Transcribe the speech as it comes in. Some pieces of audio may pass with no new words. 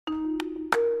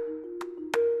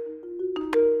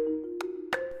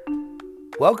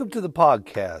Welcome to the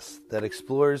podcast that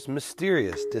explores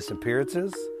mysterious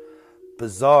disappearances,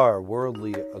 bizarre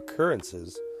worldly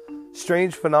occurrences,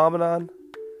 strange phenomenon,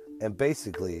 and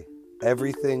basically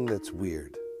everything that's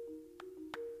weird.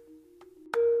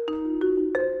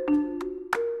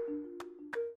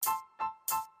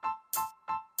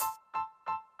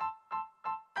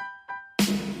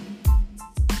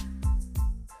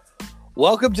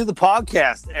 Welcome to the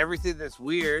podcast, Everything That's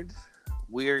Weird.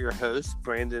 We are your hosts,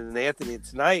 Brandon and Anthony.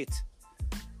 Tonight,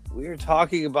 we are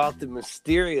talking about the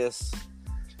mysterious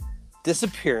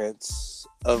disappearance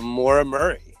of Maura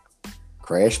Murray.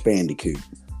 Crash Bandicoot.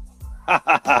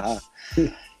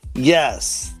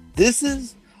 Yes, this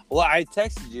is... Well, I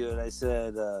texted you and I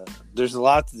said, there's a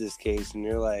lot to this case. And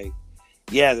you're like,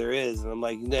 yeah, there is. And I'm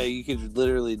like, no, you could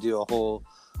literally do a whole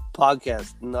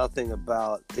podcast, nothing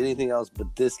about anything else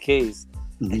but this case.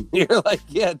 And you're like,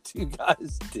 yeah, two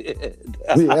guys did.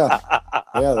 Yeah,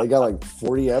 they got like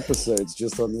 40 episodes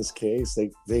just on this case.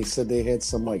 They said they had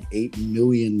some like 8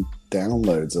 million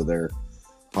downloads of their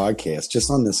podcast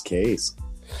just on this case.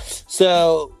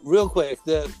 So, real quick,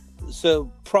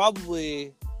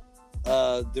 probably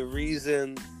the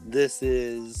reason this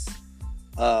is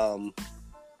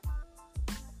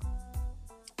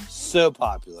so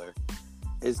popular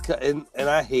is, and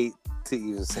I hate to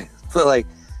even say this, but like,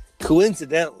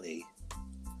 coincidentally,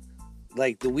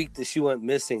 like the week that she went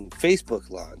missing, Facebook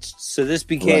launched. So this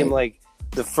became like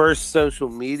the first social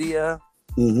media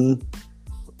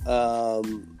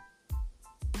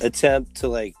attempt to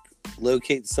like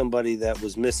locate somebody that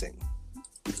was missing.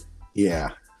 Yeah.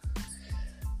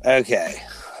 Okay.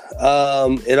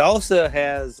 It also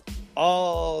has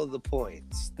all the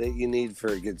points that you need for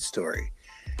a good story.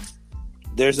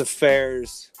 There's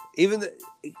affairs.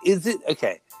 Is it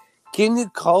okay? Can you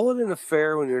call it an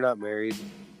affair when you're not married?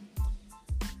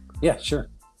 Yeah, sure.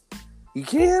 You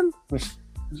can?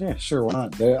 Yeah, sure. Why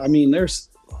not? There's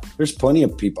plenty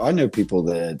of people. I know people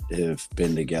that have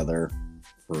been together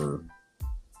for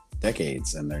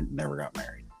decades and they never got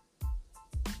married.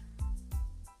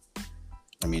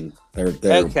 I mean, they're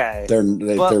okay. They're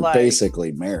like,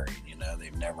 basically married. You know,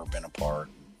 they've never been apart.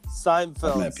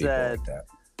 Seinfeld said, like that.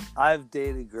 I've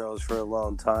dated girls for a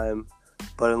long time,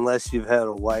 but unless you've had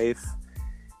a wife,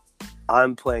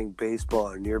 I'm playing baseball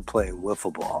and you're playing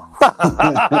wiffle ball.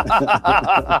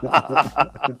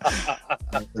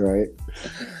 Right.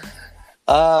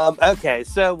 Okay,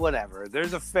 so whatever.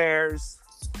 There's affairs.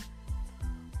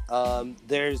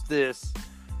 There's this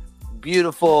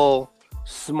beautiful,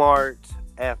 smart,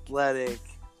 athletic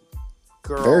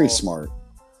girl. Very smart.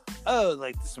 Oh,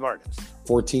 like the smartest.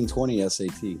 1420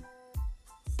 SAT.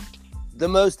 The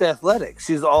most athletic.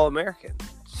 She's all-American.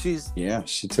 She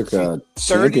took a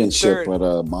championship at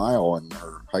a mile in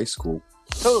her high school.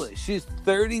 Totally. She's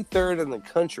 33rd in the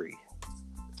country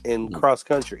in cross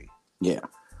country. Yeah.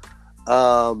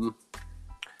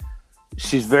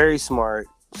 She's very smart.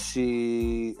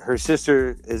 Her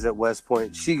sister is at West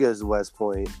Point. She goes to West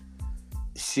Point.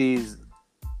 She has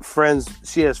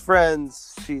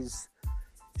friends.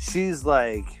 She's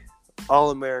like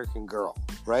all-American girl,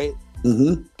 right?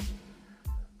 Mm-hmm.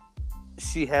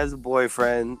 She has a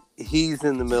boyfriend. He's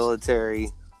in the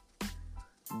military.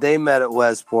 They met at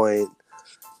West Point.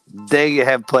 They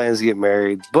have plans to get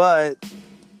married. But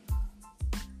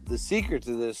the secret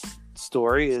to this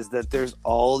story is that there's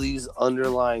all these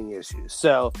underlying issues.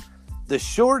 So the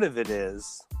short of it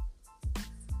is,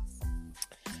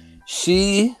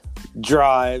 she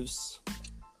drives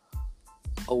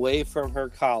away from her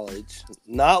college,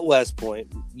 not West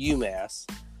Point, UMass.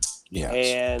 Yes.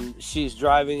 And she's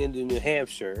driving into New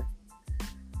Hampshire,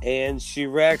 and she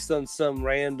wrecks on some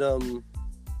random...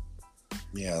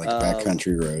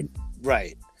 backcountry road.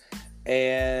 Right.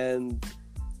 And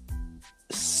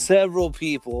several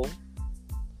people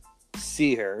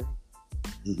see her,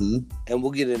 and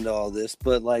we'll get into all this,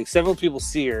 but like several people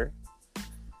see her.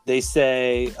 They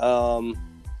say, can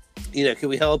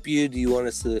we help you? Do you want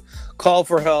us to call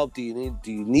for help? Do you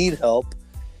need help?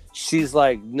 She's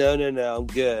like, no, I'm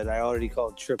good. I already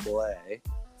called AAA.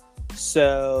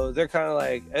 So they're kind of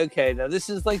like, okay, now this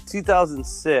is like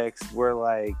 2006 where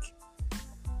like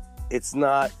it's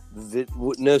not,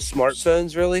 no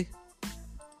smartphones really?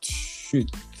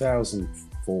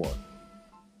 2004.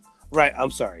 Right,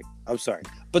 I'm sorry.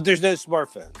 But there's no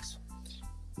smartphones.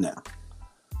 No.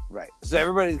 Right. So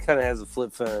everybody kind of has a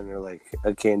flip phone or like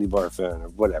a candy bar phone or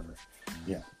whatever.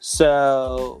 Yeah.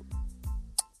 So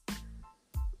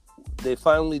they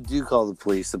finally do call the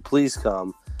police. The police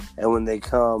come, and when they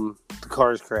come, the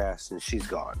car's crashed and she's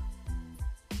gone.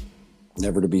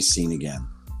 Never to be seen again.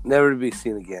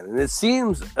 And it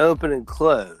seems open and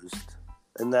closed.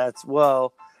 And that's,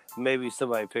 maybe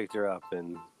somebody picked her up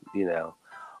and,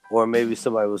 or maybe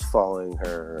somebody was following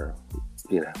her,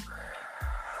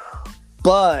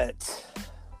 But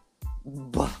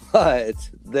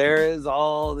there is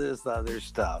all this other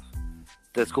stuff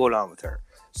that's going on with her.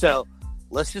 So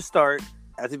let's just start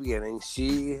at the beginning.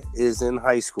 She is in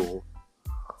high school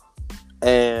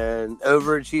and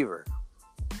overachiever.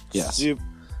 Yes.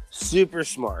 Super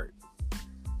smart.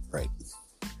 Right.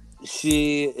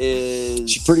 She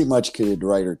pretty much could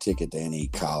write her ticket to any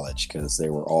college because they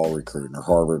were all recruiting her.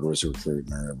 Harvard was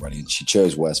recruiting her, everybody. And she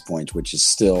chose West Point, which is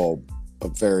still a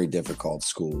very difficult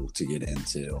school to get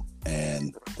into.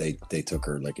 And they took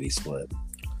her lickety-split.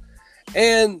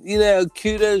 And,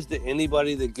 kudos to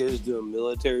anybody that goes to a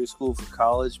military school for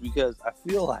college, because I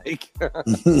feel like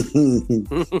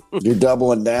you're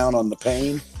doubling down on the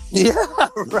pain. Yeah,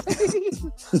 right.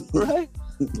 Right.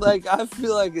 Like, I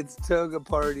feel like it's toga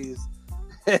parties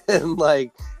and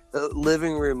like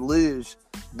living room luge,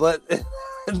 but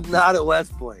not at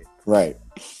West Point. Right.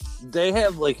 They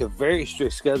have like a very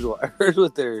strict schedule. I heard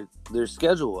what their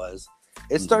schedule was.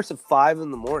 It starts at 5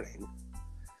 a.m.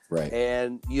 Right.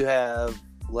 And you have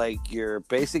like your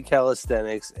basic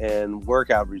calisthenics and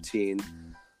workout routine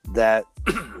that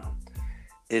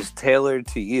is tailored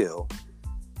to you.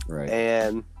 Right.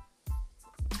 And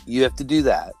you have to do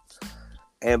that.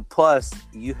 And plus,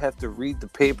 you have to read the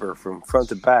paper from front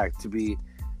to back to be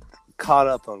caught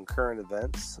up on current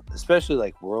events, especially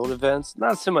like world events.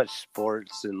 Not so much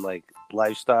sports and like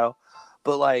lifestyle,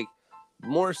 but like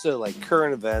more so like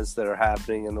current events that are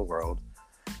happening in the world.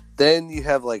 Then you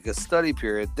have like a study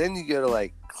period. Then you go to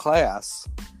like class,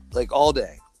 like all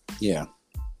day. Yeah.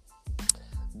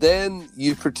 Then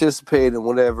you participate in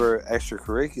whatever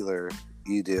extracurricular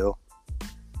you do.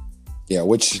 Yeah,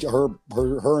 which her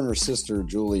and her sister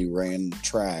Julie ran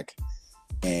track,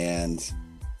 and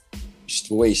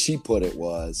the way she put it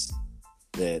was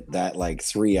that like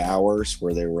 3 hours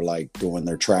where they were like doing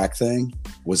their track thing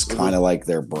was kind of like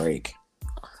their break.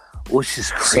 Which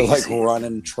is crazy. So like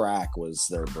running track was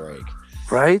their break.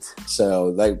 Right? So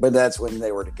like, but that's when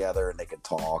they were together and they could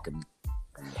talk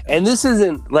and this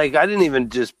isn't like, I didn't even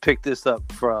just pick this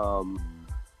up from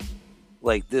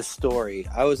like this story.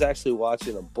 I was actually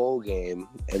watching a bowl game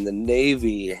and the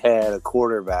Navy had a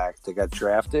quarterback that got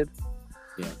drafted.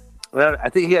 Yeah. Well, I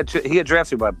think he got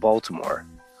drafted by Baltimore.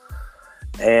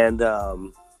 And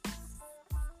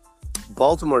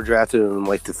Baltimore drafted him in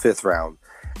like the 5th round.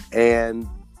 And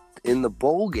in the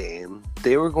bowl game,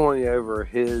 they were going over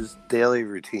his daily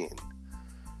routine.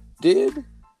 Dude,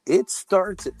 it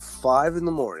starts at 5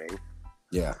 a.m.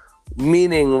 Yeah.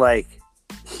 Meaning, like,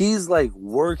 he's, like,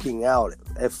 working out.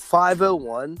 At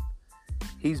 5:01,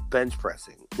 he's bench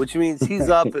pressing, which means he's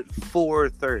up at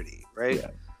 4:30, right? Yeah.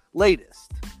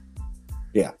 Latest.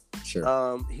 Yeah,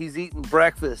 sure. He's eating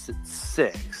breakfast at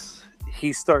 6.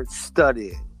 He starts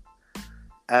studying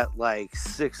at, like,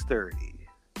 6:30,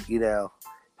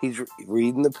 He's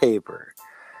reading the paper.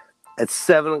 At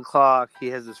 7 o'clock, he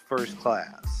has his first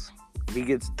class. He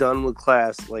gets done with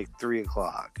class like 3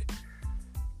 o'clock.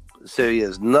 So he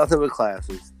has nothing but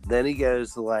classes. Then he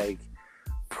goes to like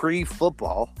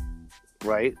pre-football,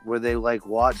 right? Where they like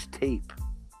watch tape.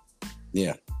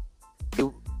 Yeah.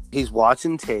 He's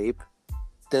watching tape.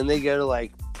 Then they go to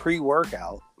like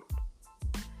pre-workout.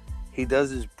 He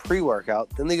does his pre-workout.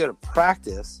 Then they go to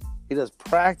practice. He does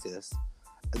practice.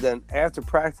 And then after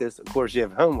practice, of course, you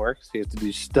have homework, so you have to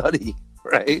do study,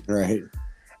 right? Right.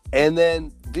 And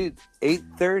then, dude,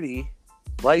 8:30,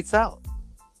 lights out.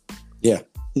 Yeah.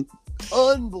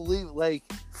 Unbelievable. Like,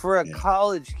 for a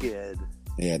college kid.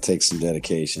 Yeah, it takes some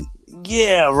dedication.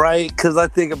 Yeah, right? Because I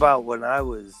think about when I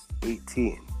was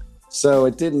 18. So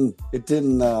it didn't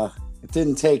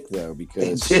take, though,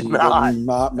 because she did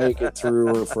not make it through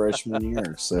her freshman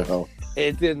year. So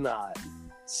it did not.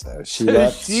 So she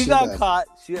got caught.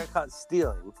 She got caught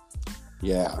stealing.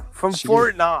 Yeah, from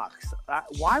Fort Knox.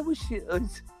 Why was she?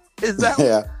 Is that?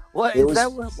 Yeah. What is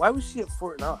that? Why was she at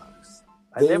Fort Knox?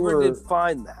 I never did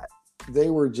find that. They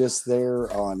were just there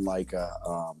on like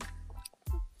to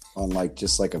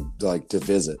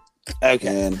visit.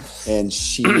 Okay. And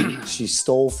she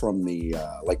stole from the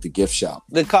like the gift shop,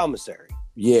 the commissary.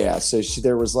 Yeah. So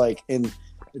there was like, and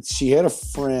she had a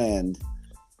friend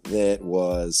that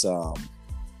was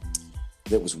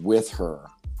with her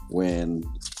when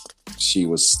she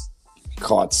was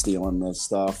caught stealing the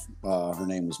stuff. Her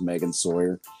name was Megan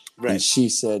Sawyer. Right. And she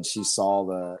said she saw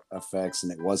the effects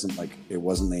and it wasn't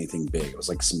anything big. It was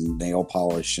like some nail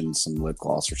polish and some lip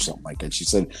gloss or something like that. She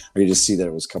said, I could just see that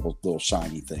it was a couple little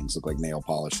shiny things, look like nail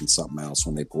polish and something else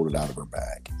when they pulled it out of her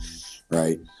bag.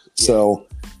 Right. Yeah. So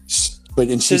But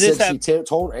and she said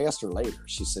asked her later.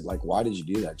 She said, like, why did you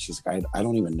do that? She's like, I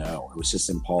don't even know. It was just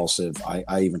impulsive.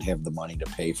 I even have the money to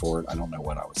pay for it. I don't know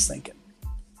what I was thinking.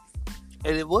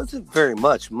 And it wasn't very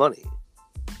much money.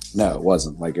 No, it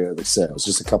wasn't. Like I said, it was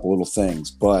just a couple little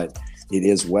things. But it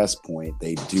is West Point.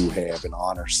 They do have an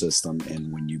honor system,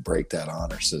 and when you break that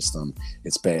honor system,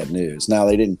 it's bad news. Now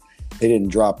they didn't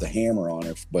drop the hammer on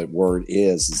her, but word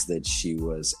is that she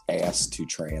was asked to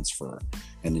transfer,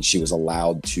 and then she was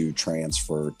allowed to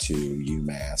transfer to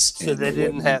UMass. So they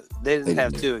didn't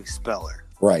have to expel her.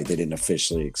 Right. They didn't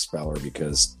officially expel her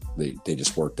because they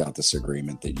just worked out this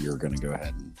agreement that you're going to go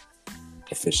ahead and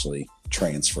officially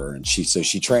transfer. And she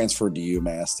transferred to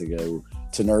UMass to go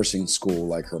to nursing school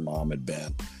like her mom had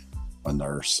been a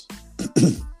nurse.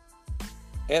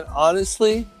 And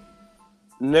honestly,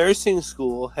 nursing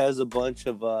school has a bunch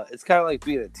of it's kind of like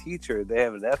being a teacher. They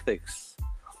have an ethics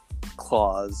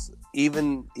clause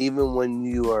even when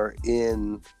you are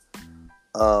in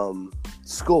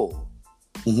school,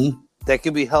 that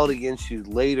can be held against you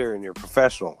later in your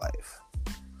professional life.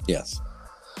 Yes.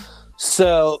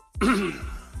 So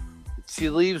she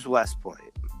leaves West Point,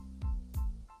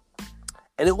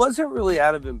 and it wasn't really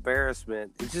out of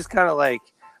embarrassment. It's just kind of like,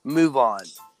 move on.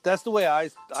 That's the way I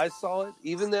saw it.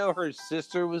 Even though her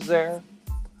sister was there,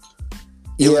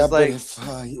 was but like, if,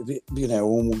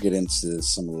 when we'll get into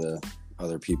some of the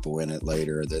other people in it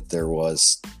later, that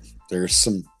there's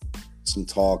some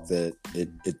talk that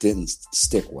it didn't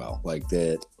stick well. Like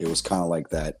that, it was kind of like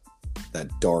that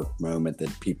dark moment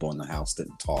that people in the house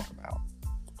didn't talk about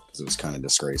because it was kind of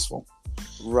disgraceful.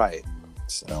 Right.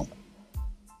 So,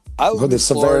 the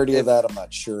severity of that, I'm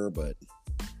not sure, but.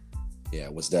 Yeah,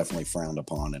 it was definitely frowned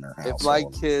upon in her house. If my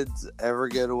kids ever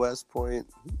go to West Point,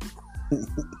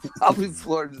 I'll be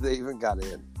floored that they even got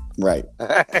in. Right.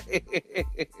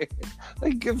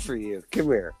 Like, good for you. Come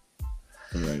here.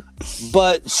 Right.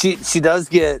 But she does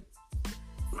get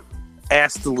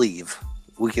asked to leave,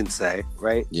 we can say,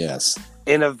 right? Yes.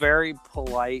 In a very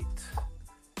polite,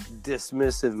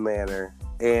 dismissive manner.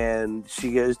 And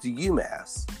she goes to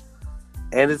UMass.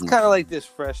 And it's kind of like this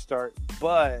fresh start,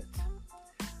 but...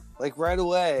 like right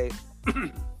away,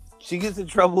 she gets in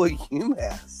trouble at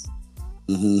UMass.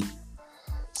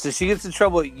 So she gets in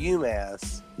trouble at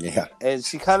UMass. Yeah. And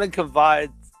she kind of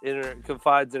confides in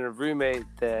her roommate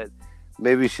that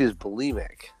maybe she's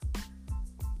bulimic.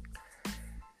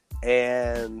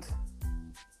 And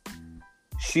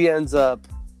she ends up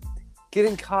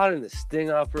getting caught in a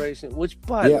sting operation, which,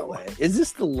 by the way, is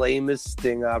this the lamest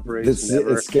sting operation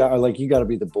ever? It's got, like, you got to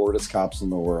be the boredest cops in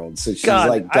the world. So she's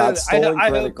stolen credit cards. I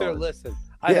hope they're listening.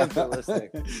 I hope they're listening.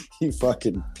 You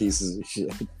fucking pieces of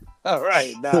shit. All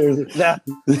right. Now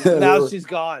she's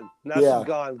gone. She's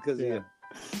gone because of you.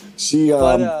 She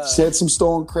had some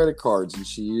stolen credit cards, and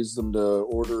she used them to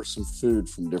order some food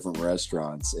from different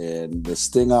restaurants. And the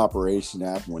sting operation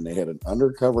happened when they had an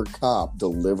undercover cop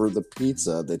deliver the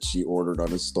pizza that she ordered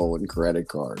on a stolen credit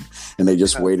card, and they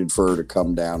just waited for her to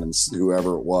come down, and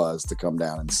whoever it was to come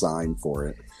down and sign for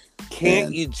it.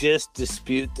 Can't you just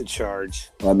dispute the charge?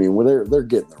 I mean, well, they're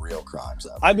getting the real crimes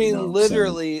out. I mean,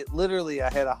 literally, I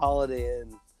had a Holiday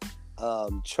Inn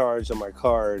charge on my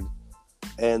card.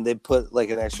 And they put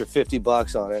like an extra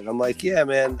 $50 on it. And I'm like, yeah,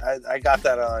 man, I got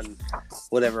that on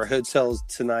whatever Hotels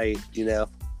Tonight,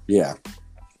 Yeah.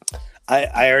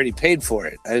 I already paid for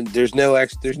it. And there's no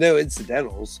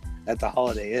incidentals at the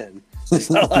Holiday Inn. It's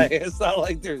not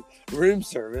like there's room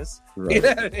service. Right. You know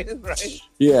what I mean? Right?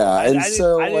 Yeah. I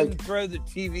didn't throw the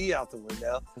TV out the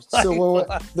window. So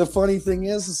the funny thing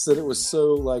is that it was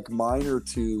so like minor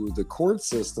to the court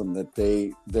system that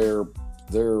their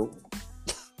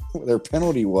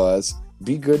penalty was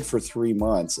be good for 3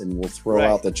 months and we'll throw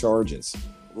out the charges.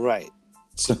 Right.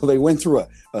 So they went through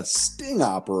a sting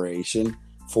operation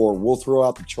for we'll throw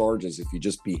out the charges if you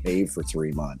just behave for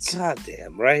 3 months. God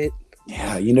damn, right?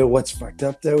 Yeah. You know what's fucked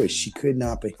up though is she could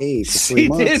not behave for 3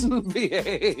 months. She didn't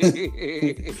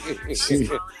behave.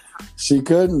 she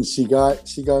couldn't. She got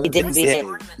She didn't behave.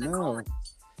 No.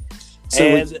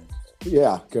 So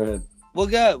yeah, go ahead. Well,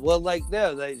 good. Well,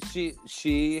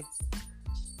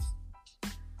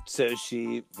 So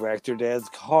she wrecked her dad's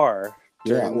car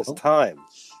during this time.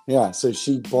 Yeah, so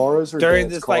she borrows her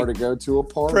dad's car to go to a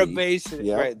party. Right,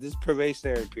 this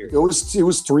probationary period. It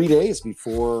was 3 days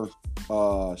before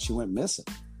she went missing.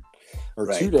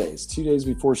 Or 2 days. 2 days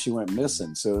before she went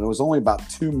missing. So it was only about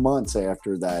 2 months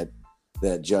after that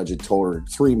judge had told her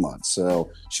 3 months. So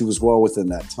she was well within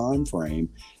that time frame.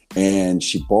 And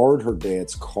she borrowed her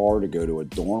dad's car to go to a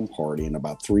dorm party. And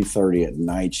about 3:30 at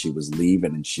night, she was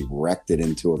leaving and she wrecked it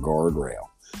into a guardrail.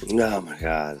 Oh, my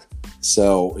God.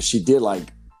 So she did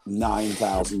like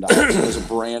 $9,000. It was a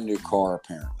brand new car,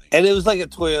 apparently. And it was like a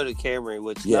Toyota Camry,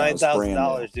 which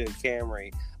 $9,000 to a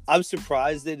Camry. I'm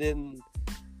surprised they didn't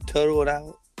total it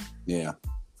out. Yeah.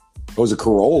 It was a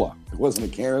Corolla. It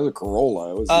wasn't a Camry, it was a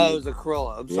Corolla. It was a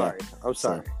Corolla. I'm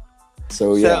sorry.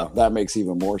 So yeah, that makes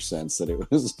even more sense that it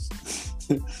was.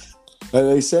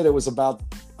 They said it was about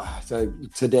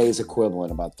today's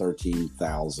equivalent, about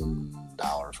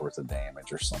 $13,000 worth of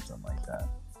damage or something like that.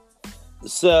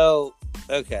 So,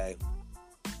 okay.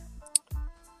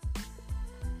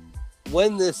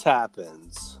 When this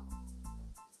happens,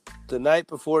 the night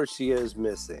before she goes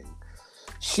missing,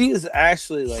 she is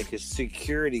actually like a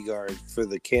security guard for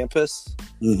the campus.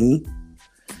 Mm-hmm.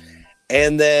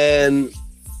 And then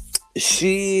this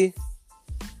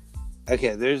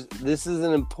is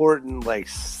an important like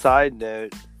side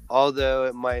note, although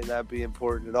it might not be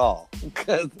important at all,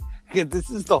 because this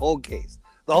is the whole case.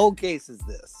 The whole case is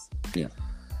this. Yeah.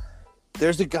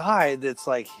 There's a guy that's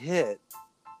like hit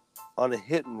on a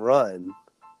hit and run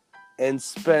and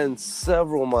spends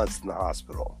several months in the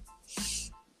hospital.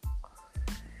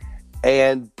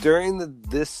 And during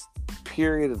this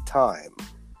period of time,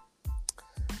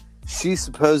 she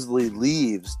supposedly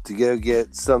leaves to go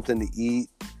get something to eat.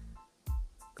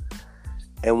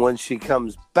 And when she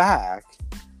comes back,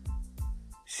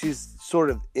 she's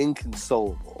sort of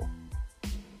inconsolable.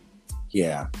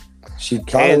 Yeah. She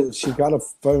got a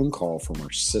phone call from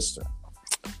her sister.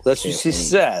 That's what she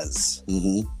says.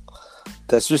 Mm-hmm.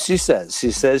 That's what she says. She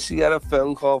says she got a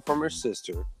phone call from her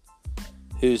sister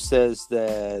who says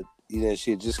that,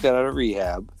 she had just got out of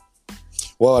rehab.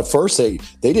 Well, at first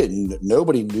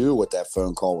nobody knew what that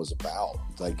phone call was about.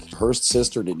 Like, her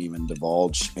sister didn't even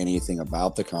divulge anything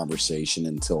about the conversation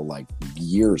until like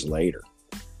years later.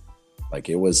 Like,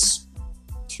 it was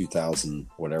 2000,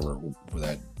 whatever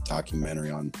that documentary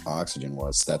on Oxygen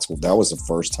was. That was the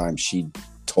first time she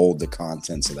told the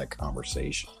contents of that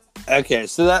conversation. Okay,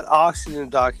 so that Oxygen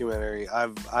documentary,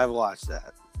 I've watched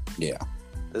that. Yeah.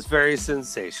 It's very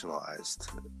sensationalized.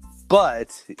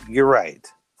 But you're right.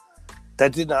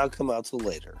 That did not come out till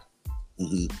later.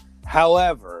 Mm-hmm.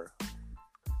 However,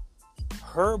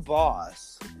 her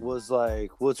boss was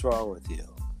like, "What's wrong with you?"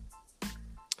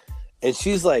 And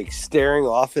she's like staring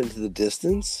off into the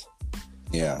distance.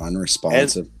 Yeah,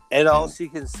 unresponsive. And all she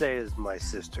can say is "my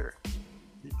sister."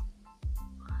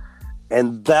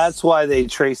 And that's why they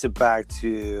trace it back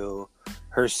to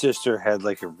her sister had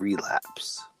like a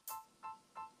relapse.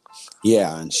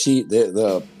 Yeah, and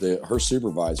her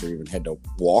supervisor even had to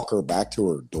walk her back to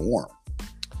her dorm.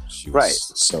 She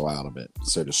was so out of it,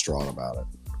 so distraught about it.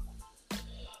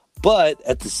 But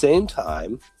at the same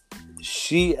time,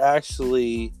 she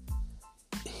actually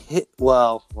hit.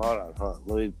 Well, hold on.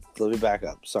 Let me back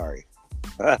up. Sorry.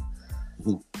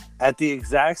 At the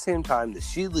exact same time that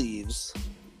she leaves,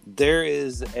 there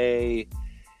is a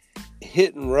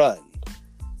hit and run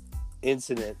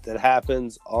incident that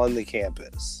happens on the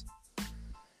campus.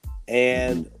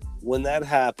 And when that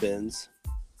happens,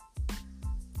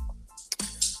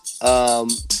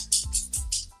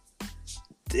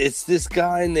 it's this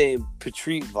guy named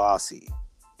Patrick Vossi.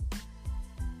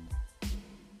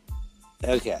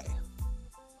 Okay.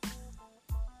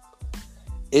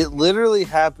 It literally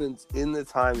happens in the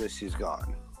time that she's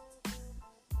gone.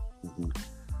 Mm-hmm.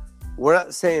 We're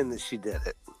not saying that she did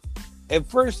it. And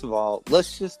first of all,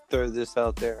 let's just throw this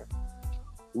out there.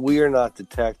 We are not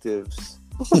detectives.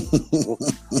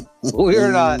 We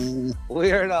are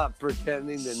not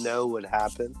pretending to know what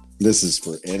happened. This is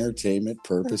for entertainment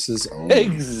purposes only.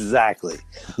 Exactly.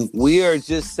 We are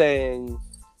just saying,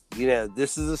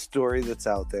 this is a story that's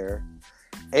out there,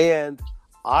 and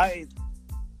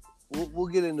we'll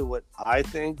get into what I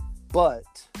think, but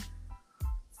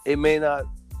it may not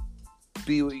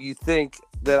be what you think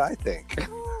that I think.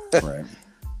 Right.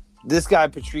 This guy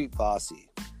Patrick Vossi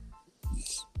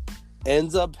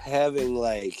ends up having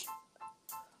like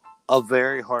a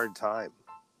very hard time.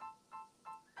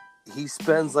 He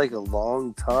spends like a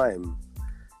long time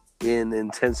in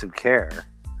intensive care.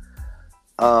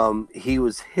 He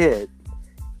was hit,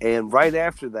 and right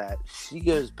after that, she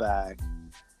goes back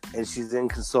and she's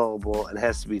inconsolable and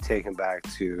has to be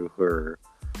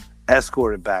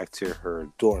escorted back to her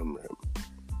dorm room.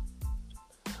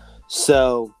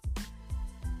 So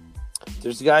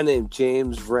there's a guy named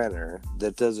James Renner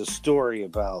that does a story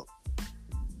about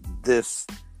this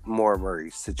Maura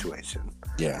Murray situation.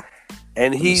 Yeah.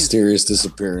 And the mysterious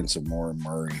disappearance of Maura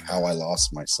Murray. How I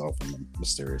lost myself in the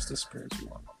mysterious disappearance of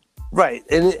Maura Murray. Right.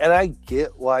 And I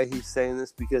get why he's saying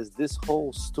this, because this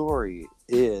whole story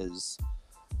is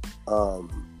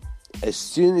as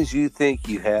soon as you think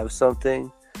you have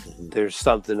something, there's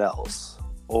something else.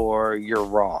 or you're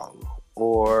wrong,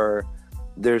 or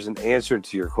there's an answer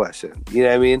to your question. You know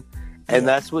what I mean? And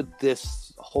that's what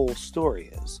this whole story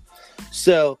is.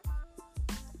 So,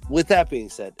 with that being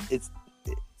said, it's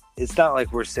not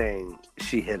like we're saying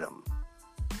she hit him,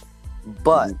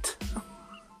 but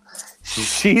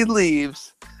she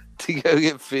leaves to go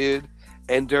get food,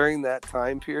 and during that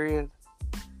time period,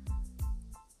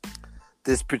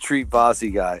 this Patrick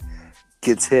Vossi guy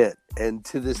gets hit, and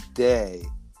to this day,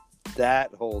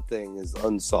 that whole thing is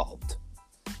unsolved.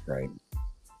 Right.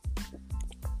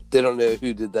 They don't know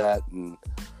who did that and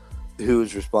who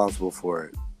was responsible for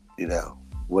it. You know,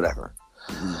 whatever.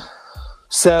 Mm-hmm.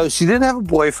 So she didn't have a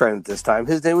boyfriend at this time.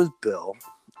 His name was Bill,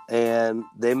 and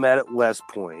they met at West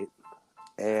Point.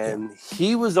 And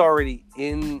he was already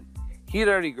in. He had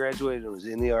already graduated and was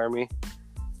in the Army.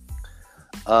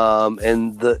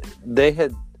 And they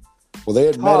had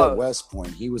met at West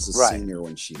Point. He was a senior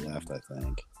when she left, I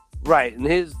think. Right,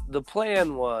 and the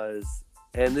plan was,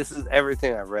 and this is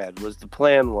everything I read, was the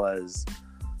plan was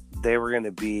they were going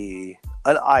to be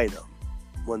an item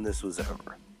when this was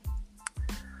over,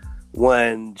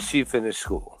 when she finished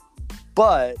school.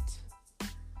 But,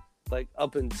 like,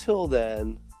 up until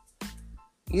then,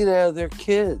 you know, they're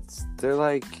kids. They're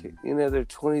like, you know, they're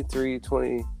 23,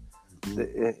 20,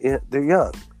 they're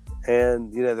young.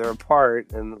 And, you know, they're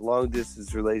apart, and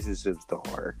long-distance relationships don't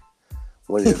work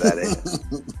when you're that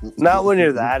age. Not when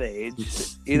you're that age.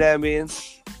 You know what I mean?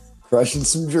 Crushing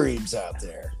some dreams out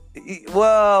there.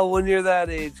 Well, when you're that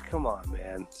age, come on,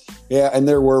 man. Yeah, and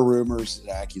there were rumors and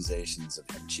accusations of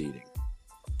him cheating.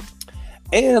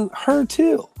 And her,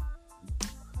 too.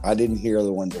 I didn't hear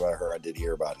the ones about her. I did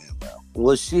hear about him, though.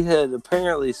 Well, she had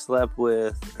apparently slept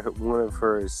with one of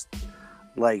her,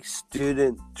 like,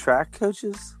 student track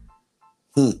coaches.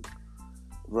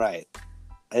 Right.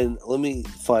 And let me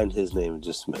find his name in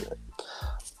just a minute.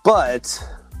 But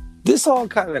this all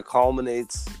kind of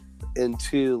culminates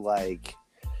into, like,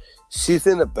 she's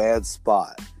in a bad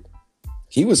spot.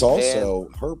 He was also,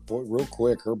 real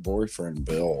quick, her boyfriend,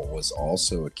 Bill, was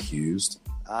also accused.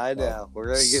 I know. We're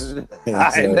going to get into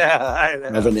that. I know.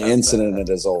 Of an incident at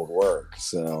his old work,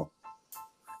 so.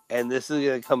 And this is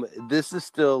going to come, this is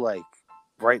still, like,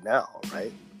 right now,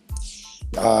 right?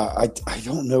 I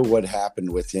don't know what happened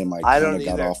with him. I kind of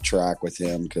got off track with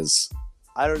him because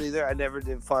I don't either. I never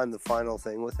did find the final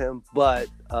thing with him, but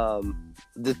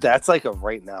that's like a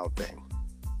right now thing.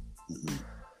 Mm-hmm.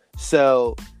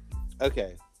 So,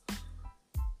 okay,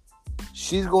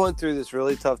 she's going through this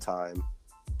really tough time.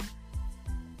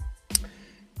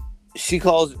 She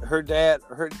calls her dad.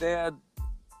 Her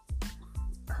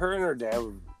and her dad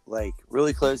were like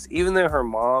really close, even though her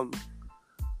mom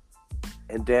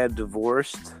and dad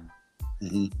divorced.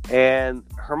 Mm-hmm. And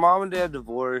her mom and dad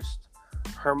divorced.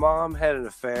 Her mom had an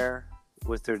affair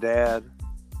with her dad,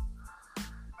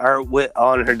 or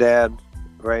on her dad,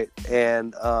 right?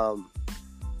 And I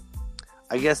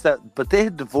guess but they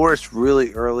had divorced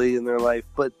really early in their life,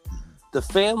 but the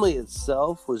family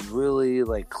itself was really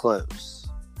like close.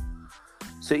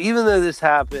 So even though this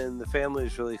happened, the family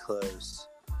was really close.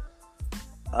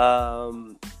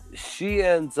 She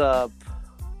ends up.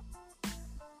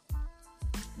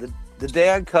 The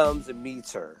dad comes and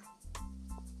meets her.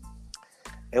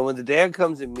 And when the dad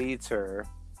comes and meets her,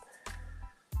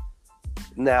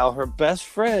 now her best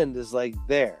friend is like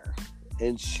there.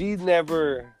 And she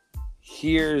never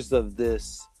hears of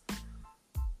this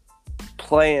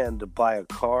plan to buy a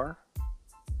car.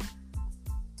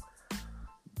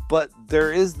 But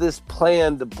there is this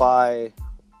plan to buy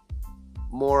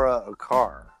Maura a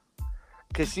car.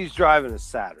 Because she's driving a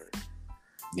Saturn.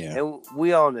 Yeah. And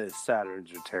we all know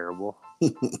Saturns are terrible.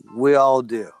 We all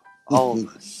do. All of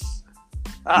us.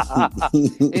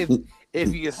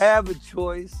 If you have a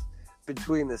choice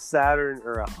between a Saturn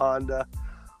or a Honda,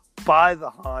 buy the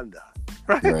Honda.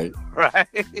 Right?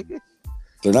 Right.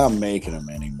 They're not making them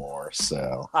anymore,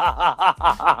 so.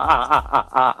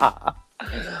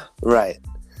 Right.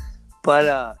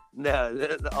 But,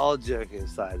 no, all joking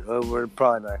aside, we're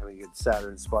probably not going to get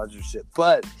Saturn sponsorship.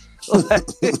 But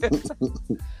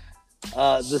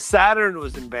the Saturn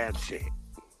was in bad shape.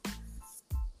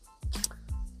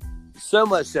 So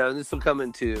much so, and this will come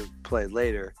into play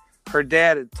later, her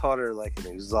dad had taught her like an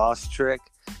exhaust trick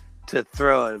to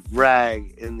throw a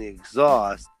rag in the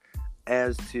exhaust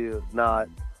as to not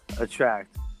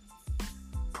attract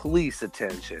police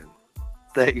attention.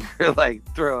 That you're like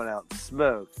throwing out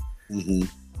smoke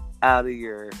out of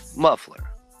your muffler.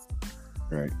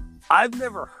 Right. I've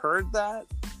never heard that.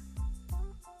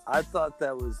 I thought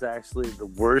that was actually the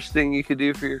worst thing you could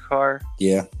do for your car.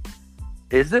 Yeah.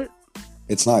 Is it?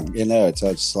 It's not,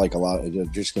 it's like a lot. You're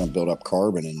just going to build up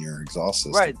carbon in your exhaust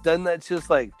system. Right. Doesn't that just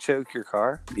like choke your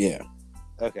car? Yeah.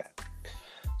 Okay.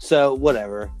 So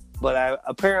whatever. But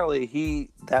apparently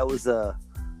that was a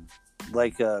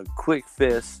quick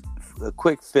fix,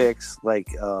 like,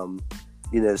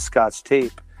 Scotch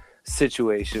tape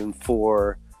situation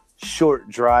for short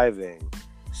driving.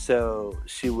 So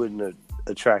she wouldn't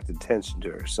attract attention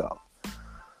to herself.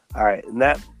 All right. And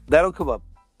that'll come up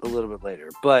a little bit later.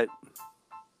 But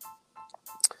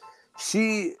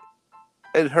she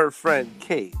and her friend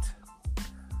Kate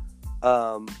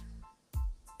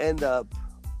end up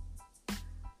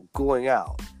going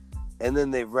out, and then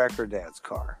they wreck her dad's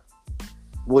car.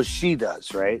 Well, she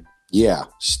does, right? Yeah,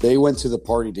 they went to the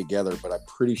party together, but I'm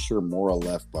pretty sure Maura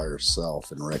left by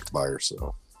herself and wrecked by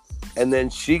herself. And then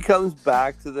she comes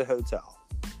back to the hotel.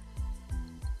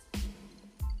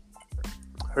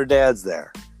 Her dad's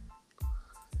there.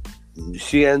 Mm-hmm.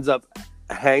 She ends up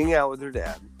hanging out with her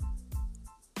dad.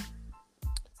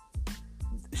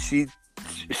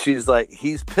 She's like,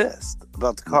 he's pissed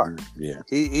about the car. Mm-hmm. Yeah.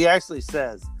 He actually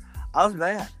says, I was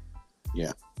mad.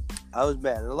 Yeah. I was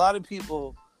mad. And a lot of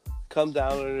people come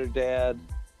down on her dad.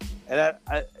 And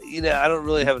I don't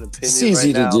really have an opinion. It's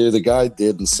easy to do. The guy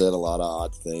did and said a lot of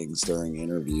odd things during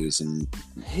interviews and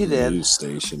the news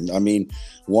station. I mean,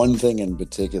 one thing in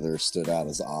particular stood out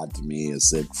as odd to me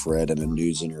is that Fred in a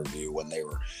news interview when they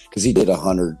were, because he did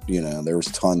 100, there was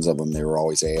tons of them. They were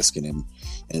always asking him,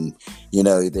 and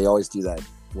they always do that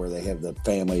where they have the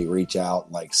family reach out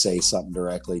and like say something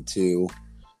directly to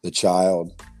the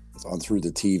child on through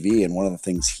the TV. And one of the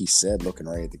things he said, looking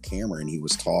right at the camera, and he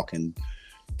was talking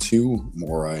to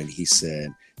Maura, and he said,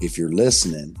 if you're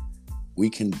listening, we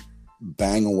can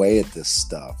bang away at this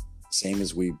stuff same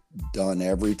as we've done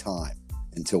every time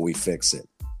until we fix it.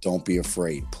 Don't be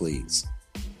afraid, please.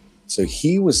 So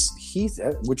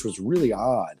which was really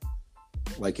odd,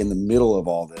 like in the middle of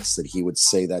all this, that he would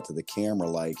say that to the camera,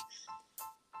 like,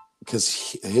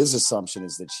 because his assumption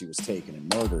is that she was taken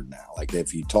and murdered now. Like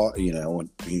if you talk, when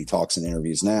he talks in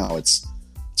interviews now, it's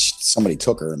somebody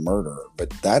took her and murdered her.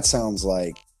 But that sounds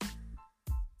like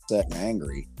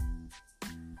angry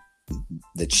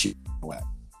that she went,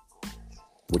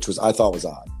 which I thought was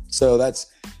odd. So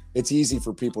it's easy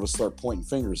for people to start pointing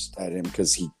fingers at him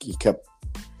because he kept,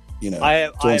 doing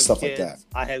stuff kids, like that.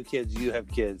 I have kids. You have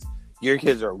kids. Your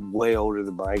kids are way older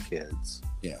than my kids.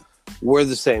 Yeah. We're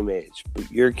the same age, but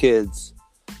your kids,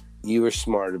 you were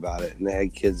smart about it and they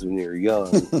had kids when you were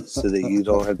young so that you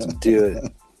don't have to do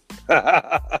it.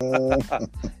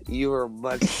 You were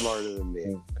much smarter than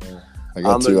me. I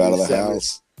got two out of the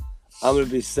house. I'm going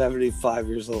to be 75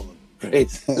 years old,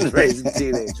 raising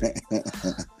teenagers.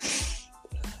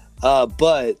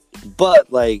 But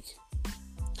like,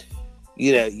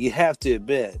 you have to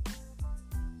admit,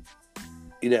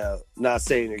 not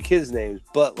saying your kids' names,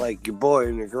 but like your boy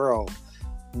and your girl,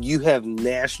 you have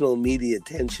national media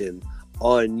attention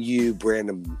on you,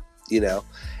 Brandon, and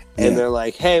they're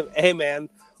like, hey man,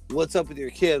 what's up with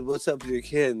your kid? What's up with your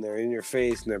kid? And they're in your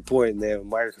face and they're pointing, they have a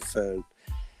microphone.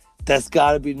 That's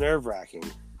got to be nerve-wracking.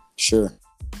 Sure.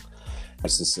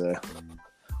 That's to say.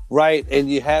 Right. And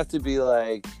you have to be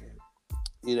like,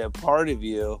 part of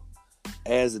you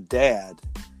as a dad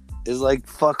is like,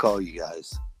 fuck all you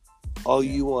guys. All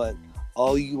you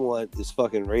want is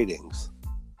fucking ratings.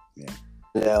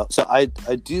 Yeah. So I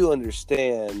do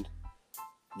understand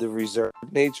the reserved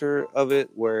nature of it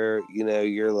where,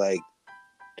 you're like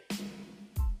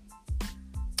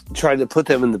trying to put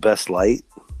them in the best light.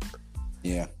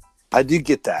 Yeah. I do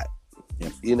get that.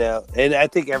 Yeah. And I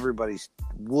think everybody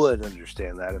would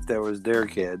understand that if there was their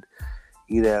kid.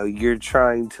 You're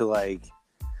trying to like,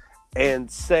 and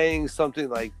saying something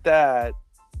like that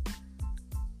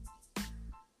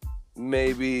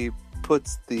maybe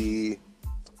puts the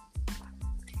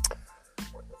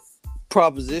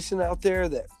proposition out there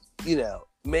that,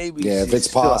 maybe. Yeah, if it's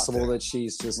possible that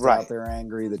she's just out there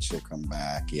angry, that she'll come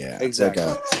back. Yeah, exactly.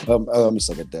 It's like almost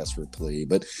like a desperate plea.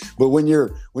 But when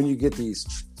you get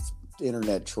these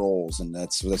internet trolls, and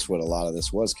that's what a lot of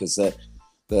this was, because that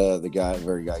the guy you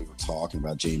were talking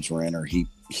about, James Renner,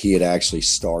 he had actually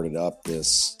started up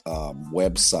this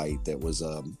website that was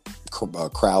a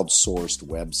crowdsourced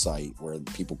website where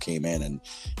people came in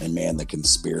and man, the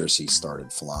conspiracy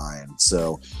started flying.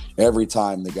 So every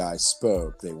time the guy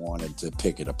spoke, they wanted to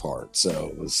pick it apart.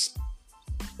 So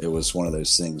it was one of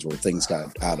those things where things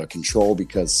got out of control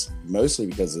mostly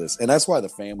because of this. And that's why the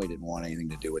family didn't want anything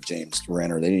to do with James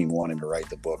Renner. They didn't even want him to write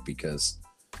the book because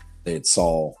they had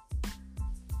saw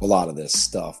a lot of this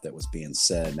stuff that was being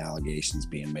said and allegations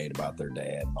being made about their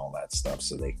dad and all that stuff.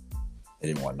 So they They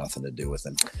didn't want nothing to do with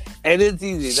him. And it's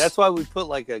easy. That's why we put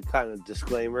like a kind of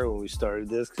disclaimer when we started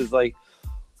this, because like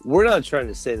we're not trying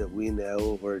to say that we know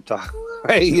what we're talking about,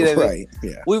 right? You know what I mean?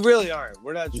 Yeah. We really aren't.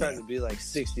 We're not trying to be like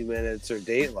 60 Minutes or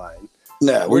Dateline.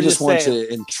 No, we just want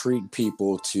to intrigue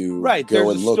people to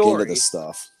go and look into the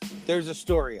stuff. There's a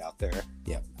story out there.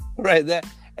 Yeah. Right.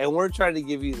 And we're trying to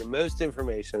give you the most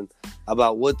information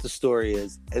about what the story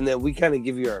is, and then we kind of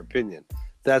give you our opinion.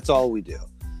 That's all we do.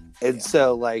 And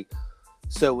so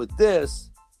with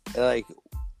this, like,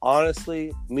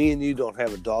 honestly, me and you don't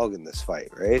have a dog in this fight,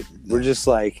 right? We're just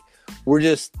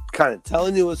kind of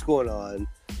telling you what's going on,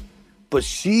 but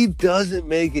she doesn't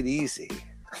make it easy.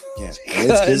 Yeah,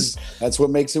 that's what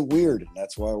makes it weird.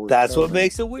 That's why what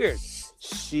makes it weird.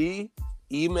 She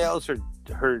emails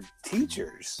her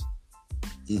teachers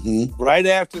right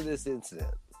after this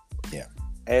incident. Yeah,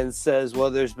 and says,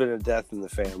 "Well, there's been a death in the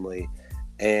family,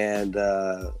 and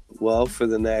for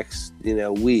the next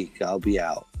week, I'll be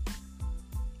out."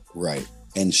 Right,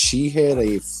 and she had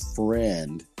a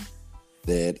friend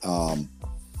that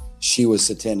she was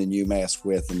attending UMass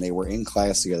with, and they were in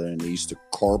class together, and they used to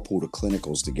carpool to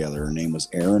clinicals together. Her name was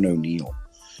Erin O'Neill.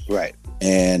 Right.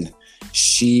 And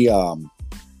she said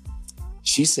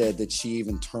that she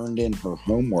even turned in her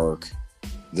homework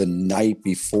the night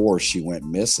before she went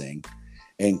missing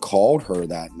and called her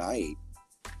that night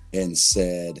and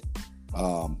said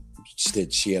that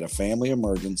she had a family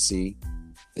emergency,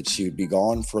 that she would be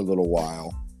gone for a little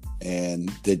while, and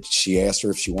that she asked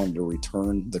her if she wanted to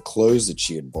return the clothes that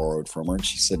she had borrowed from her. And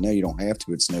she said, "No, you don't have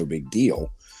to. It's no big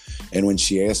deal." And when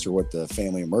she asked her what the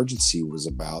family emergency was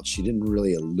about, she didn't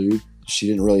really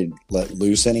let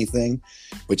loose anything,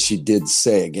 but she did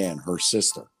say, again, her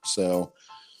sister. So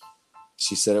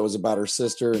she said it was about her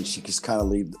sister, and she just kind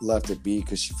of left it be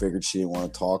because she figured she didn't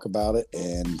want to talk about it.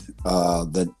 And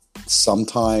that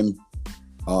sometime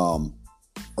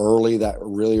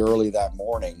really early that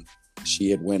morning,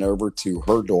 she had went over to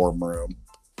her dorm room,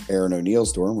 Erin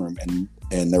O'Neill's dorm room, and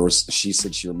she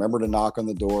said she remembered a knock on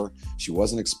the door. She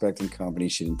wasn't expecting company.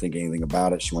 She didn't think anything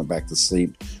about it. She went back to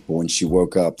sleep. But when she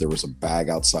woke up, there was a bag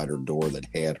outside her door that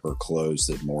had her clothes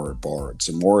that Moore had borrowed.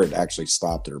 So Moore had actually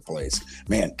stopped at her place.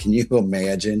 Man, can you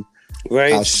imagine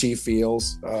how she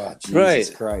feels? Oh,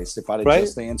 Jesus Christ. If I'd have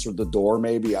just answered the door,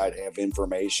 maybe I'd have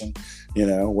information.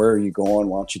 Where are you going?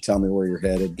 Why don't you tell me where you're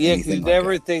headed? Yeah, because you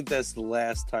never think that's the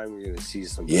last time you're going to see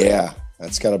somebody. Yeah,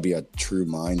 that's got to be a true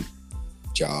mind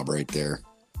job right there.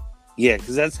 Yeah,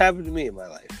 because that's happened to me in my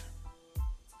life.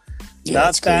 Yeah,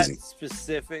 not that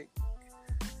specific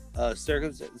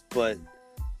circumstance, but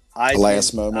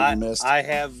last moment you missed. I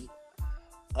have.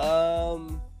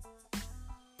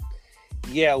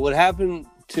 Yeah, what happened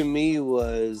to me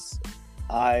was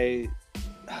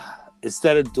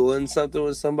instead of doing something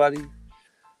with somebody,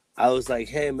 I was like,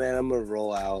 "Hey, man, I'm gonna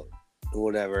roll out or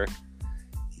whatever,"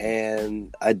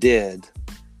 and I did,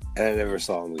 and I never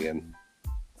saw him again.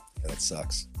 That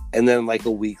sucks. And then like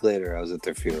a week later, I was at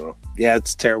their funeral. Yeah,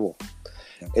 it's terrible.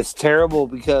 Yeah. It's terrible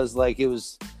because like it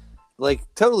was like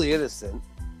totally innocent.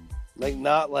 Like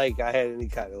not like I had any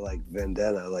kind of like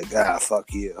vendetta, like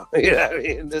fuck you. You know what I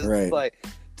mean? Just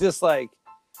like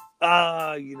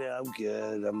I'm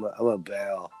good. I'm a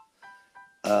bail.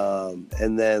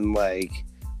 And then like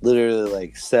literally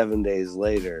like 7 days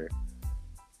later,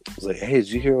 I was like, "Hey,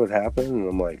 did you hear what happened?" And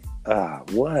I'm like,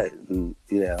 what? And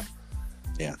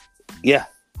yeah,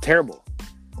 terrible.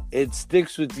 It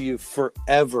sticks with you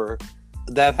forever.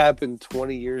 That happened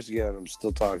 20 years ago, and I'm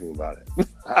still talking about it.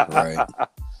 Right.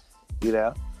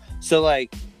 So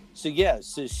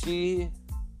she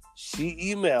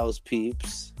emails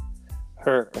peeps,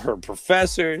 her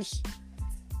professors,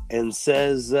 and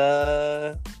says, "Need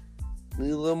a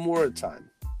little more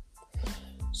time."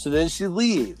 So then she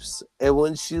leaves, and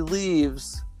when she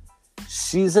leaves,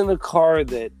 she's in a car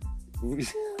that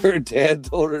her dad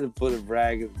told her to put a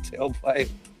rag in the tailpipe,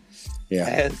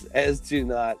 as to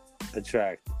not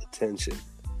attract attention.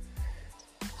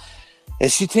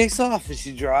 And she takes off, and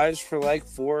she drives for like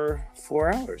four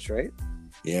hours, right?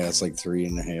 Yeah, it's like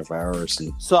 3.5 hours.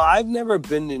 So I've never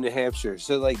been to New Hampshire.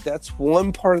 So like that's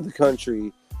one part of the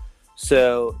country.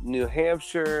 So New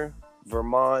Hampshire,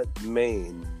 Vermont,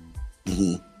 Maine,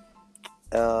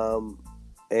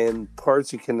 and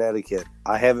parts of Connecticut.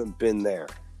 I haven't been there.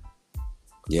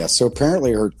 Yeah, so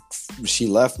apparently she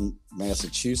left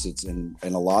Massachusetts, and a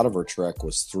lot of her trek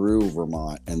was through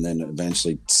Vermont and then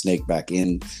eventually snaked back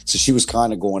in. So she was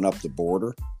kind of going up the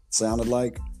border, it sounded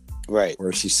like. Right.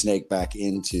 Where she snaked back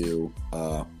into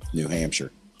New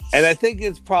Hampshire. And I think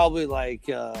it's probably like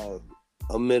a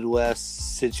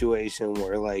Midwest situation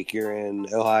where like you're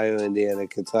in Ohio, Indiana,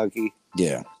 Kentucky.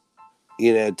 Yeah.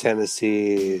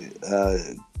 Tennessee,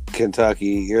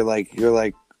 Kentucky. You're like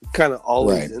kind of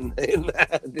always in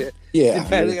that. Yeah.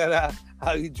 Depending on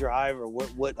how you drive or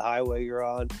what highway you're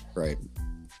on. Right.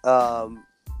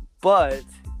 But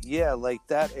yeah, like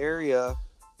that area,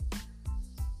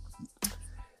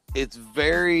 it's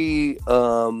very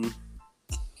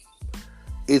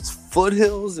it's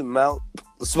foothills and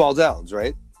small downs,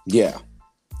 right? Yeah.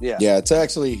 Yeah. Yeah, it's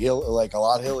actually a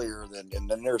lot hillier and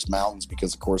then there's mountains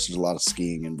because of course there's a lot of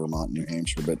skiing in Vermont and New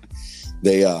Hampshire, but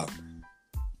they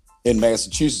in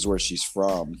Massachusetts where she's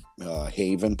from,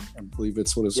 Haven, I believe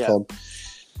it's what it's called.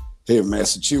 Haven,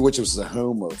 Massachusetts, which was the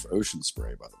home of Ocean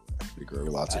Spray, by the way. They grow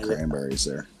lots of cranberries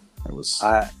there. It was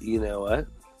you know what?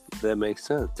 That makes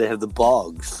sense. They have the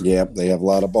bogs. Yeah, they have a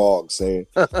lot of bogs. They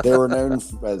were known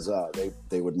as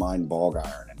they would mine bog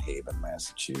iron in Haven,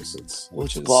 Massachusetts.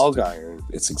 What's bog iron?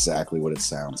 It's exactly what it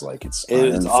sounds like. It's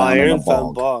iron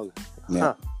found bog. Yeah.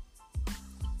 Huh.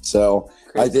 So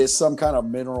there's some kind of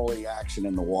minerally action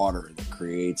in the water that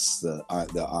creates the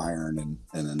iron, and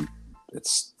then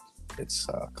it's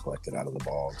collected out of the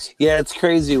bogs. Yeah, it's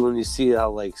crazy when you see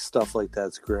how like stuff like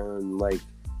that's grown. Like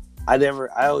I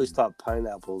always thought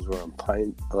pineapples were on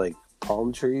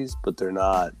palm trees, but they're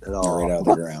not at all. They're right out of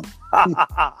the ground.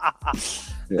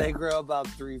 They grow about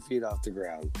 3 feet off the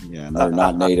ground. Yeah, and they're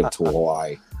not native to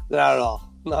Hawaii. Not at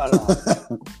all. Not at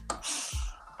all.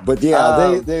 But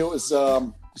yeah,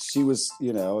 she was,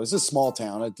 it was a small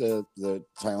town at the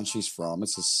town she's from.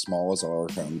 It's as small as our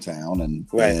hometown. And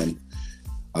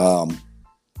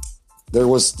there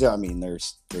was,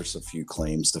 there's a few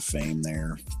claims to fame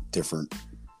there, different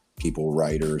people,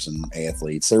 writers and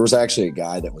athletes. There was actually a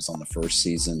guy that was on the first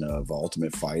season of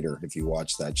Ultimate Fighter, if you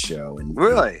watch that show. And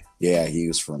really? Yeah, he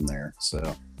was from there.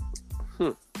 So,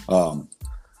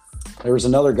 there was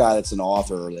another guy that's an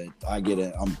author that I get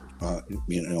it. I'm,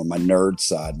 my nerd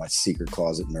side, my secret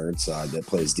closet nerd side that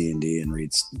plays D&D and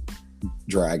reads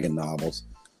dragon novels.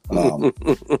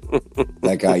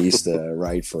 That guy used to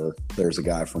write there's a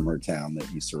guy from her town that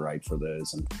used to write for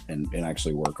those and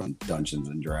actually work on Dungeons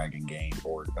and Dragon game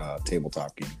or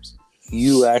tabletop games.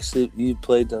 You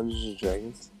played Dungeons and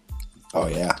Dragons? Oh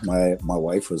yeah, my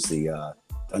wife was the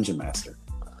dungeon master.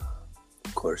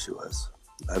 Of course she was.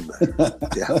 That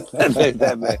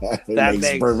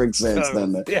makes perfect sense,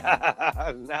 doesn't it?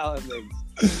 Yeah, now it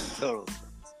makes total sense.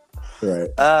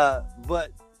 Right.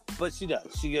 But she does.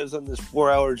 She goes on this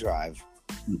 4-hour drive,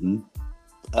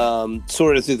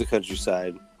 sort of through the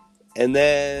countryside, and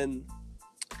then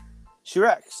she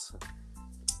wrecks.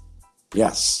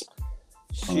 Yes.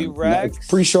 She wrecks.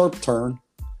 Pretty sharp turn.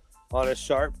 On a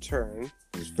sharp turn.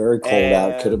 It was very cold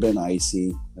out. Could have been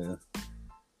icy. Yeah.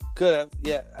 Could have.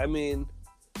 Yeah. I mean,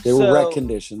 they were wreck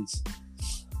conditions.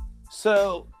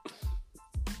 So,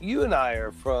 you and I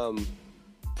are from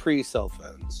pre-cell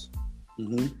phones.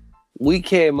 Mm-hmm.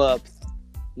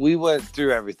 We went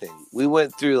through everything. We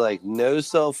went through like no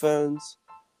cell phones,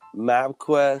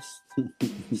 MapQuest,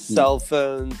 cell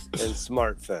phones, and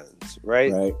smartphones,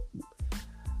 right? Right.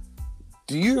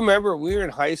 Do you remember we were in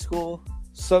high school?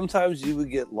 Sometimes you would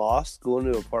get lost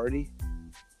going to a party.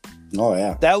 Oh,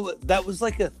 yeah. That was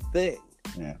like a thing.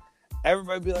 Yeah.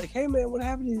 Everybody would be like, hey, man, what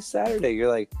happened to you Saturday? You're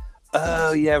like,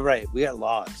 oh, yeah, right. We got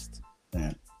lost.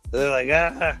 Yeah. They're like,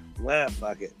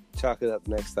 fuck it. Chalk it up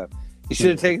next time. You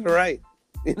should have taken a right.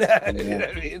 You know what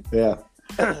I mean? Yeah.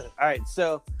 All right.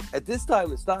 So at this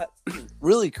time, it's not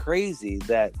really crazy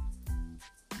that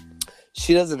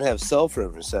she doesn't have cell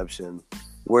phone reception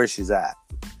where she's at.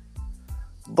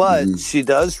 But she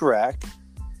does wreck.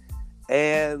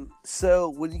 And so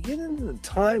when you get into the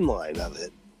timeline of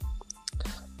it,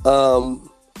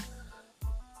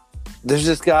 there's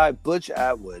this guy, Butch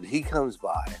Atwood. He comes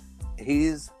by.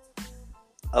 He's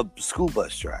a school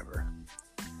bus driver.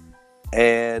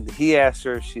 And he asks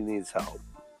her if she needs help.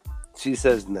 She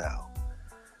says no.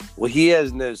 Well, he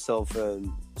has no cell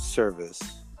phone service.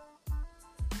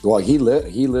 Well, he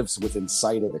lives within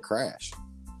sight of the crash.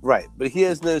 Right, but he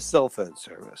has no cell phone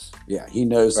service. Yeah, he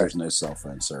knows there's no cell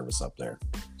phone service up there.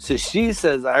 So she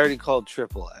says, I already called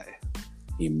AAA.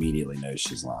 He immediately knows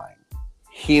she's lying.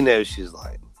 He knows she's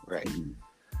lying, right? Mm-hmm.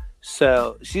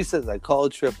 So she says, I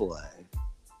called AAA.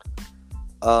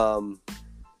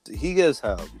 He goes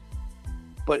home.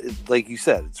 But like you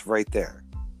said, it's right there,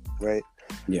 right?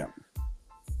 Yeah.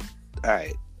 All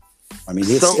right. I mean,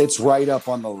 it's right up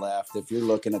on the left. If you're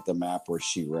looking at the map where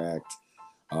she wrecked,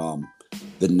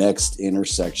 the next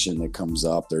intersection that comes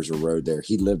up, there's a road there.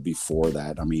 He lived before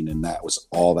that. I mean, and that was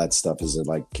all that stuff is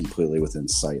like completely within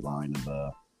sight line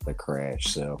of the crash.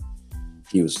 So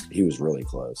he was really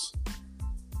close.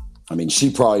 I mean,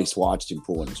 she probably watched him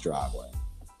pull in his driveway.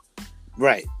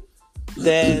 Right.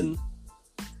 Then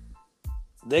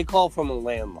they call from a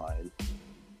landline.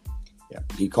 Yeah,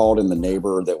 he called, and the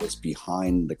neighbor that was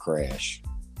behind the crash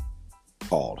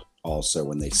called also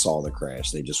when they saw the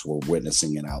crash. They just were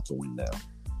witnessing it out the window.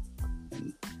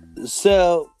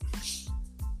 So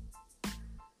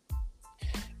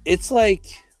it's like,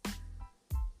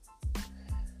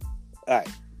 all right,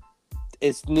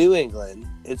 it's New England.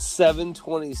 It's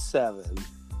 7:27.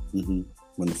 Mm-hmm.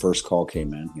 When the first call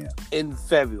came in, yeah. In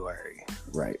February.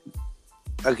 Right.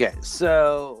 Okay,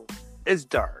 so it's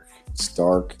dark. It's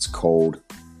dark. It's cold.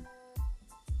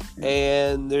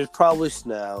 And there's probably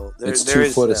snow. It's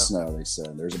 2 foot of snow, they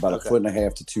said. There's about 1.5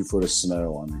 feet to 2 foot of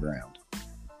snow on the ground.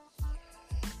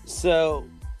 So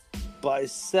by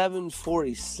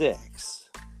 7:46,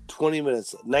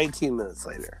 19 minutes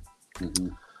later,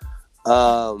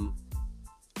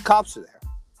 cops are there.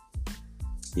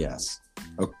 Yes.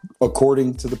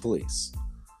 According to the police.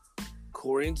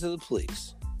 According to the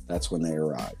police. That's when they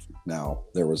arrived. Now,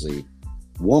 there was a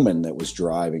woman that was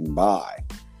driving by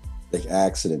the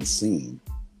accident scene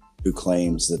who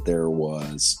claims that there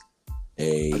was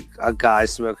a guy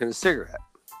smoking a cigarette.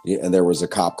 Yeah, and there was a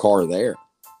cop car there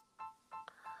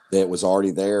that was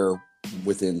already there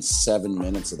within 7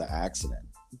 minutes of the accident.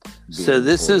 So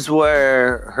this is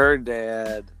where her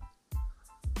dad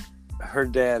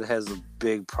has a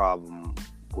big problem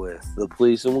with the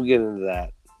police, and we'll get into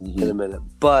that in a minute.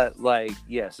 But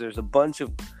yes, there's a bunch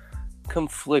of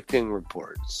conflicting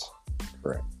reports.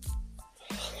 Correct.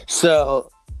 So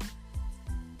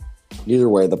either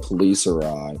way, the police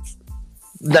arrive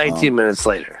 19 minutes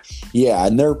later. Yeah,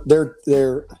 and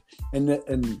they're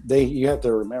and they, you have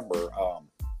to remember,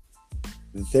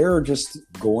 they're just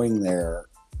going there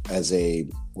as a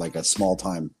small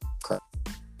time crowd.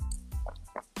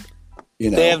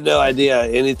 They have no idea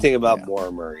anything about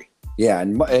Maura Murray. Yeah,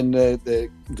 and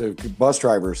the bus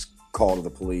driver's call to the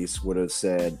police would have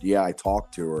said, "Yeah, I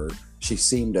talked to her. She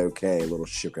seemed okay, a little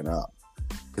shooken up,"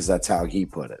 because that's how he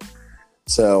put it.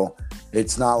 So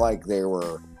it's not like they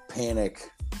were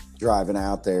panic driving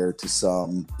out there to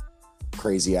some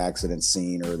crazy accident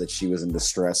scene or that she was in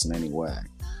distress in any way.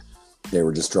 They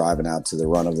were just driving out to the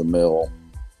run-of-the-mill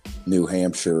New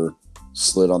Hampshire,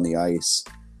 slid on the ice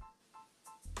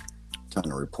kind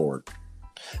of report.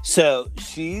 So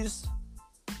she's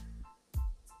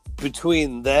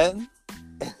between then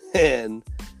and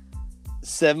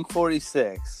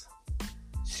 7:46.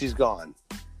 She's gone.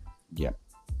 Yep.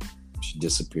 She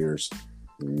disappears.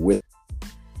 With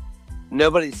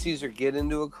nobody sees her get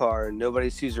into a car. Nobody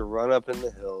sees her run up in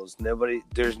the hills.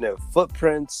 There's no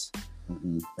footprints.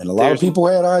 Mm-hmm. And a lot of people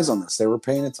had eyes on this. They were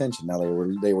paying attention. Now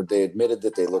they admitted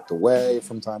that they looked away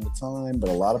from time to time, but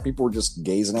a lot of people were just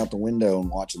gazing out the window and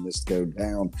watching this go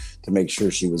down to make sure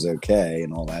she was okay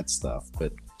and all that stuff.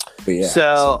 But yeah.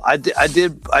 So I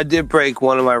did break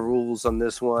one of my rules on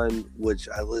this one, which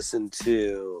I listened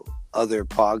to other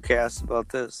podcasts about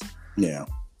this. Yeah.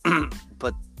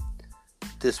 But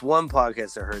this one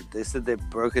podcast I heard, they said they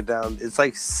broke it down. It's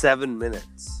like 7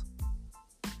 minutes.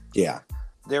 Yeah.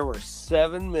 There were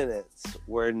 7 minutes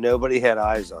where nobody had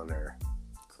eyes on her.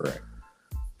 Correct.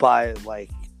 By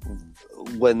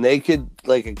when they could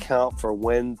account for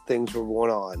when things were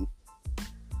going on.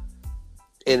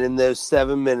 And in those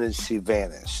 7 minutes, she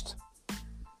vanished.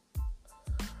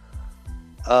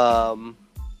 And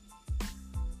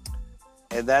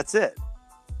that's it.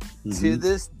 Mm-hmm. To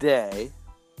this day,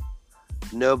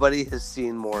 nobody has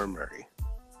seen Maura Murray.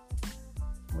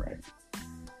 Right.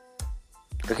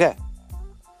 Okay.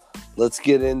 Let's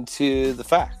get into the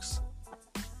facts.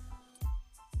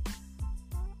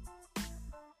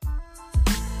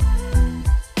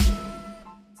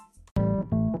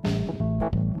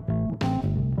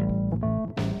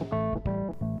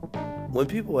 When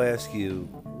people ask you,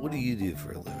 what do you do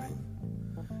for a living?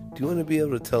 Do you want to be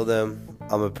able to tell them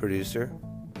I'm a producer?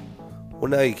 Well,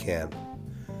 now you can.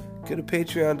 Go to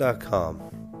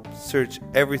patreon.com, search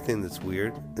everything that's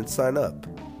weird, and sign up.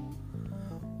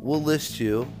 We'll list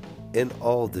you in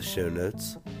all the show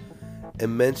notes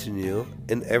and mention you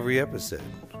in every episode.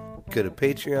 Go to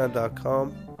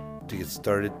patreon.com to get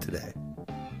started today.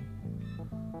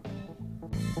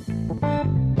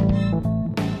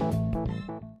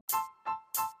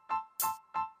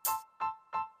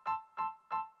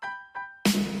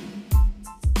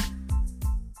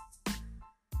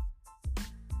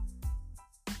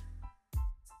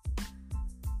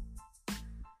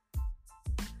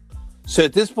 So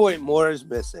at this point, Maura's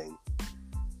missing.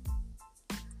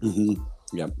 Mm-hmm.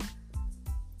 Yep.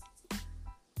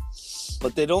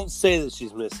 But they don't say that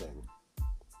she's missing.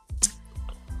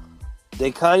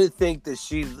 They kind of think that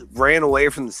she ran away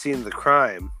from the scene of the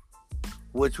crime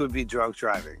which would be drunk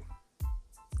driving.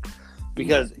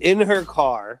 Because in her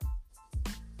car,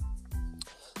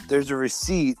 there's a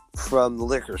receipt from the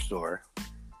liquor store.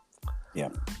 Yeah.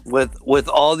 With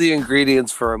all the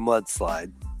ingredients for a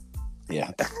mudslide.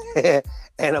 Yeah.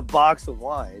 And a box of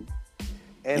wine.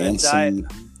 And some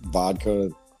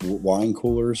vodka wine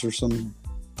coolers or something.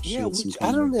 Yeah,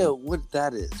 I don't know what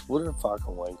that is. What are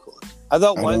fucking wine coolers? I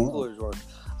thought wine coolers were.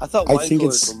 I thought wine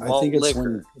coolers were malt liquor.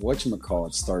 When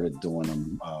whatchamacallit started doing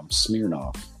them,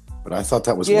 Smirnoff. But I thought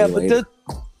that was way later.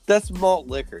 That's malt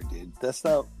liquor, dude. That's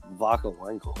not vodka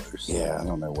wine coolers. Yeah, I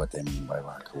don't know what they mean by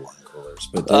vodka wine coolers.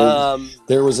 But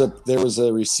there was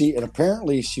a receipt, and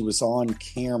apparently she was on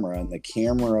camera, and the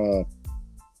camera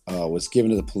was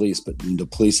given to the police, but the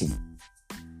police have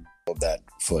that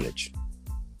footage.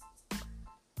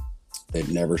 They've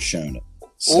never shown it.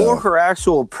 Or her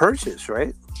actual purchase,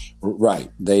 right? Right.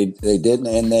 They didn't,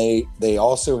 and they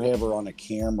also have her on a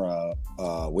camera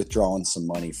withdrawing some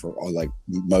money for like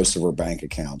most of her bank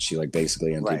account. She like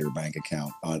basically emptied her bank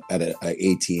account at a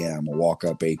ATM, a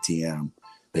walk-up ATM.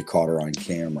 They caught her on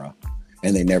camera,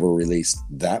 and they never released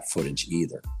that footage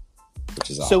either, which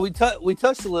is odd. So we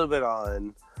touched a little bit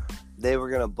on they were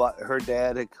gonna her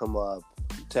dad had come up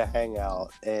to hang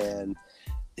out, and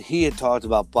he had talked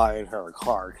about buying her a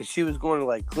car because she was going to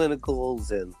like clinicals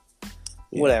and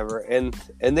whatever, and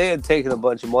they had taken a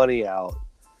bunch of money out.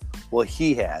 Well,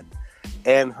 he had,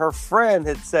 and her friend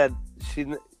had said she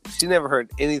never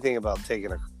heard anything about taking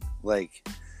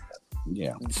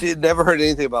she had never heard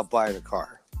anything about buying a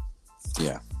car.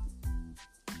 Yeah,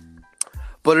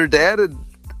 but her dad had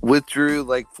withdrew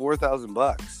like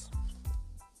 $4,000.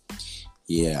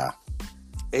 Yeah,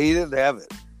 and he didn't have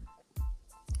it.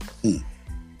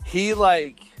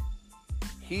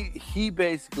 He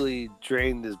basically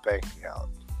drained his bank account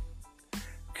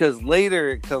because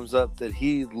later it comes up that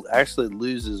he actually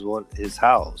loses his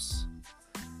house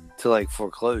to like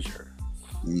foreclosure.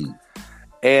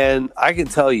 And I can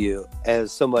tell you,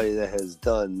 as somebody that has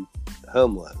done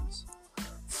home loans,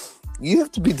 you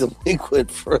have to be delinquent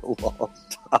for a long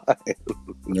time.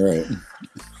 Right.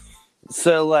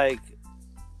 So like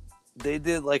they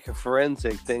did like a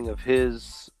forensic thing of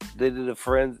his. They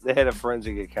had a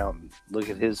forensic accountant look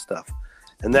at his stuff,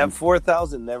 and that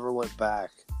 $4,000 never went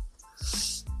back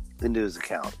into his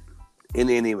account in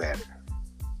any manner.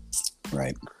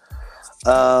 Right.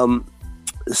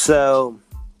 So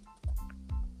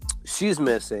she's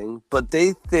missing, but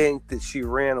they think that she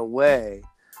ran away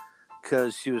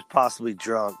because she was possibly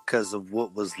drunk because of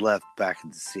what was left back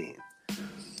at the scene.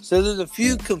 So there's a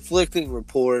few conflicting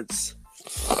reports.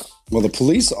 Well, the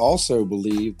police also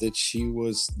believe that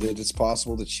it's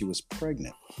possible that she was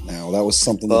pregnant. Now, that was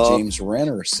something that James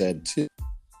Renner said too.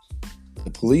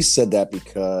 The police said that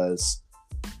because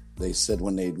they said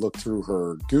when they looked through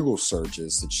her Google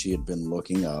searches that she had been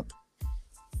looking up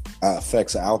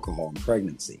effects of alcohol in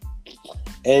pregnancy.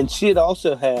 And she had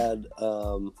also had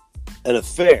an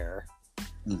affair.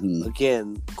 Mm-hmm.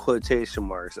 Again, quotation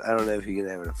marks. I don't know if you can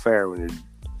have an affair when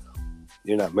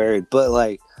you're not married, but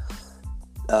like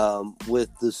with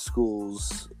the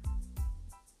school's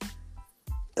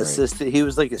assistant, he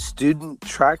was like a student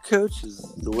track coach. Is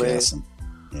the way?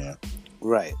 Yeah.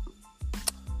 Right.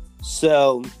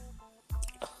 So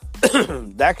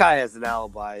that guy has an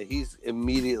alibi. He's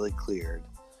immediately cleared.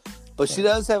 But she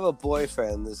does have a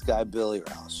boyfriend, this guy Billy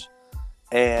Roush,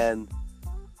 and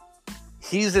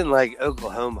he's in like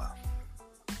Oklahoma.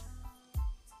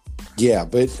 Yeah,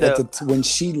 but when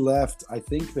she left, I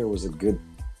think there was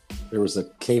a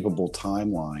capable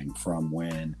timeline from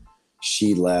when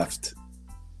she left,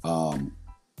 because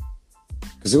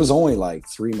it was only like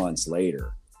 3 months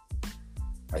later,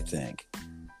 I think,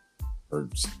 or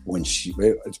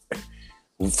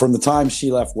from the time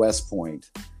she left West Point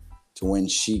to when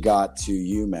she got to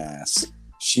UMass.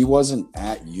 She wasn't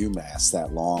at UMass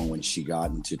that long when she got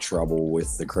into trouble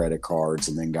with the credit cards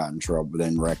and then got in trouble,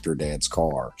 then wrecked her dad's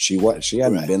car. She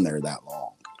hadn't been there that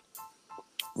long.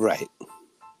 Right.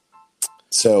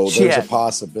 So there's a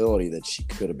possibility that she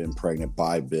could have been pregnant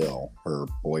by Bill, her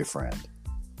boyfriend.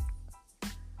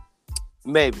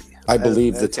 Maybe. I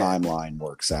believe the timeline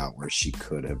works out where she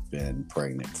could have been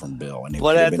pregnant from Bill. And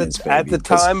but at the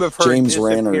time of her James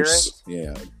disappearance,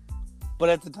 Renner's, but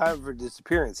at the time of her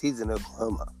disappearance, he's in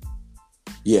Oklahoma.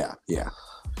 Yeah.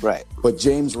 Right. But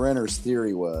James Renner's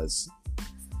theory was,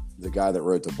 the guy that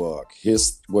wrote the book,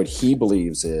 what he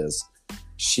believes is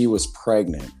she was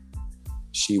pregnant.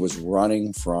 She was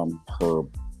running from her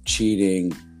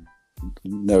cheating,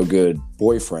 no good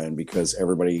boyfriend because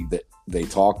everybody that they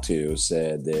talked to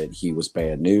said that he was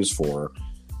bad news for her.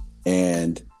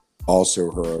 And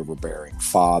also her overbearing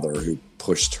father, who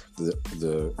pushed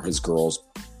his girls,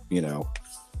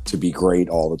 to be great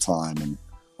all the time and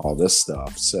all this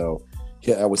stuff. So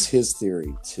that was his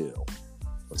theory too,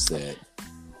 was that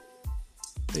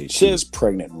she was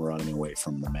pregnant and running away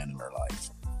from the men in her life.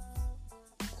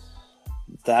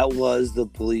 That was the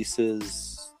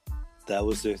police's. That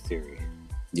was their theory.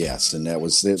 Yes, and that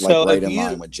was right in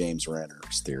line with James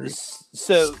Renner's theory.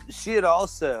 So they had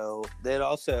also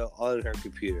on her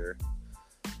computer,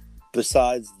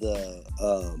 besides the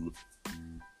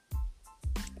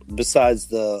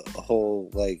whole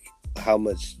like how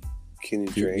much can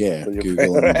you drink? Yeah,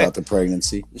 Googling about the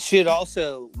pregnancy. She had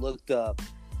also looked up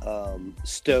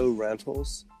Stowe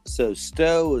Rentals. So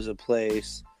Stowe was a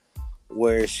place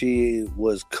where she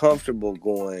was comfortable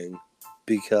going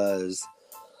because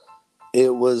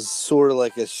it was sort of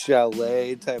like a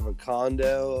chalet type of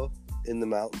condo in the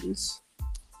mountains.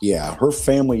 Yeah, her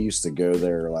family used to go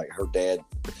there. Like her dad,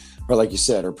 or like you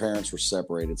said, her parents were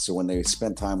separated. So when they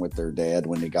spent time with their dad,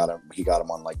 when he got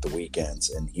them on like the weekends,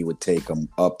 and he would take them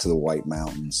up to the White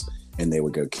Mountains, and they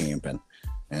would go camping.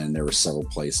 And there were several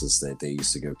places that they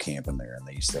used to go camping there, and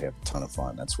they used to have a ton of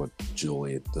fun. That's what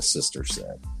Julie, the sister,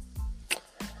 said.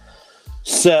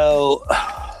 So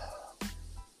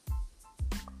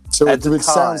it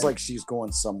sounds like she's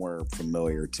going somewhere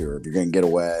familiar to her. If you're going to get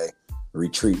away,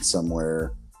 retreat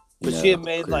somewhere. But she had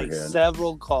made like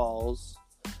several calls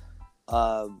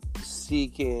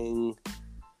seeking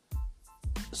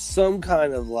some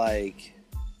kind of like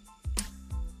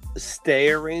stay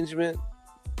arrangement.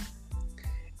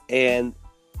 And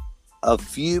a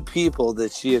few people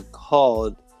that she had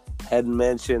called had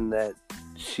mentioned that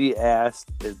she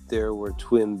asked if there were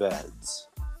twin beds.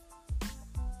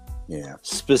 Yeah.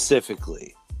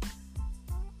 Specifically.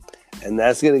 And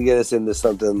that's going to get us into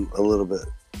something a little bit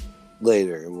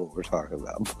later in what we're talking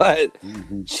about. But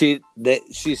she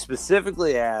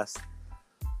specifically asked,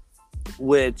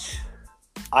 which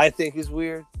I think is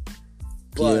weird.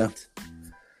 But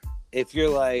if you're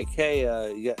like, hey,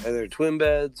 are there twin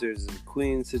beds or is it a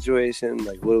queen situation?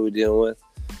 Like, what are we dealing with?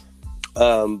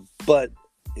 But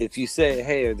if you say,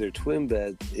 hey, are there twin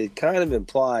beds? It kind of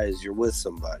implies you're with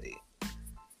somebody.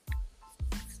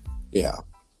 Yeah.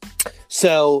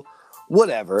 So,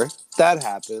 whatever. That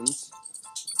happens.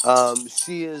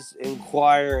 She is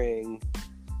inquiring,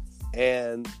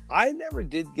 and I never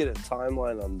did get a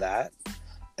timeline on that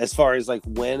as far as like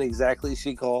when exactly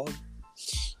she called.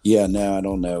 Yeah, no, I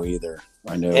don't know either.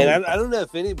 I know, and I don't know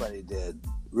if anybody did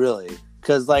really,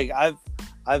 because like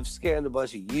I've scanned a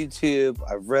bunch of YouTube,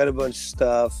 I've read a bunch of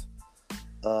stuff,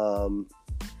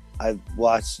 I've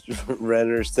watched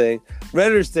Renner's thing.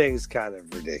 Renner's thing is kind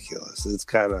of ridiculous. It's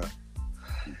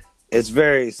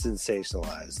very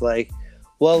sensationalized. Like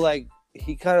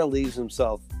he kind of leaves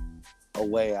himself a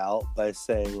way out by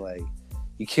saying like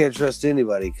you can't trust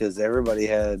anybody because everybody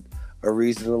had a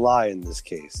reason to lie in this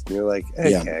case. And you're like,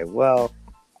 okay, well,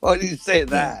 why do you say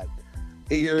that?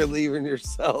 You're leaving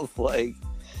yourself like,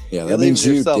 that means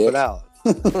you dick. Out.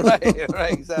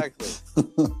 right, exactly.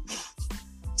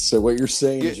 So what you're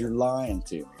saying is you're lying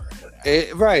to me.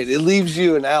 It leaves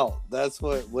you an out. That's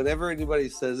what, whenever anybody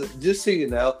says it, just so you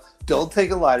know, don't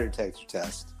take a lie detector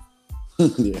test.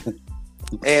 Yeah.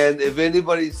 And if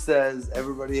anybody says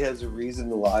everybody has a reason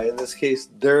to lie in this case,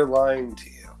 they're lying to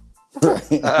you. Right.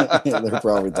 They're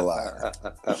probably the liar.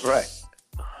 Right.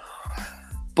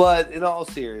 But in all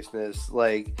seriousness,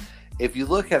 like if you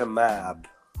look at a map,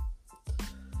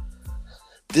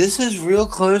 this is real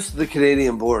close to the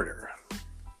Canadian border.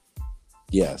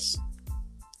 Yes.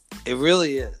 It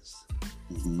really is.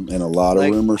 Mm-hmm. And a lot of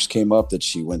rumors came up that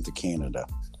she went to Canada.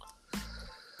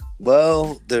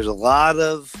 Well, there's a lot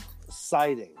of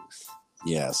sightings.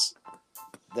 Yes.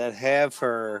 That have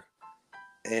her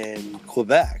in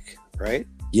Quebec, right?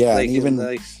 Yeah,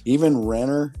 and even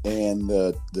Renner and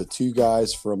the two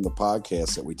guys from the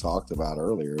podcast that we talked about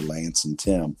earlier, Lance and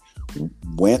Tim,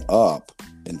 went up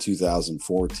in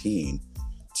 2014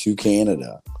 to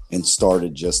Canada and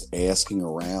started just asking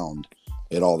around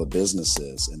at all the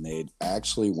businesses, and they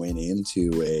actually went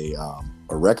into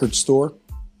a record store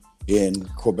in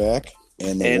Quebec.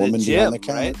 And the woman behind the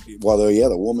counter, right?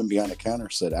 The woman behind the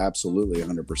counter said absolutely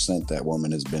 100% that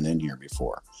woman has been in here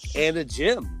before. And a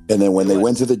gym. And then when they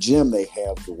went to the gym, they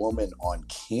have the woman on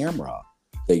camera.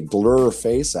 They blur her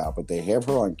face out, but they have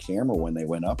her on camera when they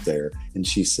went up there. And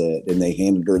she said, and they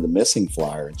handed her the missing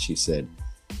flyer. And she said,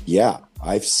 yeah,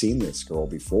 I've seen this girl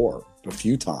before a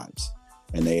few times.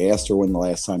 And they asked her when the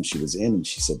last time she was in, and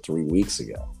she said 3 weeks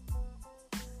ago.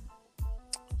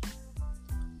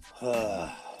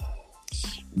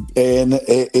 And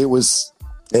there was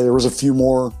a few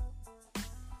more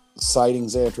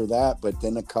sightings after that, but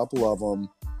then a couple of them,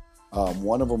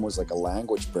 one of them was like a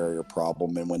language barrier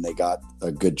problem, and when they got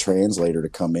a good translator to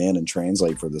come in and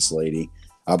translate for this lady,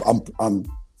 I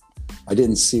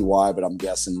didn't see why, but I'm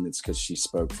guessing it's because she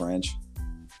spoke French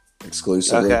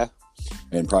exclusively. Okay.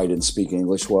 And probably didn't speak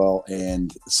English well,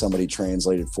 and somebody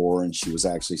translated for her, and she was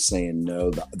actually saying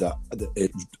no.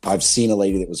 I've seen a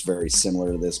lady that was very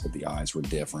similar to this, but the eyes were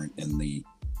different, and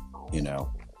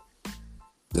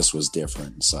this was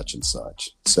different, and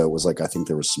such. So it was like, I think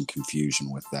there was some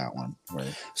confusion with that one.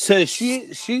 Right. So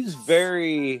she's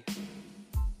very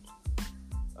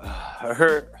I'm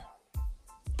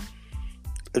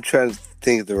trying to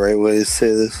think of the right way to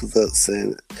say this without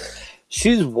saying it.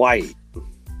 She's white.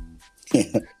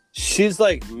 She's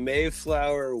like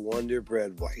Mayflower Wonder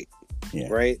Bread white,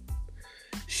 right?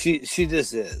 She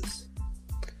just is.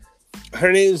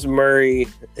 Her name's Murray.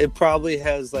 It probably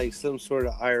has like some sort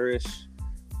of Irish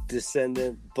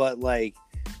descendant, but like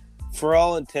for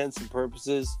all intents and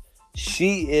purposes,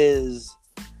 she is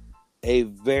a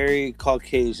very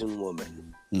Caucasian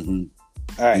woman. Mm-hmm.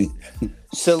 All right,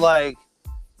 so like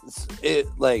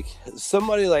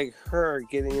somebody like her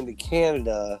getting into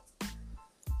Canada.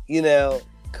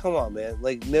 Come on, man.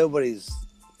 Like, nobody's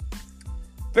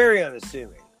very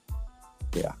unassuming.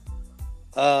 Yeah.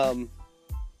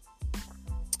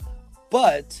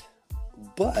 But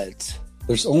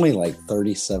there's only like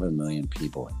 37 million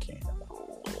people in Canada.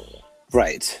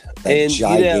 Right. A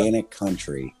gigantic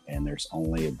country, and there's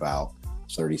only about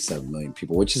 37 million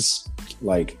people, which is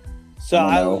like,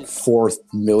 4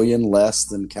 million less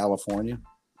than California.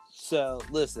 So,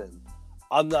 listen,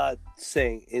 I'm not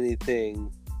saying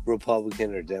anything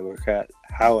Republican or Democrat.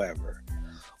 However,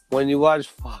 when you watch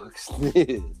Fox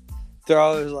News, they're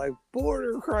always like,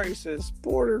 border crisis.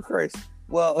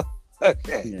 Well,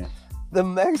 okay. Yeah. The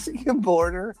Mexican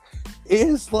border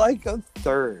is like a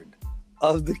third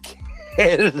of the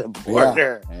Canada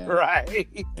border,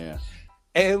 right? Yeah.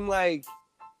 And like,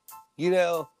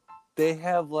 they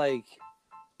have like,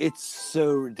 it's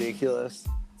so ridiculous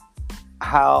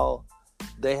how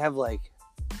they have like,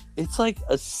 it's like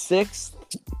a sixth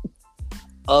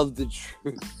of the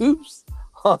troops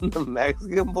on the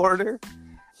Mexican border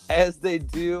as they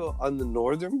do on the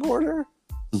northern border.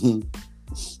 Mm-hmm.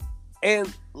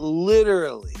 And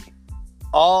literally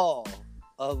all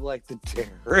of like the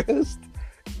terrorists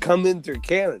come in through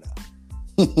Canada.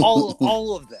 all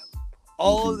of them.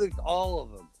 All of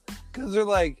them. Because they're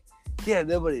like, yeah,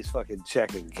 nobody's fucking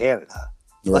checking Canada.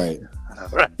 Right.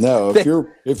 Right. No,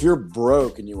 if you're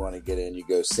broke and you want to get in, you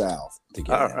go south to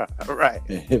get in. Right.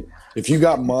 If you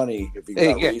got money, if you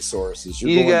got resources,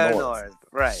 you're going north.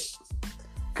 Right.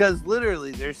 Because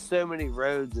literally, there's so many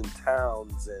roads and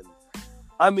towns, and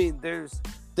I mean,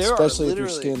 especially if your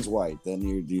skin's white, then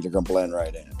you're gonna blend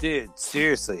right in. Dude,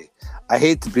 seriously, I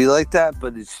hate to be like that,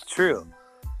 but it's true.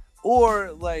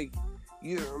 Or like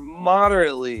you're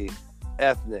moderately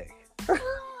ethnic.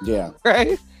 Yeah.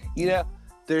 Right.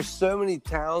 There's so many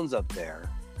towns up there.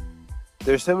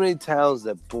 There's so many towns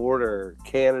that border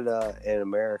Canada and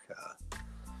America.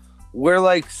 Where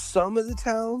like some of the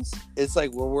towns, it's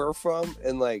like where we're from,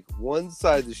 and like one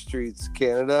side of the street's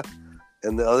Canada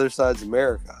and the other side's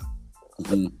America.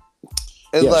 Mm-hmm.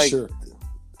 And like sure.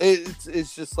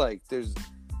 It's just like there's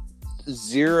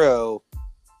zero.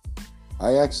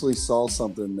 I actually saw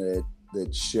something that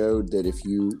showed that if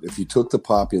you took the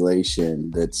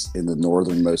population that's in the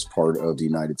northernmost part of the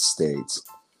United States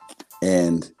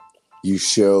and you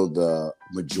show the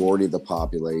majority of the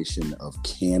population of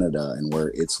Canada and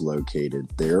where it's located,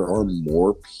 there are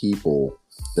more people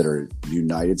that are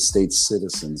United States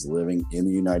citizens living in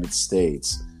the United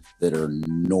States that are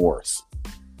north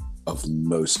of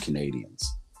most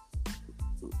Canadians.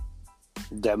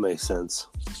 That makes sense.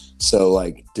 So,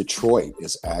 like, Detroit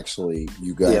is actually,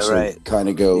 you guys kind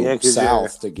of go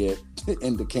south to get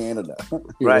into Canada.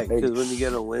 Right, because when you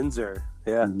get to Windsor,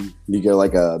 you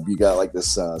got like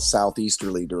this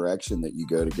southeasterly direction that you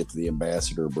go to get to the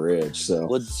Ambassador Bridge. So,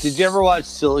 well, did you ever watch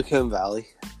Silicon Valley?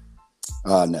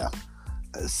 No.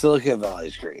 Silicon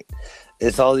Valley's great.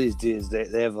 It's all these dudes. They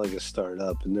have like a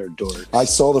startup and they're dorks. I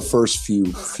saw the first few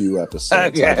episodes.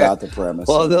 Okay. I got the premise.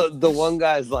 Well, the one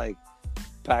guy's like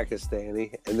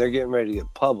Pakistani, and they're getting ready to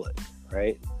get public,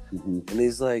 right? Mm-hmm. And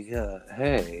he's like,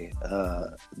 "Hey,"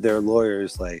 their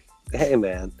lawyer's like, "Hey,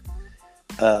 man,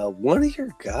 one of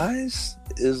your guys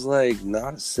is like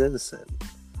not a citizen,"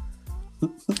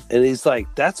 and he's like,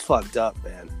 "That's fucked up,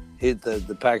 man."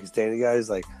 The Pakistani guy's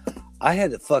like, "I had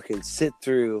to fucking sit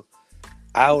through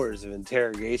hours of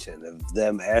interrogation of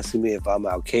them asking me if I'm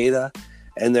Al Qaeda,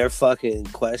 and they're fucking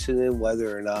questioning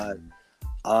whether or not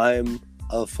I'm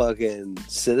a fucking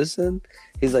citizen?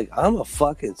 He's like, I'm a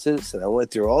fucking citizen. I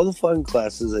went through all the fucking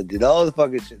classes. I did all the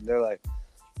fucking shit. And they're like,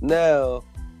 no,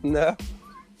 not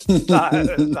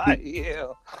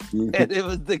you. And it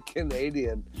was the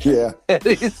Canadian. Yeah. And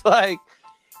he's like,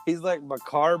 my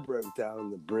car broke down on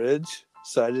the bridge,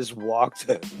 so I just walked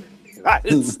over. I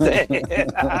didn't stay.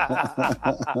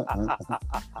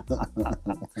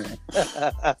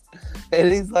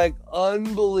 And he's like,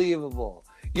 unbelievable.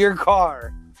 Your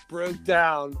car broke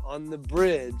down on the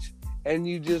bridge and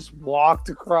you just walked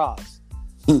across.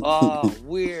 Oh,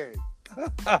 weird.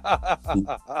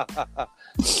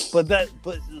 But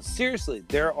seriously,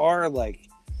 there are like,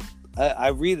 I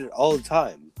read it all the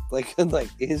time, like on like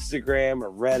Instagram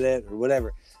or Reddit or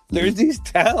whatever. There's these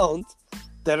towns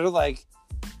that are like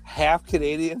half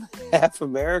Canadian, half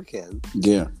American.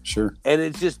 Yeah, sure. And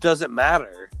it just doesn't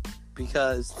matter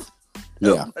because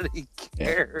nobody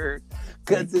cares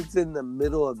because it's in the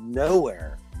middle of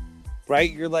nowhere,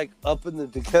 right? You're like up in the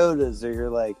Dakotas, or you're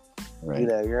like,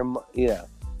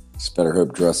 Just better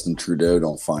hope Justin Trudeau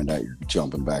don't find out you're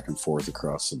jumping back and forth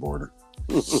across the border.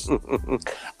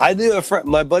 I knew a friend,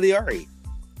 my buddy Ari.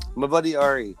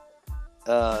 He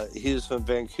was from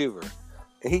Vancouver,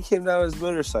 and he came down on his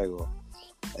motorcycle,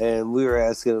 and we were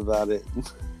asking about it,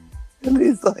 and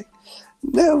he's like,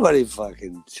 nobody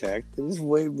fucking checked. They just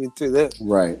waved me through that.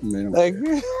 Right. They don't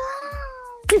care.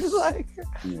 He's like,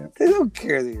 they don't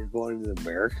care that you're going to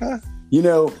America. You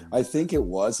know, I think it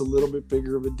was a little bit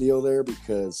bigger of a deal there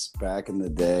because back in the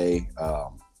day,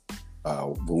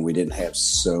 when we didn't have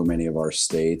so many of our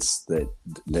states that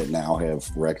now have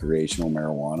recreational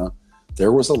marijuana,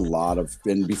 there was a lot of,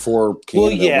 and before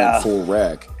Canada went full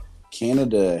rec,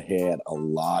 Canada had a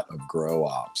lot of grow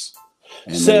ops,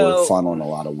 and they were funneling a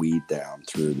lot of weed down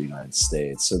through the United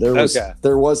States. So there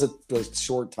was a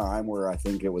short time where I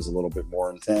think it was a little bit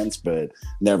more intense, but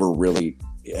never really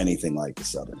anything like the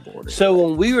southern border. So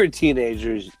when we were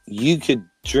teenagers, you could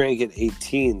drink at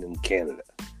 18 in Canada.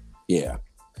 Yeah.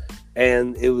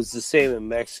 And it was the same in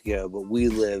Mexico, but we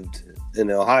lived in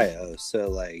Ohio. So,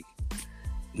 like,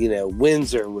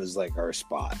 Windsor was like our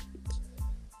spot.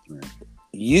 Right.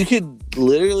 You could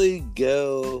literally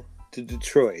go to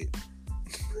Detroit.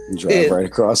 Drive right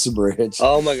across the bridge.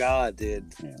 Oh, my God,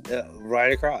 dude. Yeah.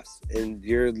 Right across. And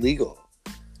you're legal.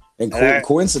 And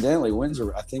coincidentally,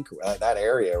 Windsor, I think that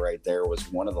area right there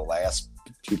was one of the last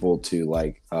people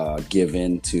to give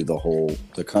in to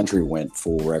the country went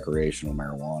full recreational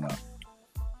marijuana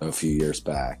a few years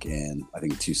back, and I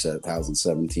think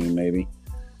 2017 maybe.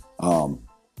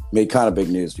 Made kind of big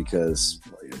news because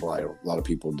a lot of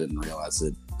people didn't realize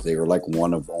that they were like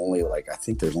one of only I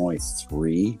think there's only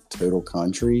 3 total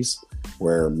countries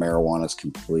where marijuana is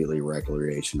completely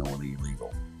recreationally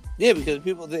illegal. Yeah, because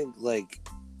people think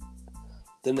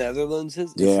the Netherlands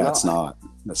is. Yeah, it's not.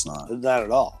 That's not. Not at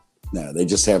all. No, they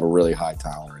just have a really high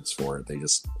tolerance for it. They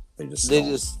don't.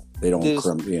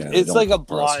 It's like a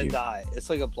blind eye. It's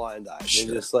like a blind eye.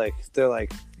 Sure. They're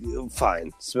like,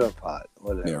 fine, smoke pot,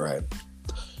 whatever. Yeah, right.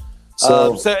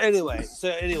 So anyway,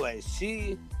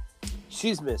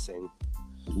 she's missing.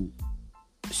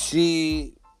 Mm-hmm.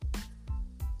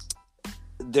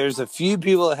 There's a few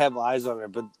people that have eyes on her,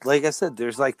 but like I said,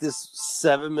 there's like this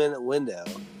 7-minute window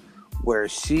where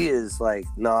she is like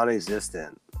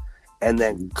non-existent and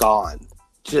then gone,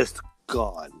 just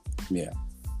gone. Yeah.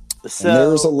 So and there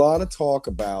was a lot of talk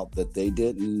about that they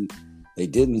didn't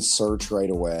search right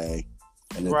away,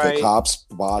 and that the cops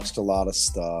botched a lot of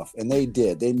stuff, and they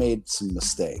made some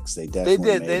mistakes. They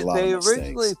definitely made a lot of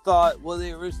mistakes.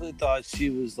 They originally thought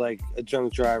she was like a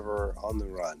drunk driver on the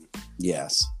run.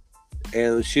 Yes.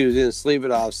 And she was going to sleep it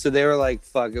off. So they were like,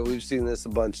 fuck it, we've seen this a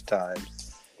bunch of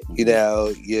times. We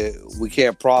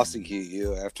can't prosecute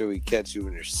you after we catch you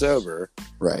when you're sober.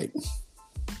 Right.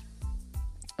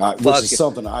 Which is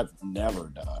something I've never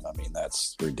done. I mean,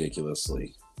 that's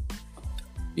ridiculously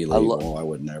illegal. I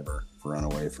would never run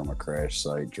away from a crash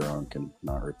site drunk and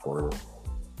not report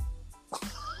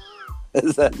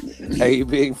it. Are you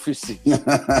being facetious?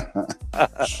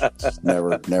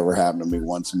 Never happened to me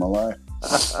once in my life.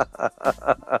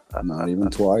 Not even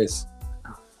twice.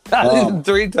 Not even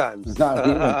 3 times.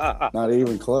 Not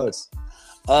even close.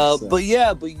 But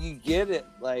you get it.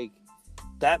 Like,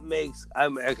 that makes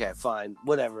okay, fine,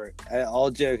 whatever.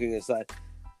 All joking aside,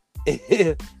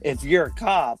 if you're a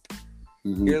cop,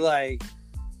 you're like,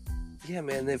 yeah,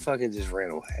 man, they fucking just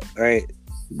ran away, right?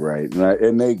 Right,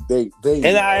 and they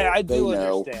and I do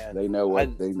understand. They know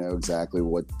they know exactly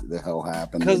what the hell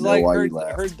happened. Because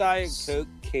her Diet Coke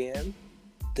can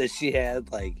that she had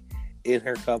in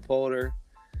her cup holder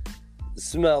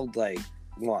smelled like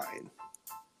wine.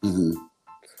 Mm-hmm.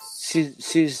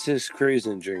 she's just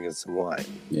cruising, drinking some wine.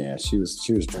 Yeah, she was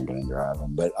drinking and driving,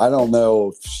 but I don't know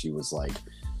if she was like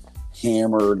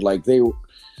hammered. Like there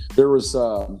was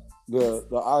the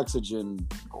Oxygen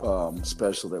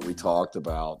special that we talked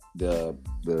about.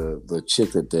 The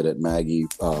chick that did it, Maggie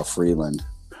Freeland.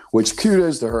 Which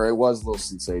kudos to her. It was a little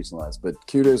sensationalized, but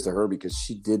kudos to her because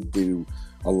she did do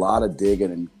a lot of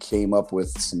digging and came up with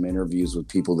some interviews with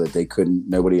people that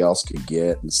nobody else could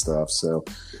get and stuff. So,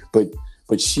 but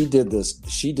she did this.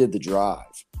 She did the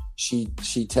drive. She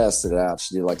tested it out.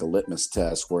 She did like a litmus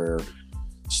test where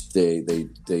they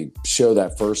show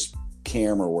that first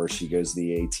camera where she goes to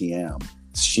the ATM.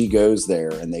 She goes there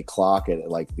and they clock it at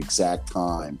like the exact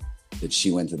time that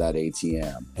she went to that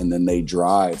ATM, and then they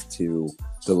drive to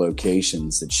the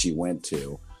locations that she went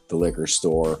to, the liquor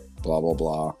store, blah, blah,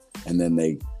 blah. And then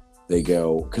they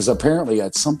go, because apparently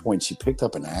at some point she picked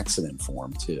up an accident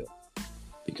form too,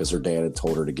 because her dad had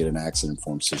told her to get an accident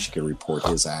form so she could report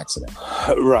his accident.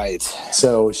 Right.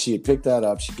 So she had picked that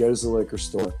up. She goes to the liquor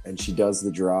store and she does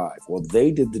the drive. Well,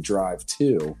 they did the drive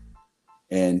too.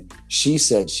 And she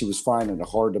said she was finding it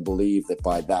hard to believe that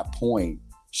by that point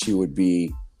she would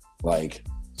be like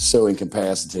so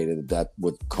incapacitated that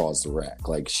would cause the wreck.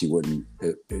 Like she wouldn't,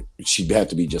 she'd have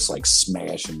to be just like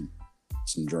smashing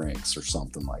some drinks or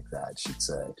something like that, she'd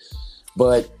say.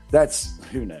 But that's,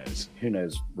 who knows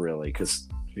really, because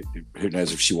who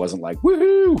knows if she wasn't like,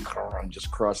 woohoo, and just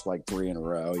crushed like 3 in a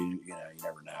row. You know, you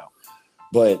never know.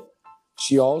 But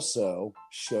she also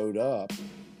showed up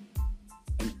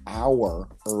an hour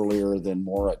earlier than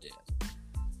Maura did.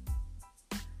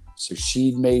 So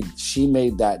she made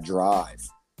that drive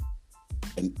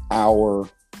an hour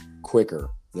quicker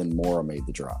than Maura made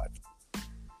the drive.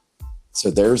 So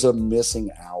there's a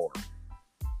missing hour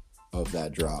of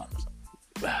that drive.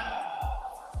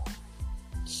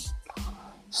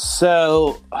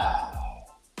 So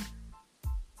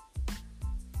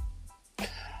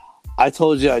I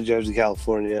told you I drove to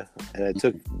California and I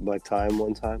took my time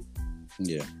one time.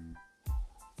 Yeah.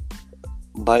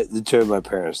 But it drove my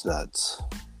parents nuts.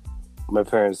 My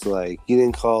parents were like, you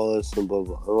didn't call us and blah,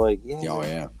 blah. I'm like, yeah. Oh,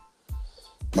 yeah.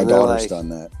 My daughter's done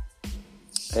that.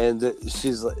 And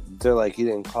they're like, you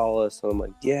didn't call us. And I'm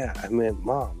like, yeah, I meant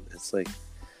Mom. It's like,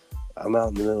 I'm out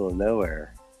in the middle of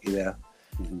nowhere, you know?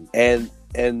 Mm-hmm.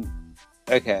 And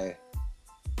okay.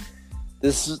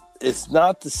 It's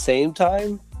not the same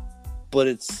time, but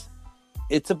it's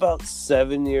about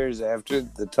 7 years after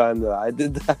the time that I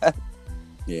did that.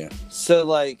 Yeah. So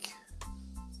like,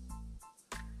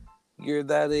 you're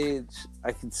that age,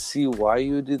 I can see why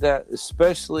you would do that,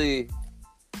 especially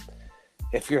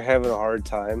if you're having a hard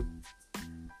time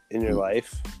in your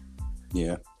life.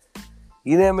 Yeah.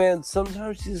 You know, man,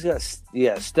 sometimes you just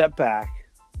gotta, step back.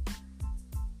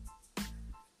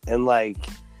 And, like,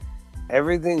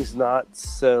 everything's not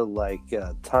so, like,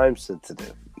 time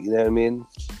sensitive. You know what I mean?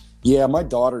 Yeah, my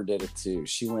daughter did it, too.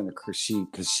 She went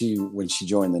to, when she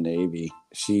joined the Navy,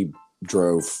 she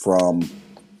drove from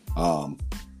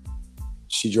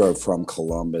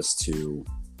Columbus to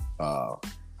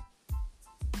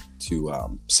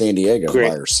San Diego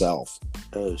by herself.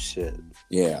 Oh shit.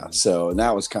 Yeah. So, and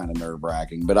that was kind of nerve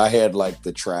wracking, but I had like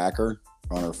the tracker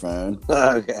on her phone.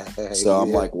 Okay. So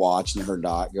I'm like watching her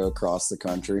dot go across the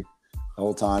country the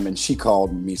whole time. And she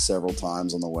called me several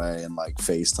times on the way and like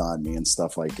FaceTime me and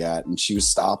stuff like that. And she was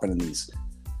stopping in these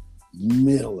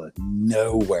middle of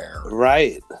nowhere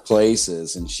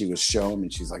places. And she was showing me,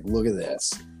 she's like, look at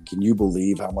this. Can you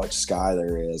believe how much sky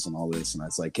there is and all this? And I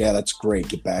was like, yeah, that's great.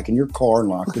 Get back in your car and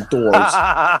lock the doors.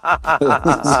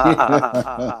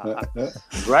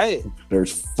 Right.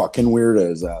 There's fucking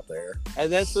weirdos out there.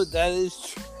 And that's what that is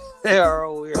true. They are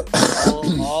all weird.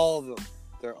 all of them.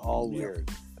 They're all weird.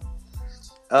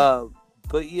 But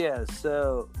yeah,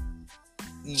 so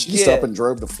she just up and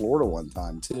drove to Florida one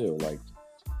time too. Like,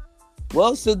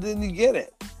 well, so then you get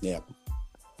it. Yeah.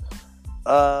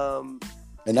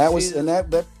 And that was, and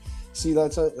that see,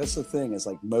 that's the thing. It's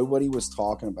like nobody was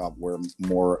talking about where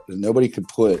Maura, nobody could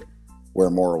put where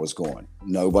Maura was going.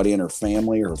 Nobody in her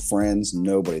family or her friends,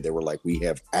 nobody. They were like, we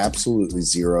have absolutely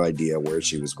zero idea where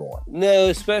she was going. No,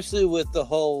 especially with the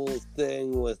whole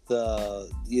thing with,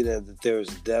 that there was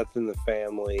a death in the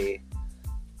family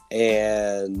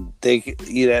and they,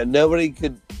 nobody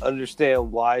could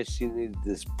understand why she needed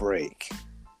this break.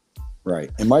 Right.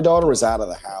 And my daughter was out of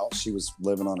the house. She was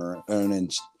living on her own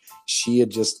and she had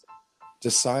just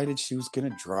decided she was going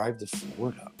to drive to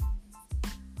Florida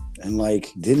and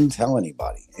like didn't tell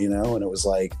anybody, and it was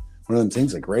like one of them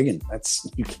things like, Reagan,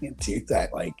 you can't do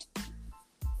that. Like,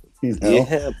 you know?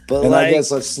 Yeah, but and I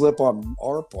guess a slip on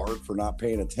our part for not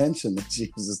paying attention that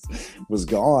she was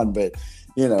gone. But,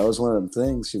 you know, it was one of them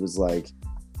things. She was like,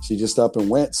 she just up and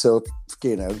went. So,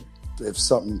 you know, if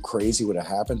something crazy would have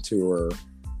happened to her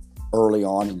early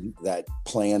on in that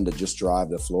plan to just drive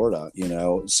to Florida, you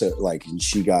know, so like, and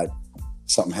she got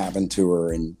something happened to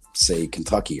her in, say,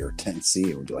 Kentucky or Tennessee,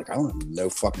 it would be like, I don't have no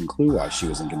fucking clue why she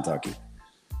was in Kentucky.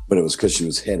 But it was because she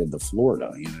was headed to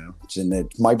Florida, you know. And it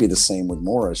might be the same with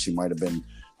Maura. She might have been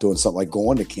doing something like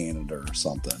going to Canada or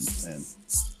something. And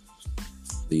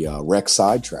the wreck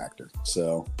sidetracked her.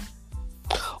 So,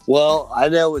 well, I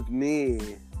know with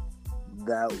me,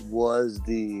 that was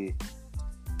the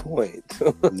point.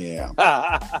 Yeah.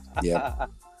 Yeah.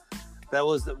 That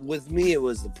was with me. It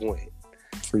was the point.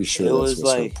 Pretty sure that was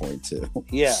like, her point too.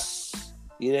 Yeah.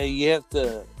 You know, you have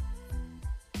to.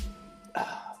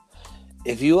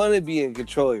 If you want to be in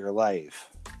control of your life,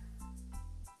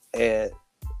 and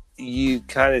you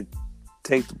kind of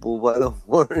take the bull by the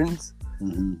horns.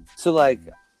 Mm-hmm. So, like,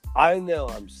 I know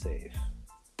I'm safe,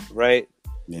 right?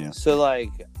 Yeah. So,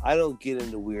 like, I don't get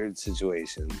into weird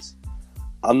situations.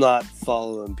 I'm not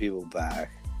following people back.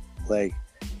 Like,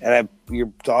 and your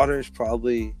daughter's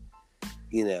probably,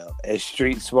 you know, as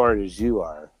street smart as you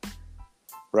are,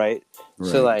 right?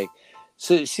 So, like,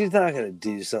 so she's not going to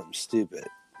do something stupid,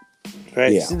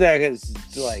 right? Yeah. She's not going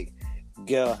to, like,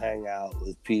 go hang out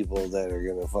with people that are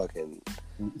going to fucking,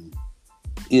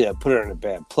 you know, put her in a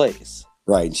bad place.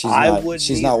 Right.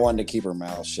 She's not one to keep her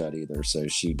mouth shut either. So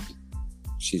she'd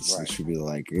be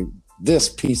like, this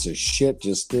piece of shit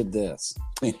just did this.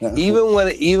 You know? Even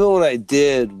when I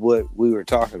did what we were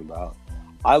talking about,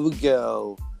 I would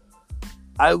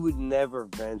never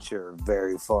venture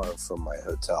very far from my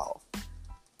hotel.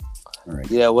 All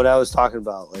right. You know, when I was talking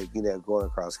about, like, you know, going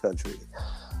across country,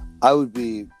 I would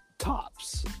be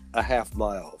tops a half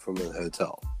mile from the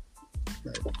hotel.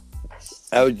 Right.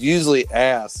 I would usually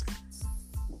ask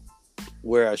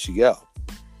where I should go.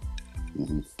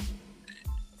 Mm-hmm.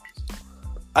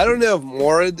 I don't know if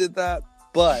Maura did that,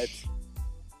 but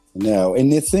no.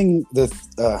 And the thing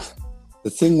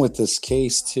with this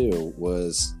case too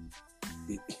was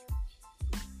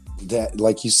that,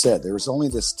 like you said, there was only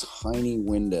this tiny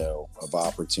window of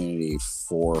opportunity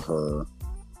for her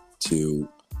to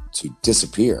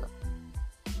disappear.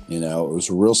 You know, it was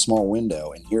a real small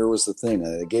window. And here was the thing.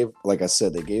 They gave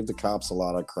the cops a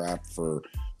lot of crap for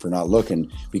not looking,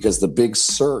 because the big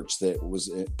search that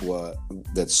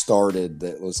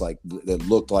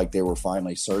looked like they were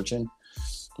finally searching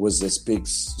was this big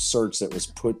search that was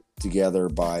put together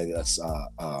by this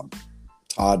Todd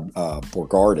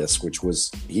Borgardis,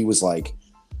 he was like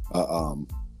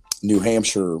New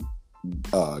Hampshire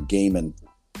game and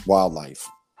wildlife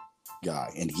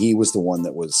guy, and he was the one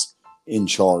that was in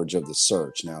charge of the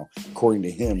search. Now, according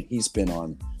to him, he's been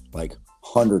on like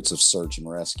hundreds of search and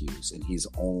rescues, and he's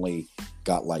only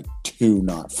got like 2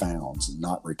 not founds,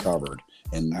 not recovered,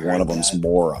 and one of them's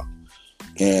Maura.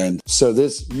 And so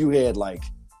you had like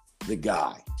the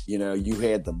guy, you know, you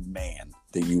had the man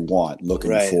that you want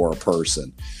looking for a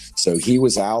person. So he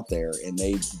was out there, and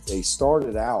they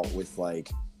started out with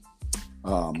like,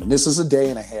 and this is a day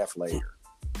and a half later,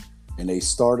 and they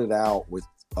started out with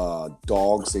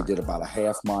dogs. They did about a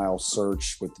half-mile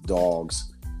search with the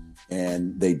dogs,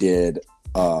 and they did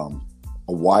a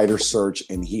wider search,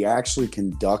 and he actually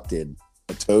conducted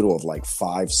a total of like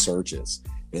 5 searches,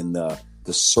 and the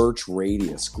search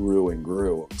radius grew and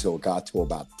grew until it got to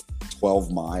about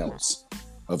 12 miles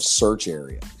of search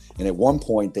area. And at one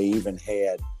point they even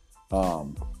had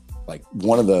like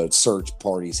one of the search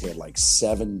parties had like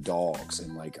 7 dogs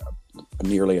and like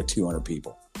nearly 200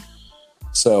 people.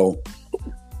 So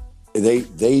they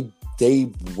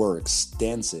were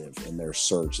extensive in their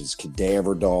searches,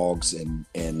 cadaver dogs and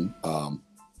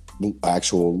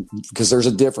actual, because there's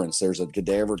a difference. There's a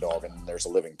cadaver dog and there's a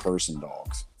living person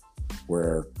dogs,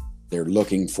 where they're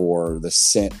looking for the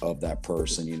scent of that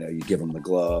person. You know, you give them the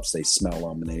gloves, they smell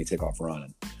them, and then you take off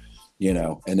running, you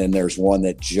know. And then there's one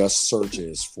that just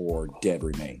searches for dead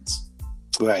remains.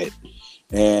 Right.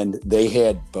 And they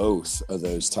had both of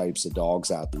those types of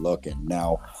dogs out looking.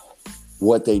 Now,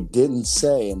 what they didn't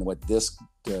say, and what this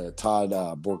Todd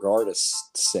Borgardis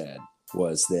said,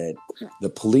 was that the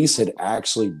police had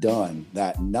actually done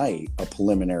that night a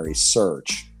preliminary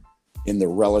search in the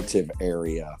relative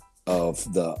area of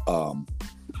the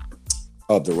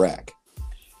wreck.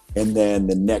 And then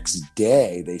the next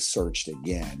day they searched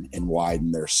again and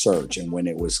widened their search. And when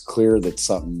it was clear that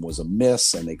something was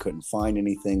amiss and they couldn't find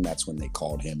anything, that's when they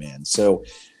called him in. So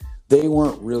they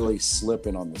weren't really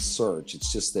slipping on the search.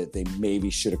 It's just that they maybe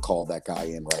should have called that guy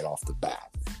in right off the bat,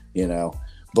 you know.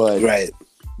 But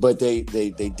But they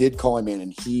did call him in,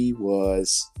 and he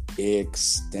was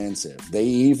extensive. They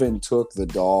even took the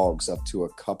dogs up to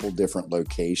a couple different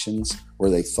locations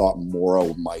where they thought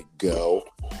Maura might go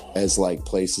as like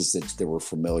places that were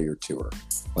familiar to her,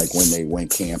 like when they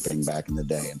went camping back in the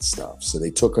day and stuff. So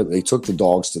they took the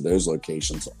dogs to those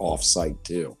locations off site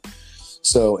too.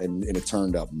 So and it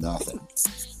turned up nothing.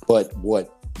 But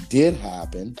what did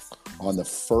happen on the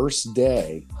first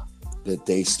day that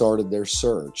they started their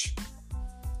search,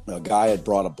 a guy had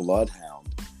brought a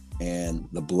bloodhound, and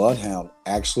the bloodhound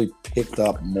actually picked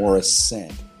up Maura's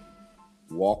scent,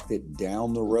 walked it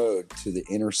down the road to the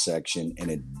intersection,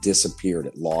 and it disappeared.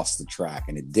 It lost the track,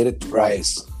 and it did it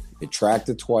twice. Right. It tracked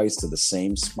it twice to the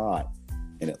same spot,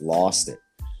 and it lost it.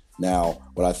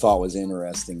 Now, what I thought was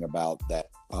interesting about that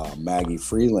Maggie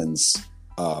Freeland's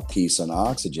piece on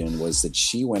Oxygen was that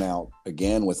she went out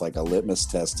again with like a litmus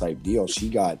test type deal. She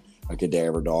got a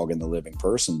cadaver dog and the living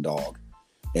person dog,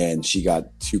 and she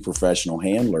got 2 professional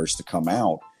handlers to come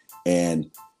out, and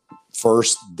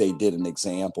first they did an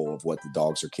example of what the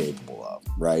dogs are capable of,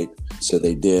 right? So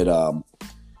they did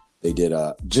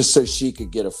just so she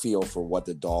could get a feel for what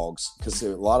the dogs, because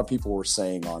a lot of people were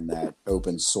saying on that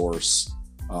open source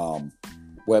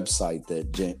website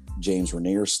that James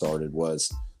Raniere started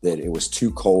was that it was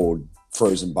too cold,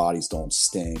 frozen bodies don't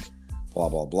stink, blah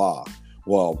blah blah.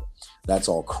 Well, that's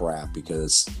all crap,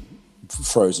 because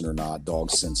frozen or not,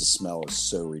 dogs' sense of smell is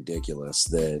so ridiculous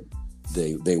that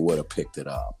they would have picked it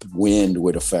up. Wind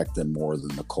would affect them more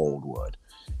than the cold would.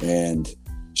 And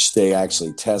they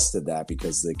actually tested that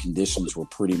because the conditions were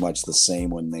pretty much the same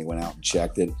when they went out and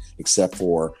checked it, except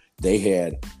for they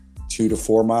had 2 to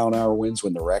 4 mile an hour winds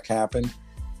when the wreck happened.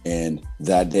 And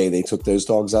that day they took those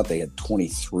dogs out, they had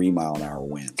 23 mile an hour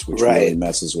winds, which really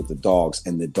messes with the dogs.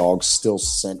 And the dogs still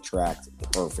scent tracked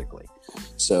perfectly.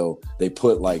 So they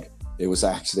put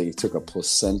they took a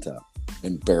placenta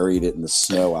and buried it in the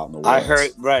snow out in the woods. I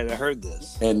heard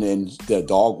this. And then the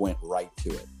dog went right to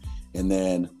it. And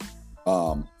then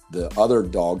the other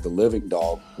dog, the living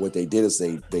dog, what they did is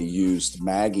they used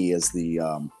Maggie as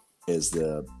the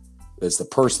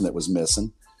person that was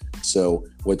missing. So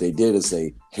what they did is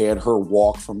they had her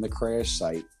walk from the crash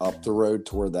site up the road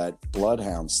to where that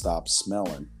bloodhound stopped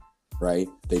smelling, right?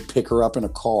 They pick her up in a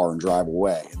car and drive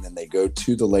away. And then they go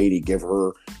to the lady, give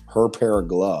her pair of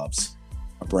gloves,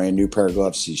 a brand new pair of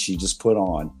gloves she just put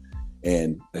on,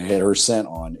 and they had her scent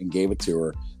on and gave it to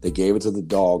her. They gave it to the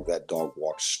dog. That dog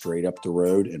walked straight up the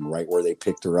road, and right where they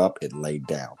picked her up, it laid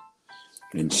down.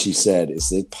 And she said,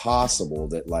 is it possible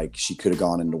that like she could have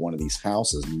gone into one of these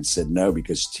houses? And he said, no,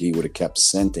 because he would have kept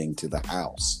scenting to the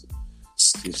house.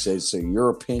 He said, so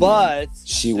your opinion, but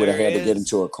she would have had to get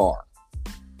into a car.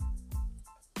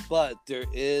 But there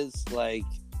is like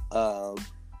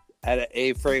at an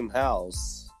A-frame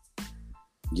house.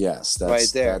 Yes, that's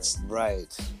right there. That's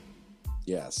right.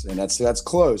 Yes, and that's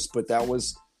close, but that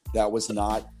was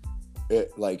not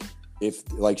it, like. If,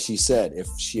 like she said, if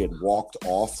she had walked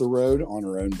off the road on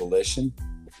her own volition,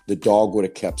 the dog would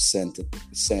have kept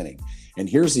scenting. And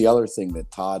here's the other thing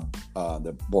that Todd,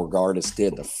 the Borgardis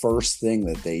did. The first thing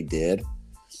that they did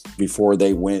before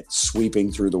they went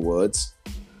sweeping through the woods,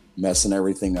 messing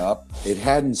everything up, it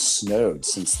hadn't snowed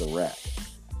since the wreck.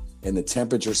 And the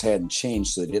temperatures hadn't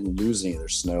changed, so they didn't lose any of their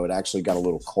snow. It actually got a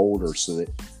little colder, so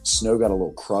that snow got a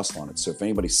little crust on it. So if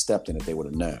anybody stepped in it, they would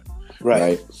have known.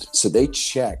 Right? So they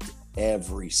checked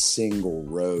every single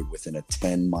road within a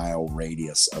 10-mile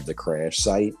radius of the crash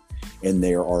site, and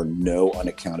there are no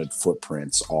unaccounted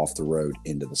footprints off the road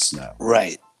into the snow.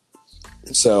 Right.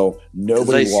 So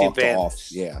nobody walked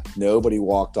off. Yeah, nobody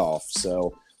walked off.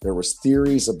 So there was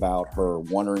theories about her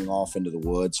wandering off into the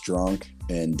woods drunk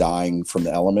and dying from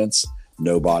the elements.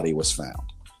 Nobody was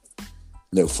found.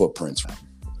 No footprints found.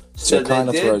 So it kind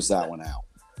of throws that one out.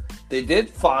 They did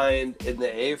find in the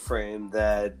A-frame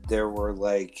that there were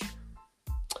like...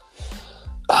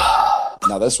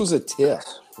 Now this was a tip,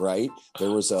 right?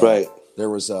 There was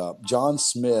a John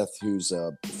Smith, who's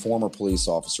a former police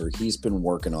officer. He's been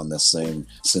working on this thing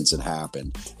since it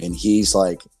happened, and he's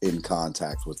like in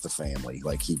contact with the family.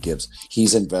 Like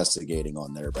he's investigating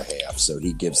on their behalf, so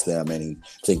he gives them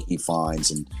anything he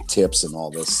finds and tips and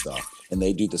all this stuff, and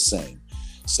they do the same.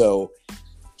 So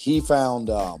he found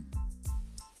a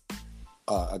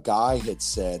guy had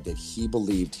said that he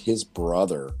believed his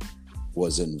brother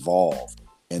was involved,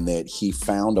 and that he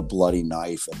found a bloody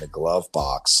knife in the glove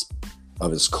box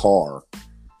of his car,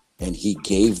 and he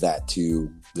gave that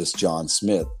to this John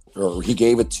Smith, or he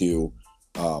gave it to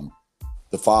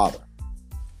the father.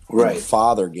 Right. And the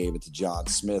father gave it to John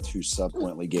Smith, who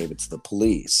subsequently gave it to the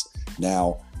police.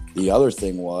 Now, the other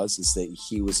thing is that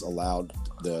he was allowed,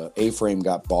 the A-frame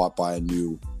got bought by a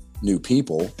new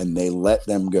people, and they let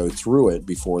them go through it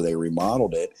before they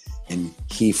remodeled it. And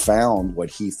he found what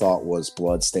he thought was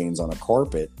blood stains on a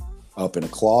carpet up in a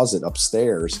closet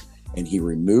upstairs, and he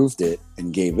removed it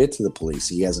and gave it to the police.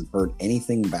 He hasn't heard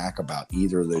anything back about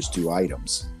either of those two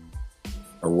items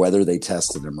or whether they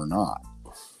tested him or not.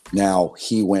 Now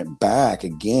he went back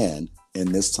again, and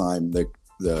this time the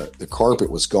carpet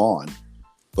was gone,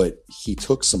 but he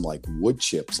took some like wood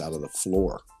chips out of the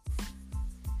floor.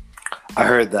 I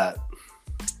heard that.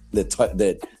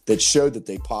 That showed that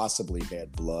they possibly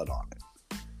had blood on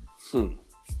it.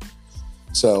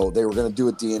 So they were going to do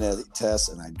a DNA test,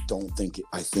 and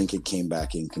I think it came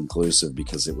back inconclusive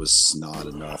because it was not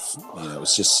enough. It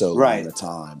was just so long a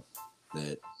time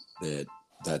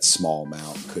that small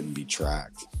amount couldn't be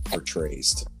tracked or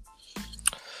traced.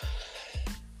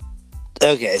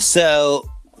 Okay, so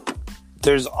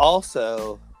there's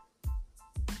also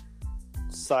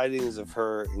sightings of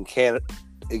her in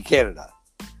Canada,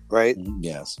 right?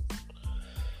 Yes.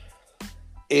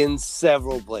 In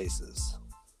several places.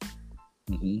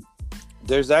 Mm-hmm.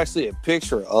 There's actually a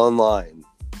picture online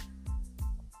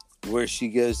where she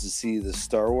goes to see the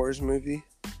Star Wars movie.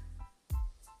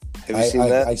 Have you seen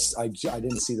that? I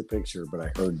didn't see the picture, but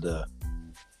I heard the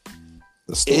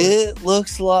story. It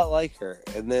looks a lot like her.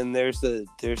 And then there's a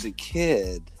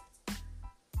kid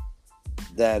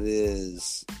that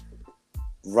is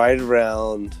right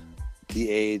around the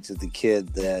age of the kid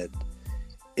that,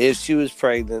 if she was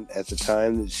pregnant at the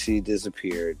time that she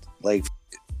disappeared, like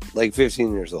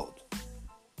 15 years old.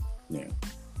 Yeah.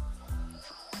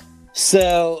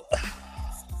 So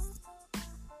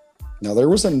now there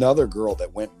was another girl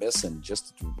that went missing.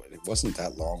 It wasn't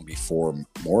that long before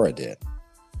Maura did.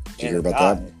 Did you hear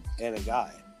about that? And a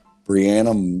guy.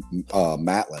 Brianna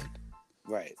Matlin.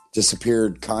 Right.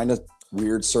 Disappeared, kind of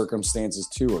weird circumstances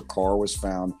too. Her car was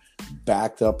found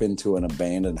backed up into an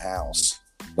abandoned house,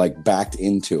 like backed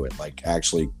into it, like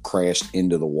actually crashed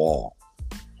into the wall.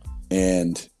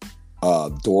 And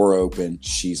door open,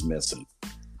 she's missing.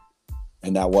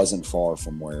 And that wasn't far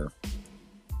from where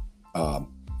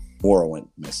Maura went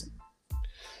missing.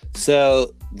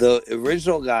 So the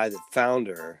original guy that found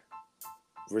her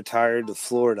retired to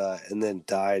Florida and then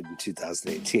died in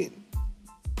 2018.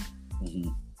 Mm-hmm.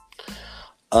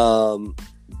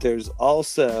 There's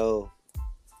also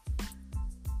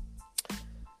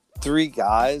 3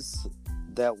 guys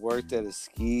that worked at a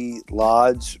ski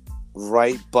lodge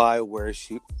right by where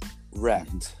she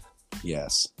wrecked.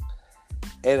 Yes.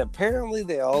 And apparently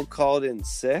they all called in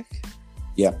sick.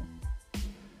 Yep.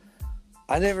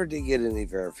 I never did get any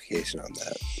verification on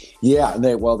that. Yeah,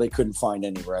 they couldn't find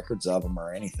any records of them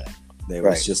or anything. There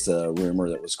was just a rumor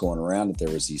that was going around that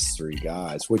there was these 3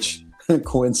 guys, which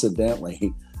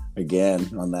coincidentally, again,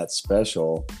 on that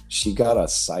special, she got a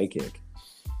psychic.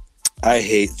 I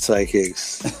hate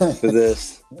psychics for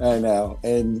this. I know.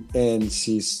 And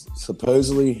she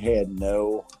supposedly had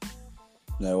no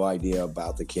idea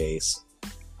about the case.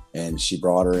 And she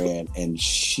brought her in, and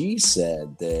she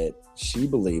said that she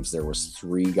believes there was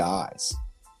 3 guys,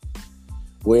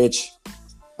 which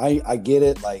I get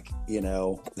it. Like,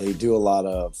 they do a lot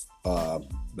of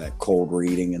that cold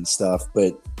reading and stuff,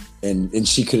 but and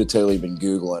she could have totally been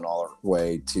Googling all her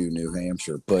way to New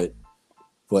Hampshire, but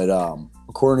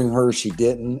according to her, she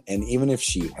didn't. And even if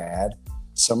she had,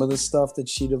 some of the stuff that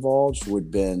she divulged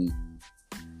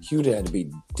you'd had to be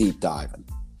deep diving.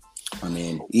 I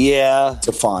mean, yeah,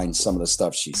 to find some of the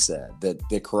stuff she said that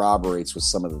corroborates with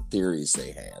some of the theories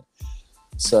they had.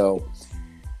 So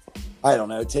I don't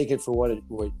know, take it for what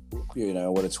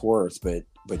it's worth,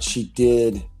 but she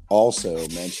did also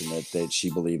mention that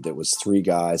she believed it was 3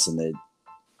 guys, and that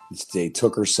they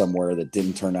took her somewhere that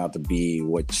didn't turn out to be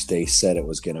what they said it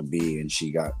was going to be, and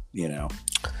she got,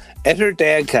 And her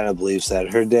dad kind of believes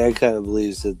that. Her dad kind of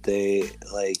believes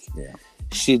that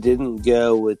she didn't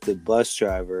go with the bus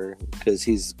driver because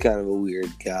he's kind of a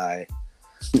weird guy.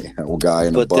 Yeah, guy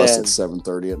in a bus at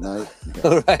 7:30 at night.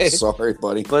 Yeah. Right. Sorry,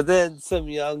 buddy. But then some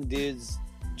young dudes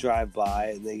drive by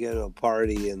and they go to a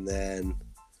party, and then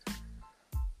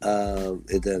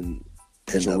it then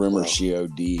there's a rumor she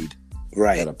OD'd.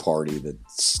 Right. At a party that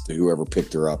whoever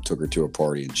picked her up took her to a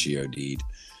party and she OD'd,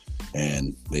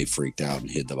 and they freaked out and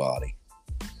hid the body.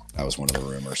 That was one of the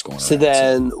rumors going around. So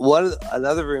then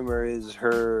another rumor is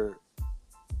her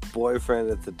boyfriend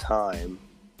at the time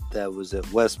that was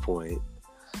at West Point.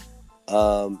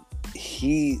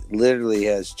 He literally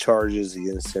has charges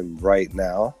against him right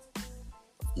now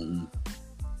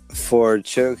for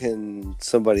choking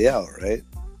somebody out, right?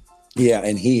 Yeah,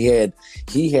 and he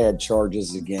had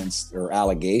charges against or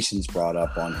allegations brought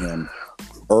up on him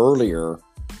earlier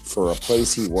for a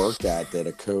place he worked at that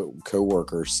a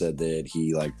co-worker said that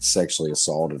he like sexually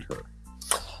assaulted her.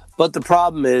 But the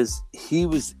problem is he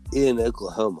was in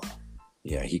Oklahoma.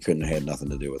 Yeah, he couldn't have had nothing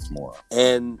to do with Maura.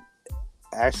 And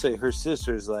actually her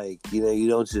sister's like, you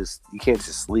can't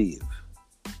just leave.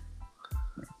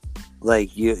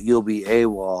 Like you'll be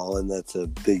AWOL, and that's a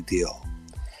big deal.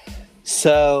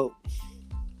 So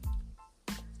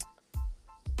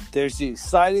there's these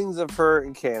sightings of her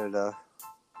in Canada.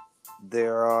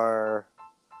 There are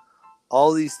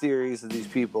all these theories of these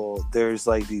people. There's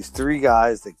like these 3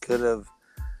 guys that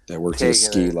worked at a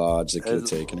ski lodge that could have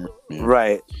taken her. Yeah.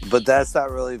 Right. But that's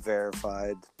not really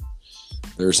verified.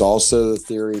 There's also the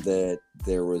theory that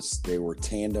they were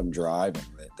tandem driving,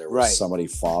 that there was somebody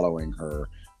following her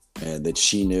and that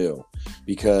she knew,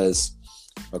 because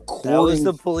that was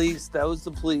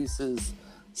the police's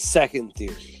second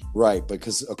theory. Right,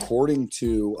 because according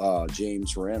to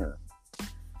James Renner,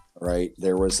 right,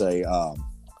 there was a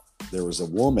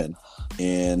woman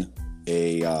in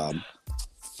a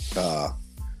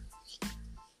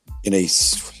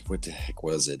what the heck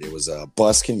was it? It was a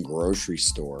Buskin grocery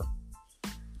store.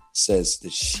 Says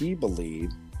that she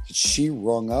believed that she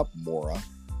rung up Maura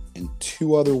and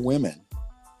 2 other women,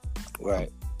 right,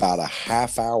 about a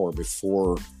half hour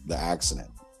before the accident.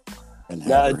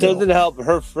 Now it doesn't help.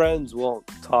 Her friends won't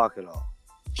talk at all.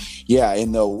 Yeah,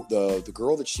 and the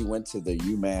girl that she went to the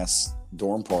UMass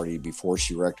dorm party before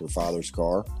she wrecked her father's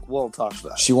car won't talk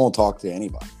about it. She won't talk to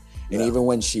anybody. And even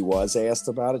when she was asked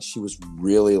about it, she was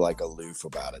really like aloof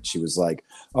about it. She was like,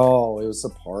 "Oh, it was a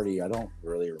party. I don't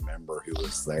really remember who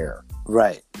was there."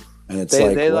 Right. And it's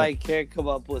they can't come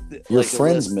up with it. Your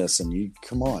friend's missing. You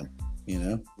come on,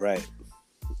 Right.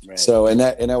 So and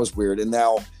that was weird. And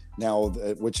now,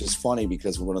 which is funny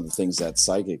because one of the things that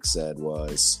psychic said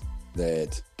was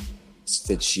that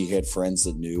she had friends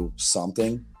that knew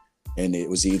something, and it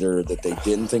was either that they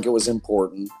didn't think it was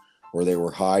important, or they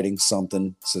were hiding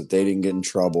something so that they didn't get in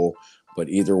trouble. But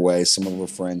either way, some of her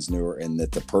friends knew her, and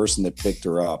that the person that picked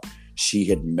her up, she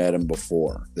had met him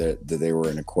before, that they were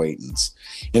an acquaintance.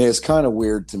 And it's kind of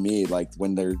weird to me, like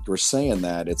when they're saying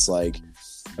that, it's like,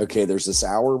 okay, there's this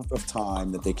hour of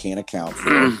time that they can't account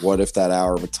for. What if that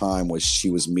hour of time was she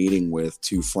was meeting with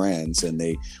 2 friends and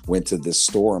they went to this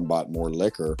store and bought more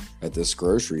liquor at this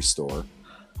grocery store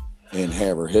in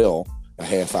Haverhill a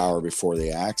half hour before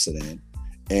the accident?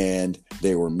 And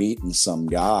they were meeting some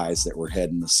guys that were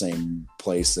heading the same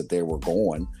place that they were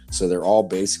going. So they're all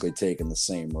basically taking the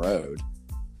same road,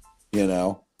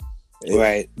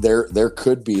 Right. There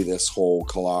could be this whole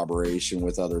collaboration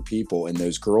with other people. And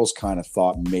those girls kind of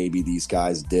thought maybe these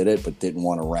guys did it, but didn't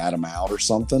want to rat them out or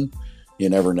something. You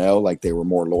never know. Like they were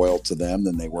more loyal to them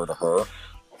than they were to her,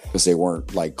 because they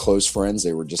weren't like close friends.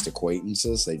 They were just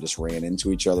acquaintances. They just ran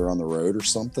into each other on the road or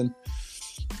something.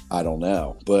 I don't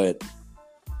know. But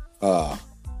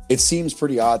it seems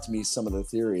pretty odd to me, some of the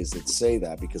theories that say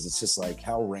that, because it's just like,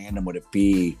 how random would it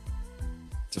be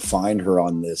to find her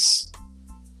on this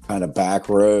kind of back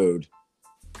road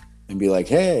and be like,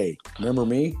 hey, remember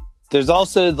me? There's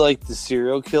also like the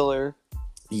serial killer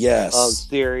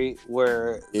theory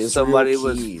where somebody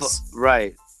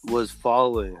was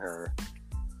following her.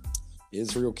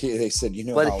 Israel Keys. They said,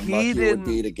 how lucky it would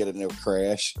be to get in a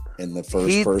crash, and the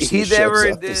first person who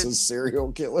shows up is a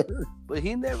serial killer. But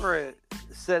he never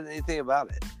said anything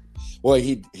about it. Well,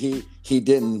 he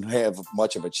didn't have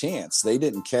much of a chance. They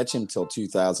didn't catch him till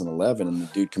 2011, and the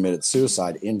dude committed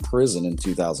suicide in prison in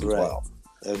 2012.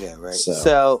 Right. Okay, right.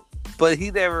 So, but he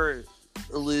never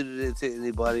alluded it to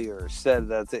anybody or said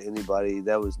that to anybody.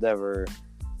 That was never.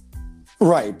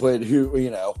 Right, but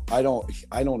I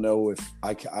don't know if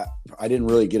I didn't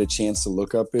really get a chance to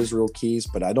look up Israel Keys,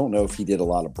 but I don't know if he did a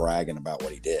lot of bragging about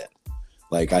what he did.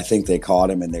 Like, I think they caught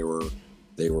him and they were,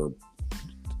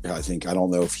 I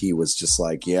don't know if he was just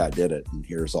like, yeah, I did it, and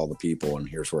here's all the people, and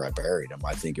here's where I buried him.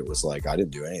 I think it was like, I didn't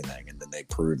do anything, and then they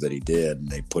proved that he did, and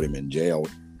they put him in jail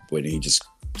when he just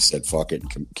said fuck it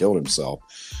and killed himself.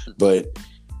 But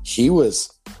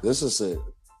this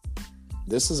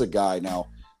is a guy now.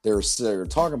 They're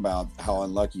talking about how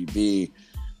unlucky you'd be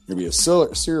to be a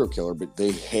serial killer, but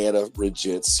they had a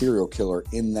legit serial killer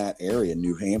in that area.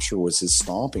 New Hampshire was his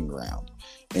stomping ground.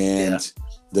 And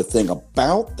the thing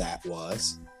about that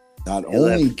was not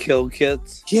only left kill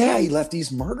kits. Yeah, he left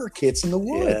these murder kits in the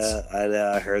woods. Yeah, I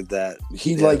know. I heard that.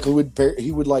 He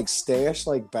would like stash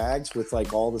like bags with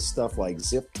like all this stuff, like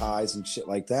zip ties and shit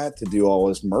like that, to do all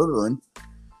this murdering.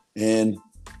 And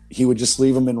he would just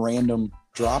leave them in random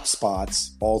drop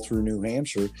spots all through New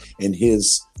Hampshire, and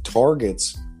his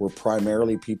targets were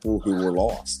primarily people who were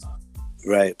lost.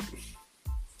 Right.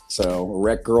 So a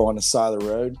wrecked girl on the side of the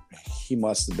road, he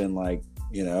must have been like,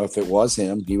 you know, if it was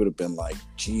him, he would have been like,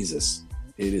 Jesus,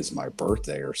 it is my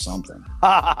birthday or something.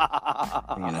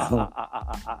 You know,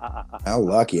 how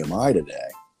lucky am I today?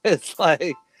 It's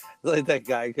like that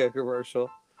Geico commercial.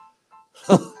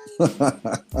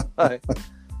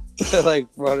 like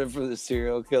running from the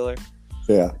serial killer.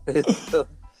 Yeah. It's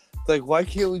like, why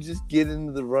can't we just get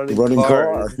into the running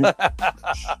car?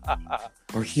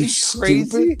 Are you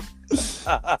crazy? He's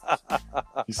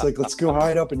like, let's go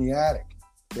hide up in the attic.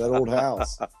 That old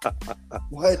house.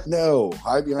 What? No.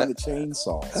 Hide behind the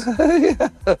chainsaws.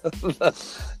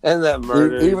 And that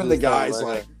murder. Even the guy's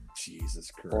like,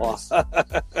 Jesus Christ.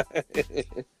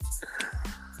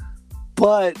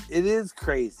 But it is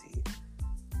crazy.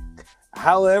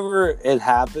 However it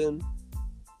happened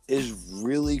is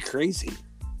really crazy.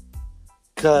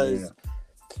 Because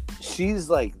she's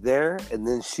like there and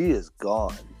then she is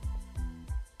gone.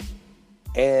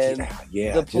 And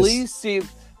the police seem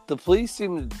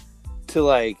to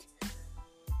like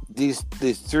these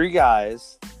three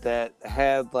guys that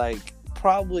had like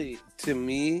probably to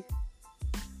me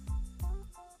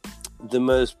the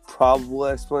most probable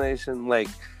explanation. Like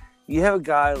you have a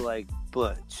guy like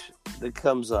Butch that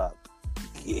comes up.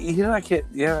 You're not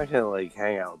gonna like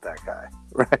hang out with that guy,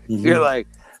 right? Mm-hmm. You're like,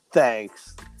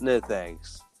 thanks, no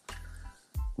thanks.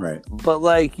 Right. But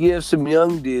like you have some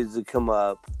young dudes that come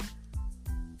up,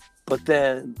 but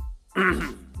then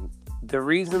the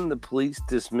reason the police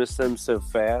dismiss them so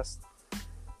fast,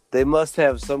 they must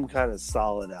have some kind of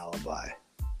solid alibi,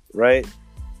 right?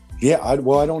 Yeah, I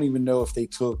don't even know if they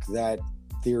took that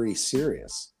theory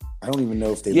serious. I don't even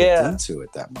know if they looked into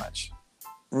it that much.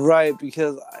 Right,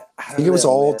 because I think it was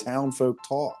all town folk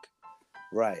talk.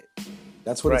 Right.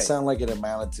 That's what it sounded like it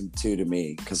amounted to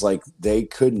me. Because like they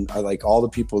couldn't, like all the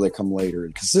people that come later,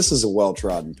 because this is a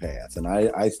well-trodden path. And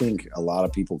I think a lot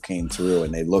of people came through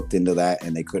and they looked into that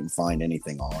and they couldn't find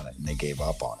anything on it and they gave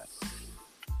up on it.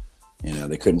 You know,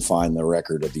 they couldn't find the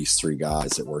record of these three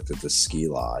guys that worked at the ski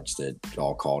lodge that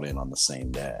all called in on the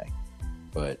same day.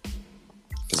 But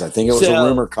because I think it was a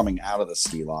rumor coming out of the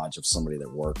ski lodge of somebody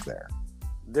that worked there.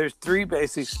 There's three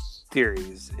basic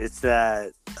theories. It's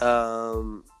that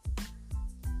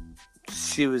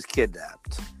she was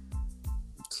kidnapped.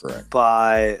 Correct.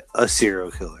 By a serial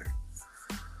killer.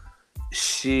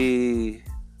 She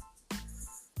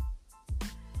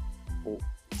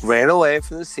ran away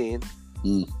from the scene,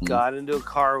 got into a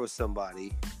car with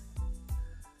somebody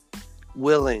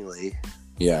willingly.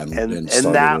 Yeah, and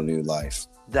started a new life.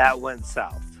 That went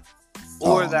south.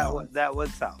 Or that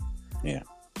went south. Yeah.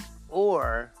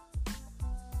 Or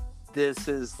this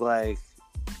is like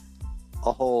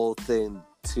a whole thing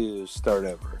to start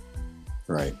over.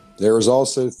 Right. There was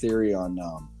also theory on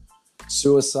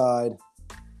suicide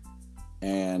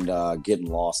and getting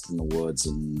lost in the woods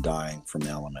and dying from the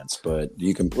elements. But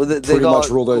you can pretty much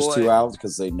rule those two out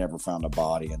because they never found a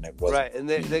body and it wasn't. Right, and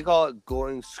they call it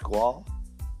going squaw.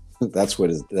 That's what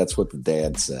the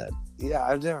dad said. Yeah,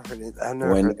 I've never heard it.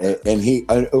 And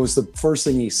it was the first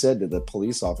thing he said to the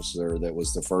police officer that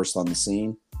was the first on the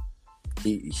scene.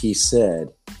 He said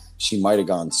she might have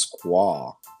gone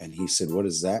squaw, and he said, "What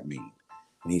does that mean?"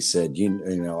 And he said, "You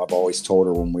know, I've always told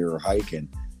her when we were hiking,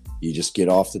 you just get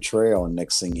off the trail, and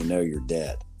next thing you know, you're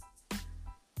dead."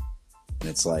 And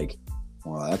it's like,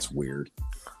 well, that's weird.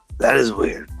 That is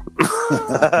weird.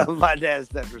 My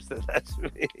dad's never said that to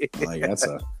me. Like it's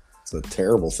a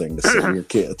terrible thing to say to your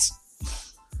kids.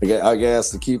 I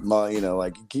guess to keep my,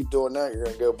 like you keep doing that, you're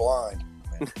gonna go blind.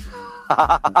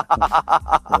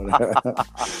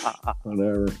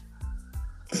 Whatever.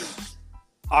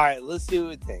 All right, let's see what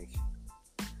we think.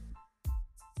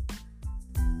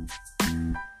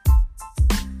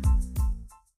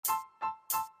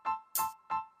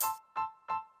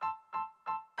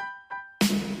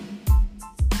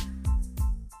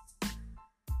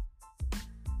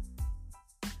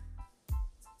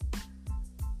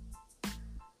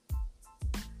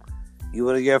 You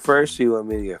want to go first, or you want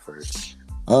me to go first?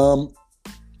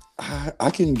 I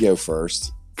can go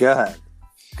first. Go ahead.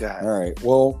 All right.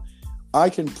 Well, I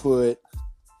believe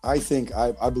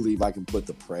I can put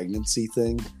the pregnancy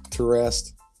thing to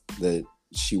rest. That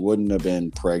she wouldn't have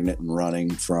been pregnant and running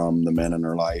from the men in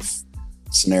her life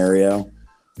scenario,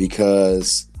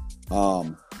 because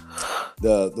the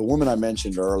woman I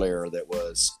mentioned earlier that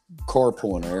was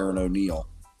carpooling, Erin O'Neill,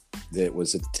 that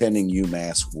was attending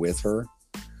UMass with her,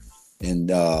 and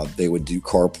they would do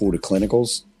carpool to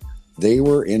clinicals. They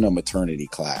were in a maternity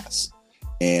class,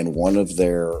 and one of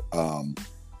their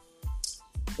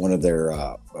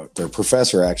their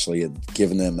professor actually had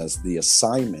given them as the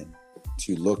assignment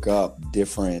to look up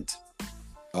different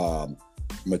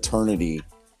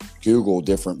Google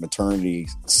different maternity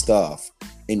stuff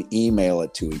and email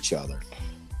it to each other.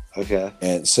 Okay.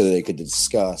 And so they could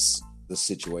discuss the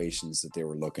situations that they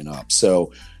were looking up.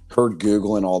 So her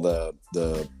Googling all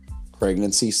the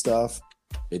pregnancy stuff,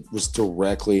 it was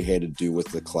directly had to do with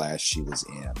the class she was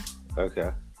in.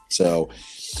 Okay. So,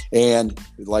 and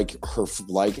like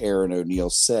Erin O'Neill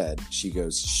said, she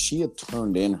had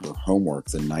turned in her homework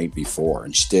the night before,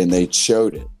 and they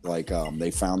showed it. Like,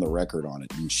 they found the record on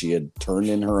it, and she had turned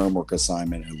in her homework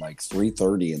assignment at like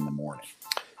 3:30 in the morning.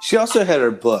 She also had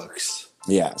her books.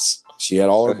 Yes, she had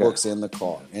all her books in the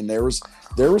car, and there was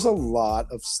a lot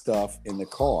of stuff in the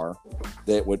car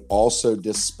that would also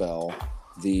dispel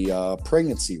the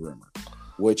pregnancy rumor,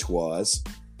 which was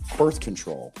birth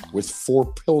control with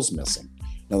 4 pills missing.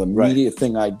 Now, the immediate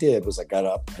thing I did was I got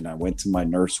up and I went to my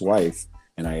nurse wife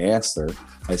and I asked her,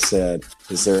 I said,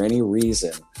 is there any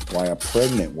reason why a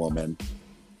pregnant woman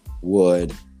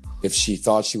would, if she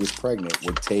thought she was pregnant,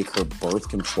 would take her birth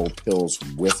control pills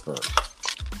with her?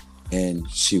 And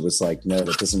she was like, no,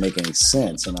 that doesn't make any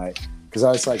sense. And because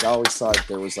I was like, I always thought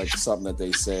there was like something that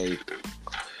they say,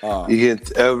 you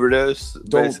get overdose.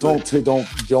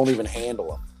 Don't even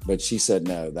handle them. But she said,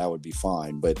 no, that would be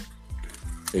fine. But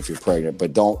if you're pregnant,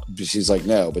 but don't. She's like,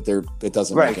 no, but it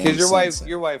doesn't make any sense. Right, because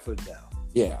your wife would know.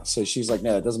 Yeah, so she's like,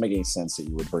 no, it doesn't make any sense that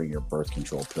you would bring your birth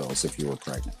control pills if you were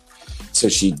pregnant. So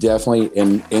she definitely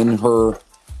in her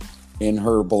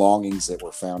belongings that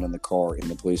were found in the car in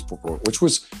the police report, which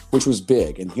was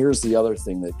big. And here's the other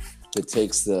thing that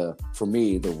takes for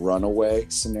me the runaway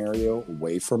scenario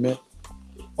away from it.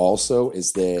 Also,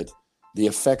 is that the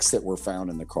effects that were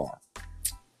found in the car.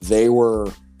 They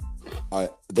were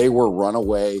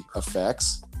runaway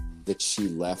effects that she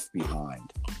left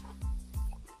behind,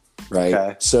 right?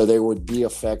 Okay. So there would be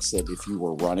effects that if you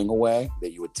were running away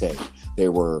that you would take. They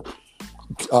were,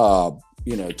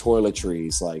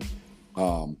 toiletries like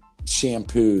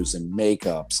shampoos and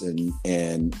makeups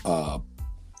and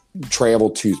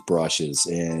travel toothbrushes,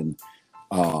 and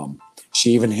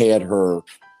she even had her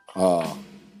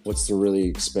what's the really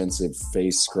expensive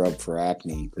face scrub for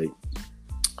acne?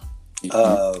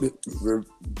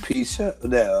 Pizza?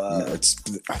 No, it's.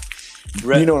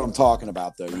 You know what I'm talking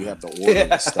about, though. You have to order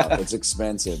the stuff. It's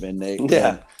expensive, and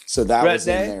so that was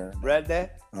in there. Red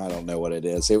Day? I don't know what it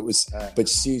is. It was, but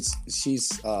she's,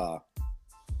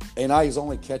 and I was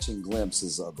only catching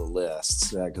glimpses of the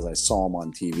lists because I saw them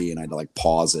on TV, and I had to like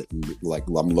pause it and like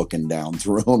I'm looking down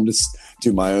through them to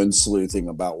do my own sleuthing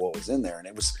about what was in there, and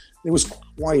it was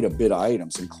quite a bit of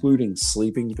items, including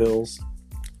sleeping pills,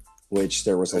 which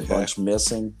there was a bunch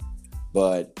missing,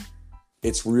 but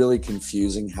it's really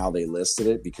confusing how they listed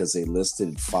it because they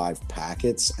listed 5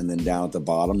 packets and then down at the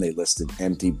bottom they listed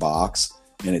empty box,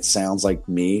 and it sounds like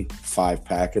 5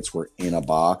 packets were in a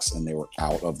box and they were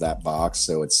out of that box.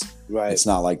 So it's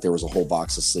not like there was a whole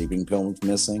box of sleeping pills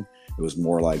missing. It was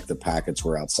more like the packets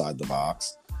were outside the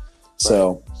box.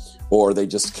 So, or they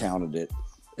just counted it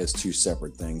as 2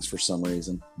 separate things for some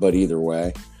reason. But either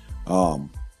way,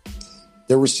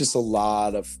 there was just a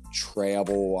lot of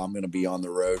travel. I'm going to be on the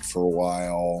road for a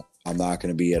while. I'm not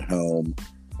going to be at home.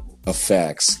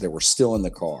 Effects that were still in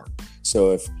the car.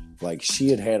 So if like she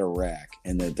had a wreck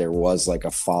and that there was like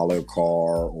a follow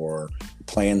car or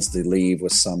plans to leave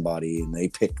with somebody and they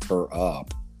picked her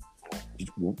up,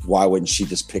 why wouldn't she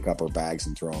just pick up her bags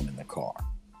and throw them in the car?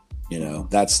 You know,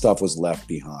 that stuff was left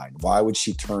behind. Why would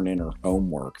she turn in her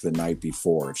homework the night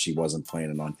before if she wasn't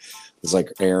planning on? It's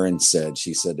like Erin said.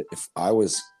 She said, if I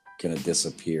was going to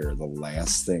disappear, the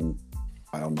last thing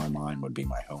on my mind would be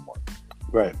my homework.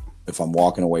 Right. If I'm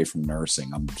walking away from nursing,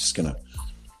 I'm just going to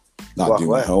not do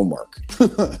my homework.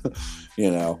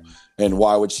 You know, and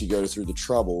why would she go through the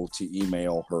trouble to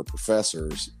email her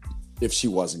professors if she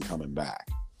wasn't coming back?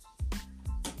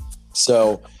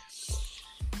 So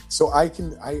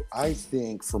I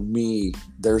think for me,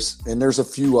 there's a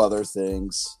few other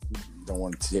things. Don't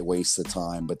want to waste the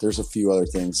time, but there's a few other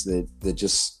things that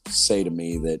just say to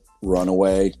me that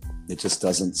runaway, it just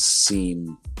doesn't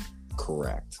seem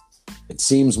correct. It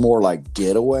seems more like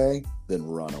getaway than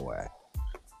runaway.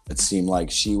 It seemed like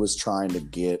she was trying to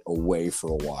get away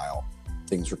for a while.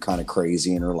 Things were kind of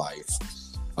crazy in her life.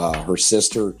 Her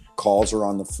sister calls her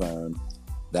on the phone.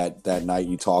 That night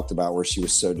you talked about where she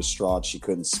was so distraught she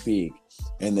couldn't speak,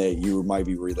 and that you might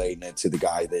be relating it to the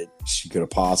guy that she could have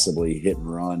possibly hit and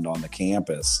run on the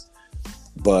campus.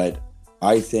 But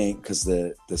I think because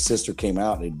the sister came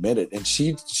out and admitted, and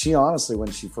she honestly,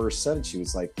 when she first said it, she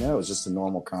was like, no, it was just a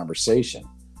normal conversation.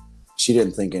 She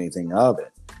didn't think anything of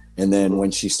it. And then when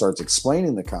she starts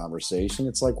explaining the conversation,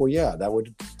 it's like, well, yeah, that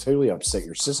would totally upset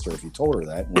your sister if you told her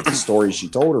that. And what the story she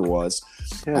told her was,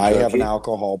 I have an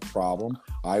alcohol problem.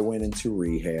 I went into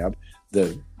rehab.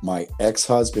 My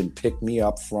ex-husband picked me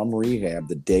up from rehab.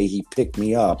 The day he picked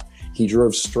me up, he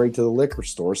drove straight to the liquor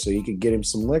store so he could get him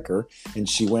some liquor. And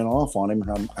she went off on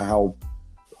him how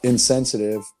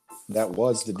insensitive that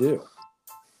was to do.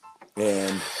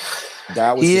 And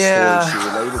that was the story she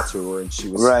related to her. And she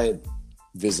was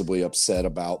visibly upset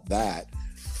about that.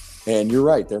 And you're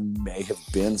right, there may have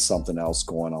been something else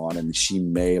going on, and she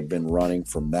may have been running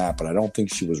from that, but I don't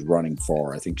think she was running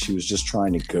far. I think she was just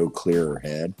trying to go clear her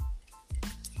head.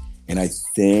 And I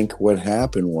think what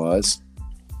happened was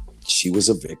she was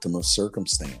a victim of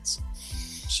circumstance.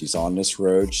 She's on this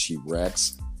road, she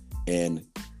wrecks, and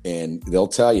they'll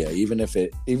tell you, even if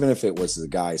it was the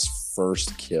guy's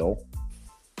first kill,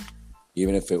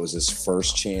 even if it was his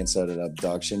first chance at an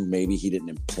abduction, maybe he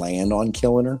didn't plan on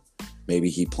killing her. Maybe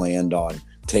he planned on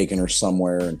taking her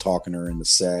somewhere and talking her into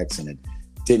sex, and it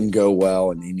didn't go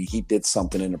well, and he did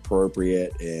something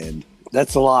inappropriate, and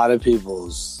that's a lot of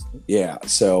people's. Yeah,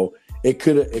 so it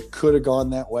could have gone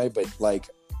that way, but like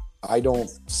I don't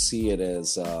see it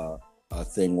as a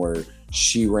thing where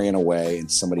she ran away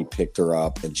and somebody picked her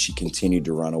up and she continued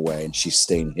to run away and she's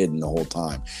staying hidden the whole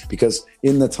time, because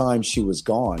in the time she was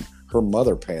gone, her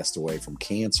mother passed away from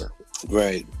cancer.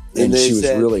 Right. And she was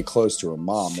really close to her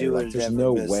mom. They were like, there's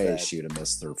no way she would have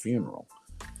missed her funeral.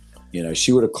 You know,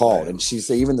 she would have called. Right. And she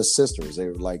said, even the sisters, they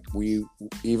were like,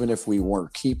 even if we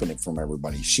weren't keeping it from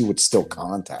everybody, she would still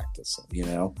contact us, you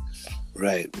know?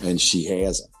 Right. And she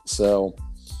hasn't. So,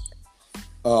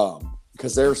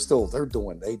 because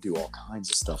they do all kinds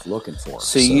of stuff looking for her.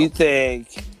 So you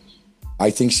think... I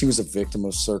think she was a victim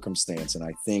of circumstance, and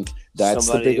I think that's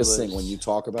the biggest thing when you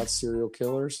talk about serial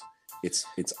killers. It's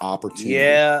opportunity.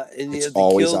 Yeah, and it's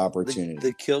always opportunity.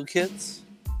 The kill kits.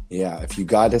 Yeah, if you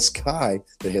got this guy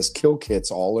that has kill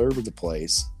kits all over the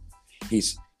place,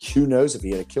 who knows if he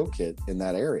had a kill kit in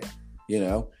that area? You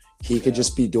know, he could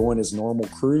just be doing his normal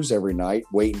cruise every night,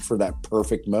 waiting for that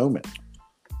perfect moment,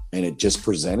 and it just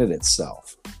presented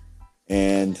itself.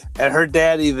 And her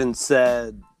dad even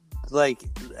said, like,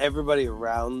 everybody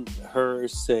around her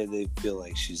say they feel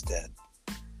like she's dead.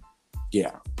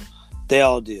 Yeah. They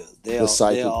all do. The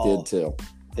psychic did too.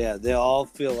 Yeah, they all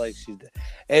feel like she's dead.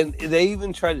 And they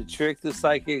even try to trick the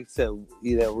psychic. So,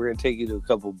 you know, we're going to take you to a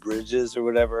couple bridges or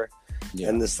whatever. Yeah.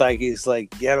 And the psychic's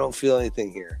like, yeah, I don't feel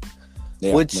anything here.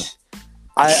 Yeah, which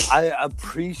I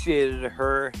appreciated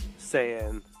her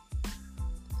saying,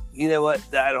 you know what,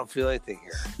 I don't feel anything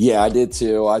here. Yeah, I did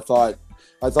too. I thought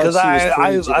because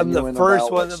I'm the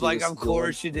first one that's like, of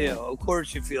course you do. Yeah. Of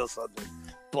course you feel something.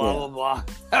 Blah, blah, blah.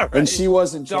 Right. And she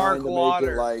wasn't trying to make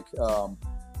it like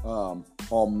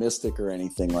all mystic or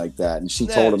anything like that. And she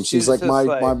told him, she's like,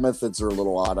 my methods are a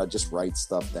little odd. I just write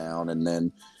stuff down and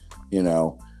then, you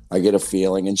know, I get a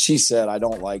feeling. And she said, I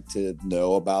don't like to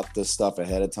know about this stuff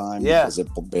ahead of time because it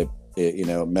you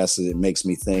know, it makes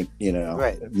me think, you know,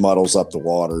 it muddles up the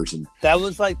waters. And that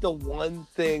was like the one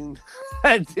thing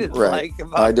I did like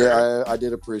about her. I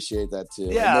did appreciate that too.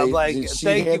 Yeah,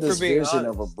 she had this vision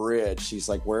of a bridge. She's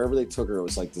like, wherever they took her, it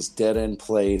was like this dead end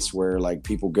place where like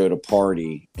people go to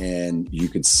party and you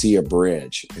could see a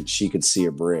bridge and she could see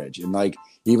a bridge. And like,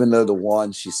 even though the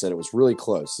one, she said it was really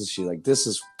close. So she's like, this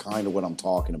is kind of what I'm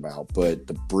talking about, but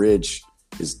the bridge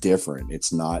is different.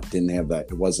 Didn't have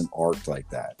that. It wasn't arced like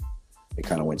that. It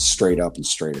kind of went straight up and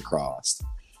straight across.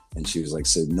 And she was like,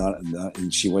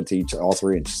 and she went to all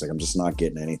three and she's like, I'm just not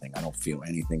getting anything. I don't feel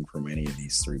anything from any of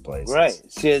these three places. Right.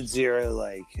 She had zero,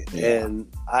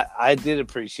 and I did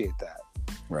appreciate that.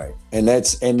 Right. And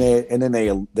then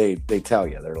they tell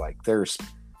you, they're like, there's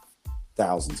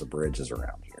thousands of bridges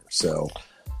around here. So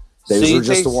those are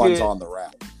just the ones on the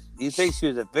route. You think she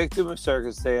was a victim of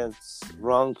circumstance,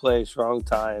 wrong place, wrong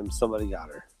time, somebody got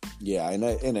her. Yeah,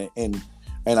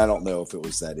 and I don't know if it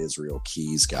was that Israel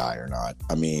Keys guy or not.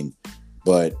 I mean,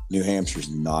 but New Hampshire's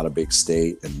not a big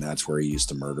state, and that's where he used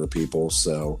to murder people.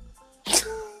 So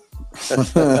I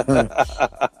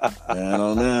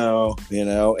don't know, you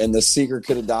know. And the seeker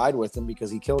could have died with him because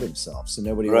he killed himself, so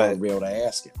nobody would be able to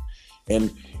ask him.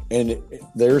 And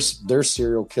there's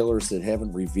serial killers that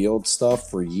haven't revealed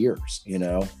stuff for years, you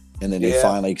know, and then they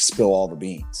finally spill all the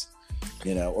beans,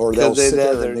 you know, or they'll sit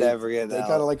there and they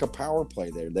got like a power play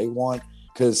there. They want.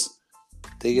 Because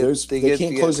they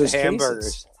can't close those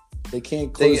cases. They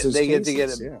can't close those cases. They get to get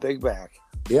a Big Mac.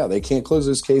 Yeah, they can't close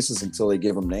those cases until they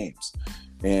give them names.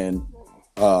 And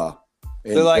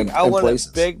they're like, I want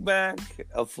a Big Mac,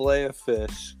 a fillet of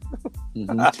fish.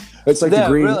 Mm-hmm. It's like the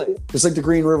Green. Really? It's like the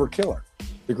Green River Killer.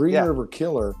 The Green River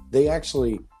Killer, they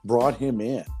actually brought him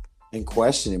in and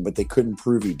questioned him, but they couldn't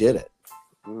prove he did it.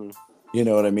 Mm. You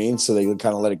know what I mean? So they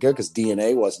kind of let it go because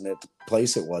DNA wasn't at the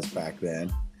place it was back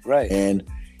then. Right. And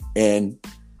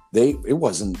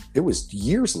it was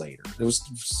years later. It was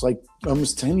like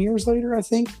almost 10 years later, I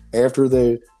think, after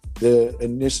the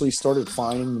initially started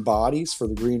finding bodies for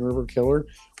the Green River Killer,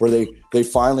 where they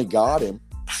finally got him,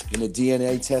 and the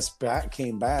DNA test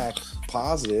came back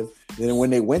positive. And then when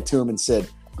they went to him and said,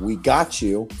 "We got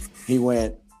you," he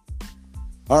went,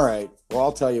 "All right, well,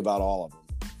 I'll tell you about all of them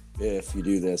if you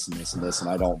do this and this and this, and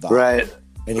I don't die." Right.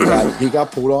 And he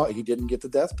got pulled off. He didn't get the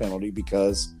death penalty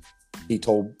because he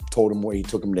told him where he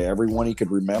took him to everyone he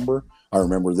could remember. I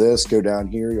remember this. Go down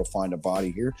here. You'll find a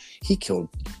body here. He killed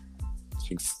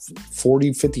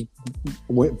 40, 50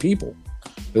 people.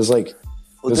 It was like,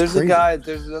 well, there's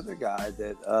another guy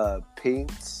that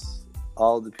paints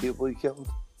all the people he killed.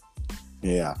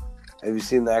 Yeah. Have you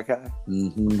seen that guy?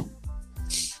 Mm-hmm.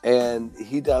 And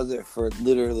he does it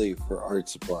literally for art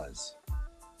supplies.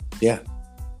 Yeah.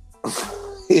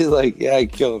 He's like, yeah, I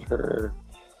killed her.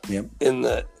 Yep.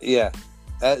 Okay.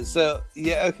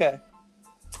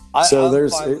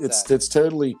 It's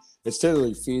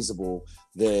totally feasible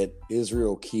that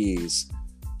Israel Keys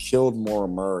killed Maura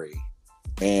Murray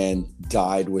and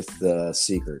died with the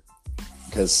secret,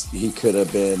 because he could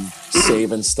have been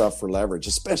saving stuff for leverage,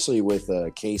 especially with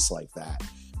a case like that.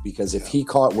 Because if he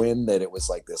caught wind that it was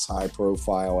like this high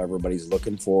profile, everybody's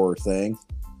looking for thing,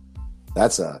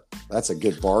 that's a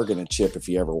good bargaining chip if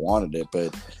he ever wanted it.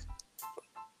 But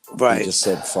he just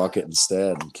said fuck it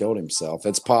instead and killed himself.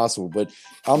 It's possible, but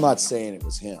I'm not saying it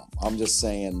was him. I'm just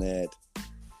saying that,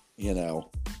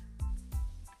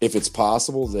 if it's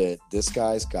possible that this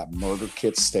guy's got murder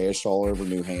kits stashed all over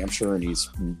New Hampshire and he's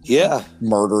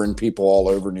murdering people all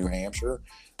over New Hampshire,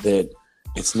 that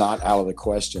it's not out of the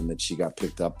question that she got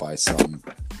picked up by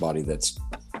somebody that's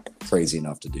crazy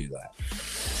enough to do that.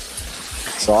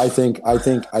 So I think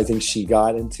she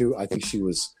got into. I think she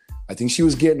was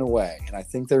getting away, and I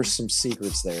think there's some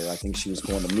secrets there. I think she was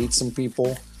going to meet some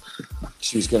people.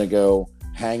 She was going to go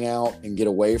hang out and get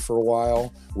away for a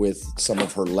while with some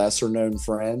of her lesser known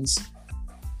friends.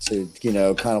 So,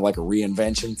 kind of like a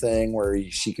reinvention thing where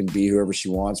she can be whoever she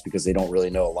wants because they don't really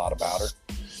know a lot about her.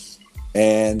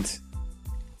 And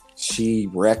she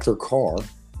wrecked her car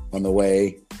on the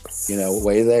way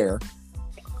there,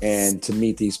 and to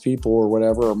meet these people or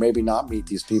whatever, or maybe not meet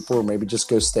these people, or maybe just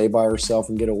go stay by herself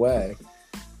and get away.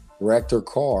 Wrecked her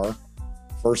car.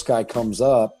 First guy comes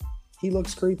up. He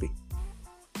looks creepy.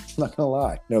 I'm not gonna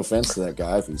lie. No offense to that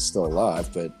guy if he's still alive,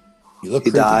 but he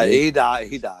looked creepy. He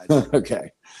died.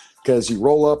 Okay. Because you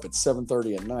roll up at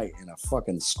 7:30 at night in a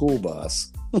fucking school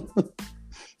bus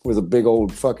with a big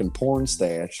old fucking porn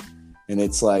stash, and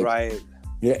it's like, right.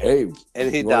 Yeah, hey,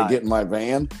 and he want to get in my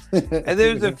van? And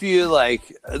there's a few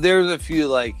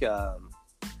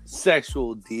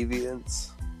sexual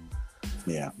deviants.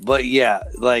 Yeah, but yeah.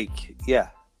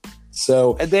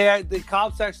 So, and the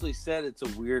cops actually said it's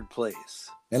a weird place,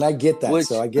 and I get that.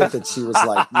 So I get that she was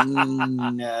like,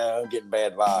 no, getting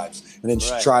bad vibes, and then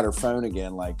she tried her phone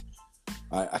again, like,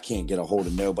 I can't get a hold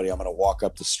of nobody. I'm going to walk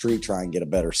up the street, try and get a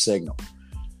better signal,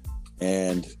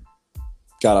 and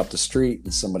got up the street,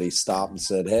 and somebody stopped and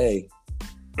said, "Hey,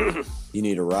 you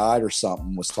need a ride or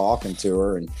something?" Was talking to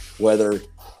her, and whether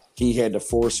he had to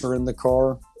force her in the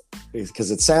car,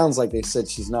 because it sounds like they said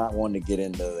she's not one to get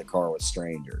into the car with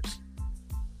strangers.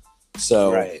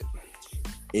 So,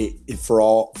 for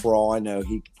all I know,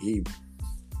 he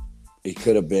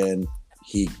could have been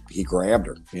he grabbed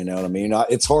her. You know what I mean?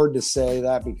 It's hard to say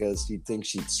that because you'd think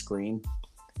she'd scream.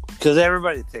 Because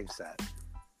everybody thinks that.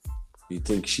 You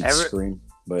think she'd scream?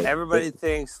 But everybody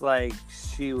thinks like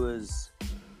she was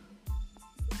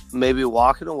maybe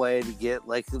walking away to get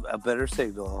like a better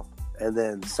signal, and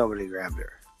then somebody grabbed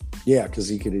her. Yeah, because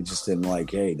he could have just been like,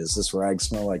 "Hey, does this rag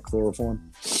smell like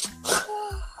chloroform?"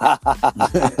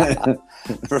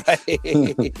 Right.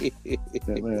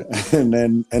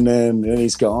 and then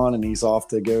he's gone, and he's off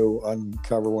to go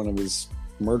uncover one of his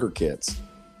murder kits.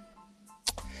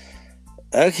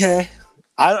 Okay.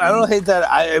 I don't hate that.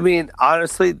 I mean,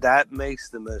 honestly, that makes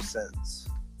the most sense.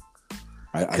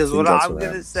 Because what I'm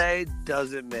going to say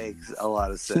doesn't make a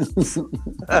lot of sense.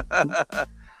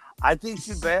 I think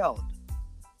she bailed.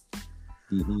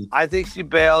 Mm-hmm. I think she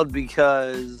bailed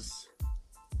because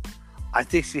I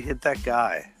think she hit that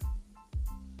guy.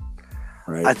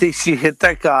 Right. I think she hit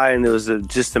that guy, and it was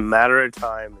just a matter of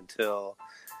time until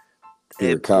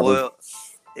it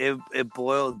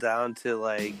boiled down to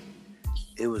like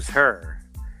it was her.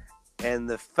 And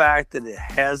the fact that it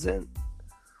hasn't,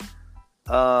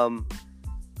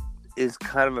 is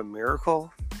kind of a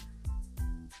miracle.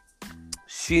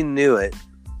 She knew it.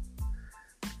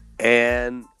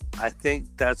 And I think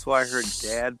that's why her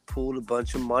dad pulled a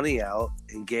bunch of money out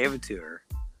and gave it to her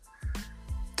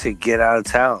to get out of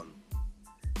town.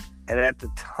 And at the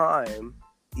time,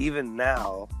 even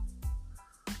now,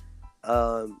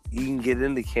 you can get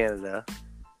into Canada,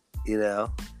 you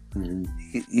know.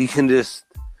 Mm-hmm. You can just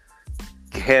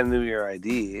hand them your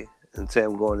ID and say,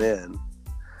 I'm going in.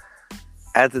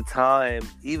 At the time,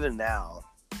 even now,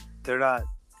 they're not,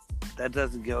 that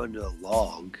doesn't go into a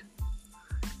log.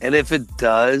 And if it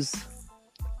does,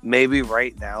 maybe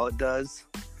right now it does.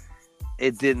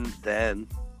 It didn't then.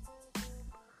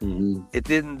 Mm-hmm. It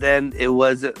didn't then. It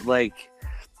wasn't like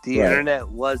the internet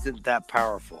wasn't that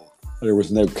powerful. There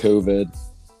was no COVID.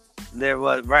 There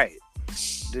was, right.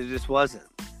 There just wasn't.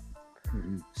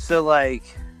 Mm-hmm. So, like,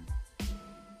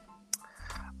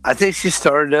 I think she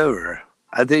started over.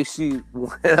 I think she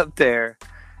went up there,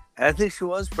 and I think she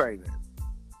was pregnant.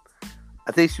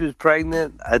 I think she was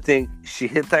pregnant. I think she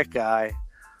hit that guy.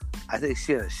 I think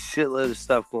she had a shitload of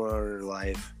stuff going on in her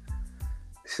life.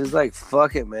 She's like,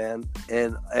 fuck it, man.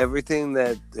 And everything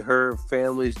that her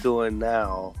family's doing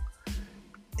now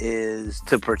is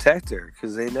to protect her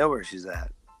because they know where she's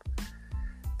at.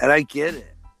 And I get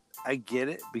it. I get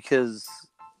it because,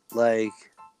 like,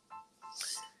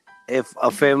 if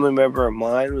a family member of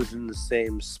mine was in the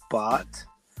same spot,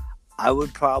 I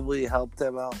would probably help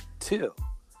them out too.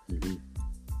 Mm-hmm.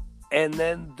 And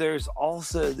then there's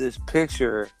also this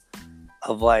picture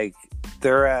of, like,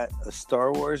 they're at a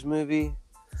Star Wars movie,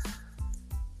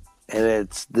 and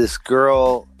it's this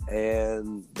girl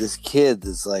and this kid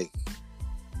that's, like,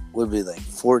 would be, like,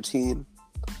 14.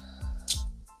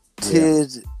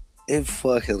 Dude, it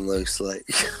fucking looks like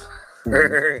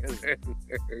her.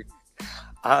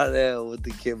 I don't know what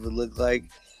the kid would look like,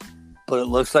 but it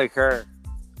looks like her.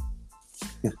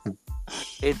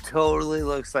 It totally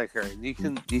looks like her. You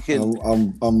can.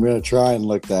 I'm gonna try and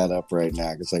look that up right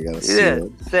now because I gotta see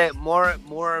it. Say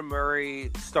Maura Murray,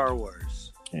 Star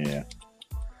Wars. Yeah.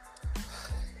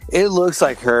 It looks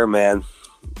like her, man.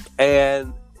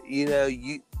 And you know,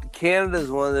 Canada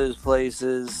is one of those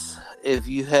places. If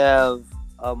you have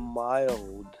a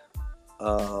mild,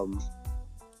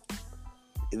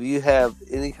 if you have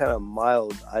any kind of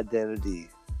mild identity,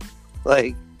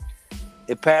 like,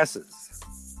 it passes.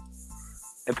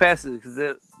 It passes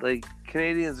because, like,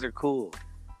 Canadians are cool.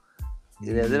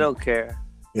 You know, they don't care.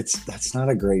 That's not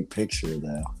a great picture,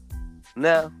 though.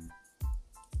 No.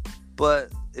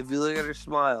 But if you look at her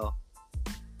smile,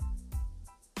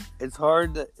 it's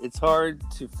hard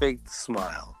to fake the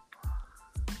smile.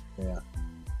 Yeah.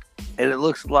 And it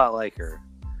looks a lot like her.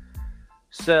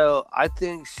 So I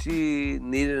think she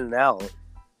needed an out.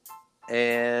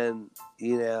 And,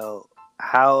 you know,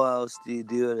 how else do you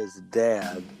do it as a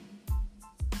dad?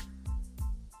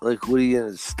 Like, what are you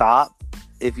going to stop?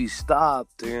 If you stop,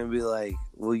 they're going to be like,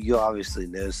 well, you obviously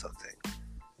know something.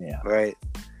 Yeah. Right?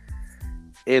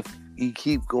 If you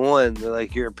keep going, they're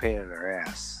like, you're a pain in their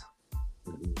ass.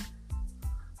 Mm-hmm.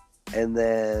 And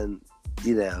then,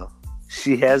 you know,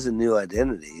 she has a new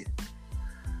identity.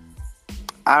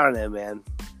 I don't know, man.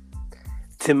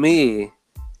 To me,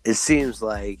 it seems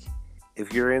like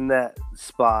if you're in that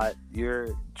spot,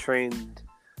 you're trained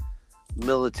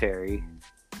military,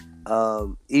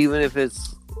 even if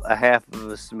it's a half of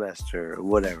a semester or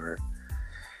whatever,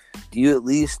 you at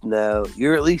least know,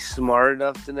 you're at least smart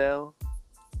enough to know,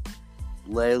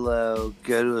 lay low,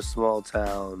 go to a small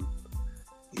town,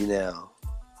 you know.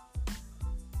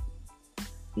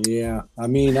 Yeah, I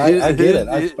mean, I get it.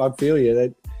 I feel you.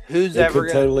 That who's it ever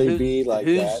could totally be like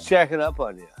who's that. Who's checking up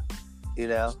on you? You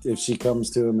know, if she comes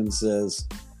to him and says,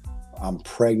 "I'm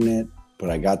pregnant, but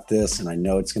I got this, and I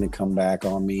know it's going to come back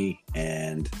on me,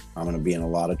 and I'm going to be in a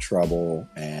lot of trouble,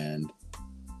 and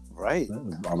right,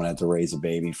 I'm going to have to raise a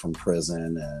baby from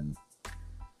prison,"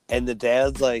 and the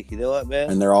dad's like, "You know what,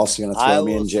 man?" And they're also going to throw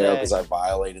me in jail because I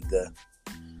violated the.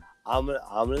 I'm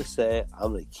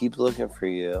gonna keep looking for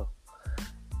you.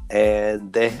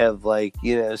 And they have, like,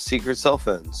 you know, secret cell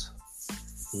phones,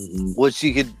 mm-hmm. which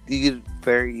you could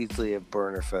very easily have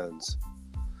burner phones.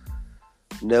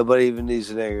 Nobody even needs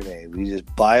to know your name. You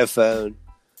just buy a phone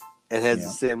and has a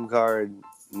SIM card.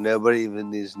 Nobody even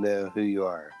needs to know who you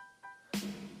are.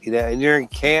 You know, and you're in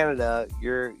Canada.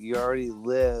 You already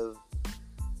live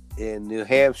in New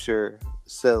Hampshire,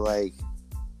 so, like,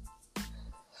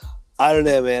 I don't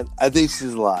know, man. I think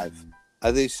she's alive.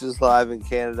 I think she's alive in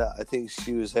Canada. I think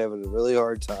she was having a really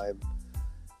hard time.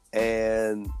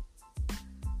 And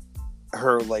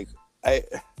her, like,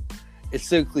 it's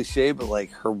so cliche, but, like,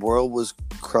 her world was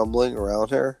crumbling around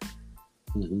her.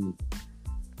 Mm-hmm.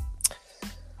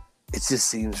 it just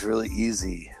seems really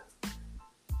easy.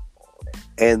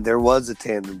 And there was a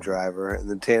tandem driver, and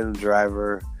the tandem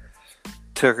driver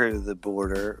took her to the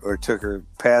border, or took her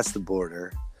past the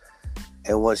border.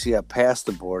 And once she got past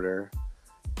the border,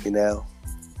 you know.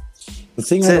 The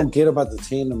thing I don't get about the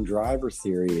tandem driver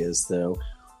theory is, though,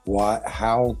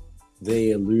 how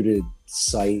they eluded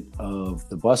sight of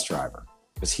the bus driver,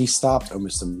 because he stopped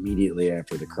almost immediately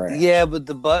after the crash. Yeah, but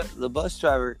the bus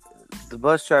driver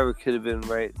could have been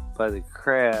right by the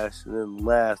crash and then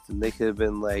left, and they could have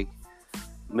been like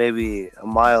maybe a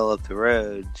mile up the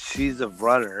road. She's a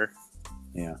runner.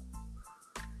 Yeah.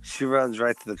 She runs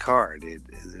right to the car, dude.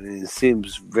 It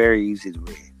seems very easy to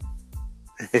me.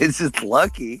 It's just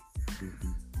lucky.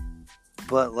 Mm-hmm.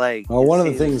 But like, well, one of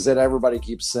the things that everybody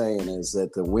keeps saying is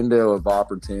that the window of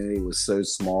opportunity was so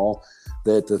small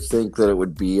that to think that it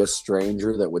would be a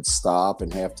stranger that would stop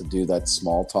and have to do that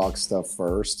small talk stuff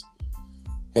first.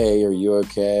 Hey, are you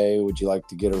okay? Would you like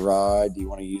to get a ride? Do you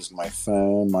want to use my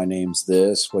phone? My name's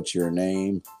this. What's your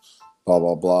name? Blah,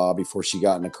 blah, blah, before she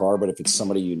got in the car. But if it's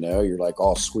somebody you know, you're like,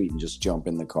 oh, sweet, and just jump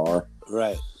in the car.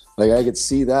 Right. Like, I could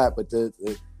see that. But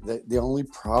the only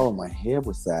problem I have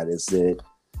with that is that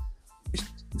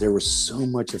there was so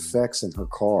much effects in her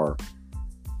car.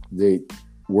 They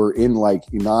were in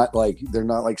they're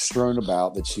not like strewn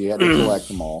about that she had to collect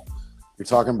them all. You're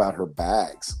talking about her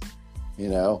bags, you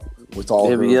know, with all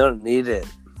her, you don't need it.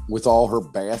 With all her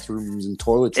bathrooms and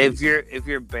toiletries. If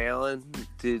you're bailing,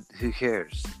 dude, who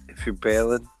cares? If you're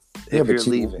bailing, if you're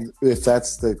leaving. If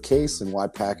that's the case, then why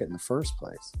pack it in the first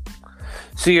place?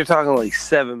 So you're talking like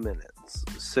 7 minutes.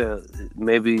 So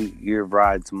maybe your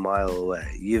ride's a mile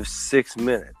away. You have 6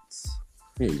 minutes.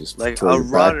 Yeah, you just like throw your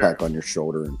backpack on your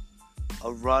shoulder.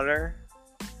 A runner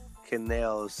can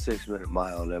nail a 6 minute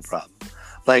mile, no problem.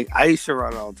 Like, I used to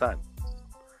run all the time.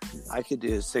 I could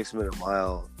do a 6 minute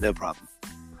mile, no problem.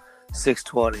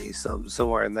 6:20,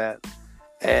 somewhere in that.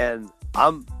 And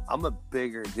I'm a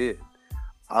bigger dude.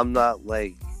 I'm not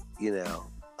like, you know,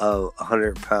 a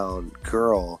 100-pound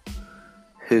girl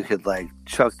who could like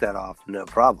chuck that off no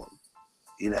problem,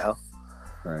 you know.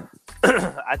 Right.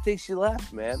 I think she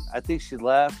left, man. I think she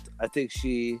left. I think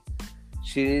she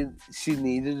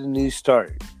needed a new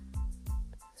start.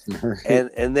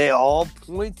 and they all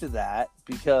point to that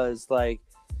because like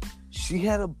she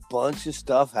had a bunch of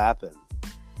stuff happen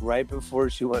right before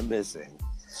she went missing.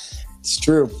 It's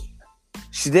true.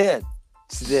 She did.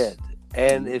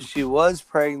 And if she was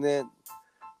pregnant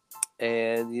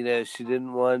and, you know, she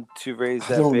didn't want to raise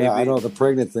that baby. I don't know. The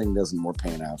pregnant thing doesn't more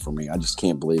pan out for me. I just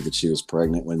can't believe that she was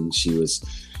pregnant when she was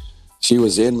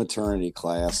in maternity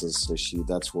classes. So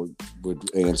that's what would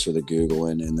answer the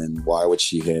Googling. And then why would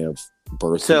she have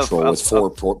birth control with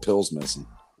four pills missing?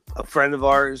 A friend of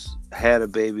ours had a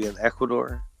baby in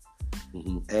Ecuador.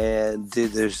 Mm-hmm. And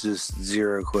dude, there's just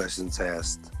zero questions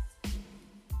asked.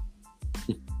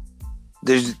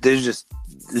 There's just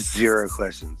zero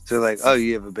questions. They're like, oh,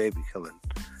 you have a baby coming.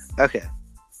 Okay.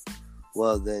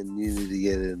 Well, then you need to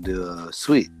get into a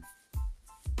suite.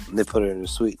 And they put her in a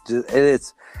suite. And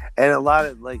there's a lot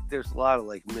of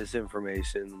like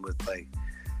misinformation with like,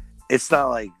 it's not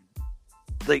like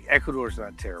Ecuador's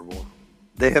not terrible.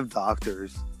 They have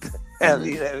doctors. Mm-hmm.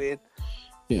 You know what I mean?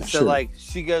 Yeah, so, like,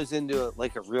 she goes into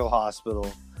a real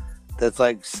hospital that's,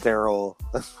 like, sterile.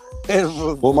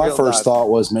 Well, my first thought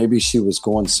was maybe she was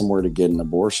going somewhere to get an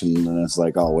abortion, and it's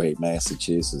like, oh, wait,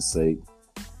 Massachusetts, they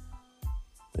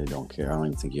don't care. I don't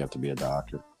even think you have to be a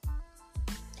doctor.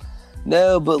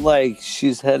 No, but, like,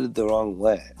 she's headed the wrong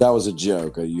way. That was a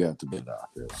joke. You have to be a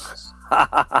doctor.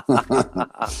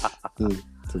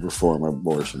 To perform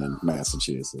abortion in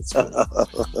Massachusetts.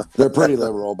 They're pretty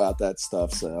liberal about that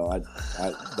stuff, so I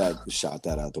that shot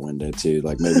that out the window too.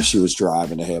 Like maybe she was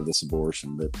driving to have this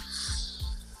abortion, but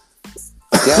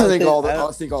yeah, I think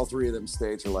all three of them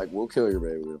states are like, we'll kill your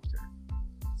baby. We don't care.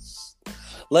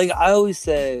 Like I always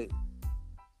say,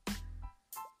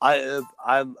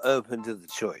 I'm open to the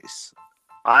choice.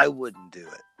 I wouldn't do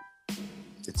it.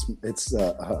 It's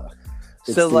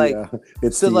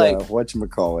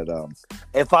whatchamacallit,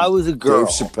 if I was a girl,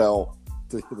 Dave Chappelle,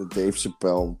 the Dave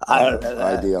Chappelle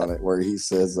idea on it, where he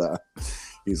says,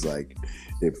 he's like,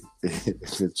 if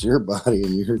it's your body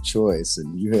and your choice,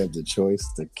 and you have the choice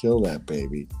to kill that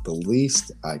baby, the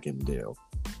least I can do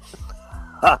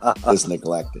is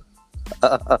neglect it.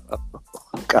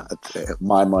 God damn.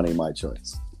 My money, my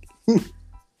choice. I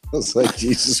was like,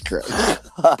 Jesus Christ.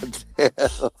 God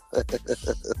damn.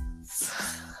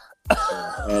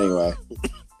 Anyway,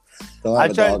 don't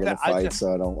have a dog in a fight,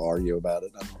 so I don't argue about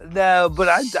it. No, but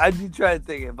I do try to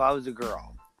think if I was a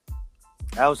girl,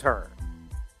 that was her.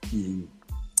 Mm-hmm.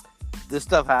 This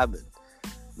stuff happened.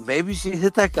 maybe she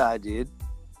hit that guy, dude.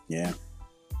 Yeah.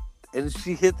 And if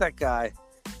she hit that guy,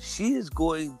 she is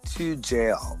going to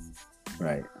jail.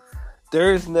 Right.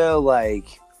 There's no,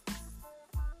 like,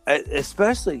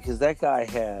 especially because that guy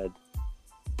had,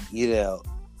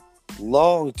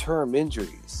 long-term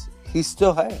injuries. He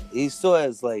still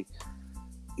has, like,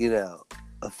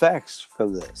 effects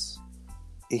from this.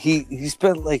 He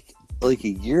spent like a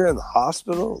year in the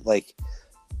hospital. Like,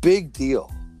 big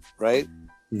deal, right?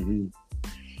 Mm-hmm.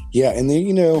 Yeah, and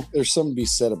then there's something to be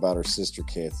said about her sister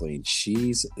Kathleen.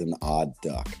 She's an odd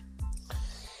duck,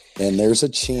 and there's a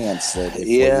chance that if what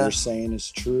you're saying is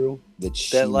true, that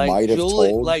she might have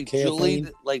told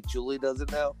Kathleen. Julie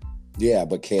doesn't know. Yeah,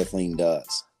 but Kathleen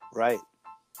does. Right.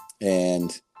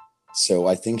 And so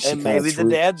I think she maybe the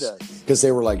dad does, because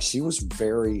they were like, she was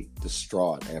very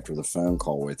distraught after the phone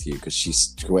call with you,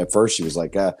 because at first she was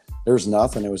like, there's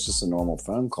nothing, it was just a normal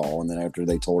phone call, and then after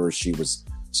they told her she was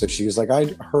like, I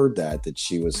heard that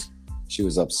she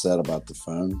was upset about the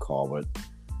phone call,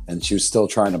 and she was still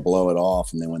trying to blow it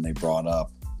off, and then when they brought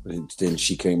up, then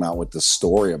she came out with the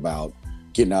story about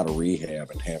getting out of rehab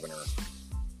and having her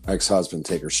ex-husband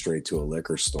take her straight to a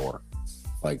liquor store.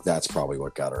 Like, that's probably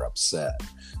what got her upset.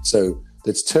 So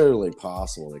it's totally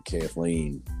possible that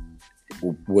Kathleen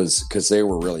was, because they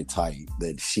were really tight,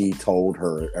 that she told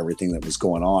her everything that was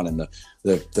going on. And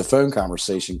the phone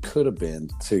conversation could have been,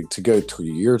 to go to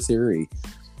your theory,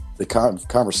 the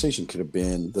conversation could have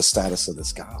been the status of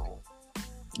this guy.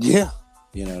 Yeah.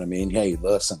 You know what I mean? Hey,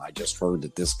 listen, I just heard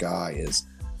that this guy is,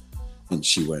 and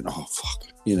she went, oh, fuck,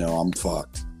 I'm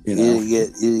fucked. You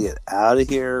get out of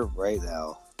here right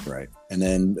now. Right. And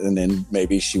then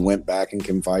maybe she went back and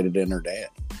confided in her dad,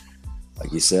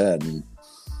 like you said, and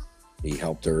he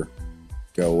helped her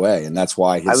go away. And that's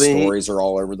why his stories are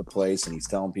all over the place, and he's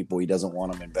telling people he doesn't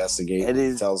want them investigating. And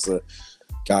he tells the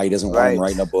guy he doesn't want him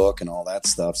writing a book and all that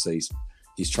stuff. So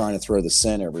he's trying to throw the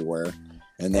scent everywhere.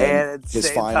 And then at the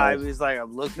same time, he's like,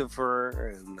 I'm looking for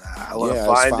her, and I want to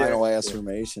find her. His final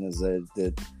affirmation is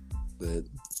that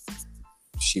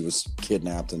she was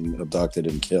kidnapped and abducted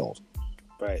and killed.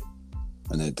 Right.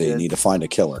 And that they need to find a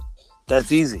killer.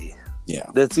 That's easy. Yeah.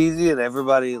 That's easy, and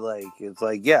everybody, it's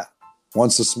like, yeah.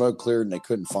 Once the smoke cleared and they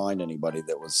couldn't find anybody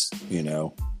that was,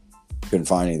 couldn't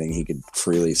find anything, he could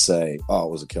freely say, oh,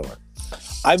 it was a killer.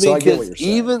 I mean, because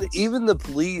even the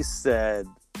police said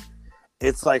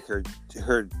it's like her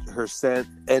scent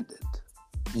ended.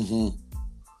 Mm-hmm.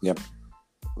 Yep.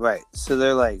 Right. So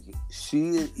they're like,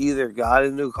 she either got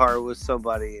into a car with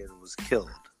somebody and was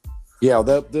killed. Yeah,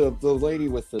 the lady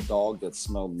with the dog that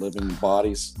smelled living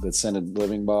bodies, that scented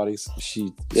living bodies,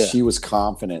 she was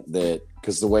confident that,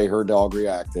 because the way her dog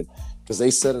reacted, because they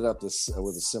set it up with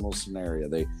a similar scenario.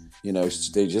 They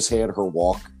just had her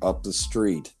walk up the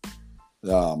street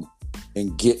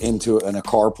and get into it, and a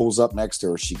car pulls up next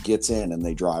to her. She gets in and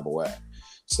they drive away.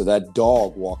 So that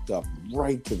dog walked up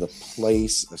right to the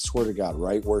place, I swear to God,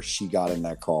 right where she got in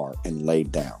that car and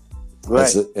laid down.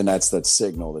 Right. That's that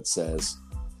signal that says,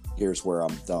 here's where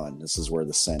I'm done. This is where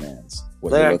the scent ends.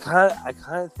 I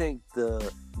kind of think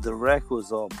the wreck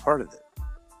was all part of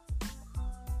it.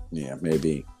 Yeah,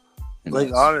 maybe.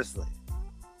 Honestly.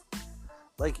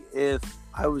 If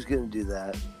I was going to do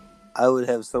that, I would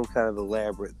have some kind of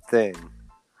elaborate thing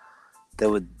that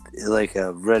would, like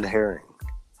a red herring.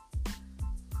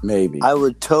 Maybe. I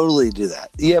would totally do that.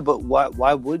 Yeah, but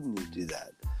why wouldn't you do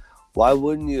that? Why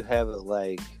wouldn't you have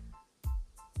it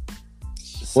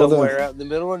somewhere out in the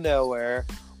middle of nowhere,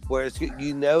 where it's going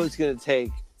to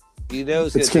take,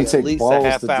 it's going to take at least a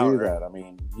half hour. Do that. I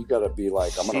mean, you got to be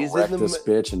like, I'm going to wreck this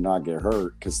bitch and not get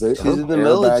hurt, because she's in the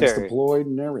military, deployed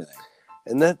and everything.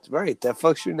 And that's right. That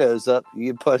fucks your nose up.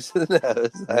 You get punched in the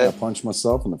nose. I punched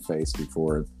myself in the face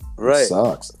before. It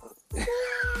sucks.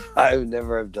 I would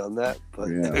never have done that, but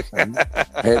yeah,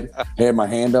 had my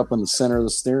hand up in the center of the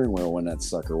steering wheel when that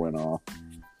sucker went off.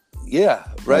 Yeah,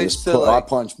 right. I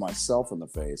punched myself in the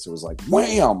face. It was like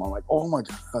wham! I'm like, oh my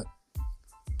God.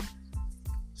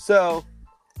 So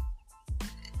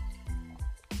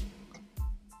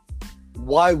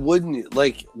why wouldn't you?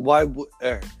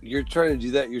 You're trying to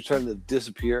do that? You're trying to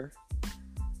disappear?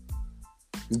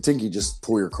 You think you just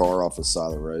pull your car off the side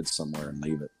of the road somewhere and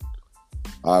leave it?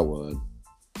 I would.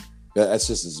 That's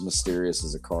just as mysterious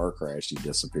as a car crash you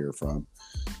disappear from.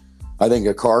 I think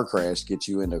a car crash gets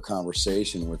you into a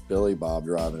conversation with Billy Bob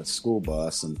driving a school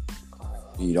bus, and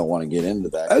you don't want to get into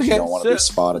that because you don't want to be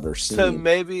spotted or seen. So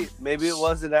maybe it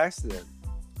was an accident.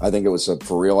 I think it was a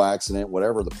for real accident,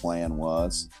 whatever the plan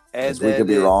was. And we could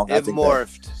be wrong. I think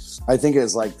morphed. I think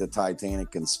it's like the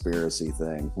Titanic conspiracy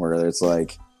thing, where it's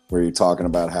like where you're talking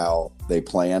about how they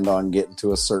planned on getting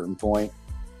to a certain point,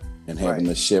 and having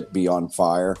the ship be on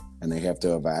fire, and they have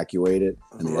to evacuate it,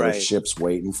 and the other ship's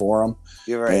waiting for them.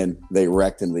 You're right. And they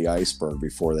wrecked into the iceberg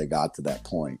before they got to that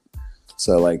point.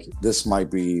 So, like, this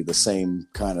might be the same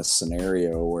kind of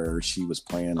scenario where she was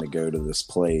planning to go to this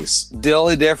place. The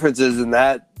only difference is in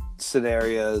that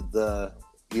scenario, the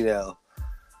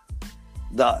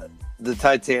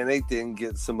Titanic didn't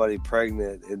get somebody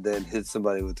pregnant and then hit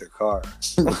somebody with their car.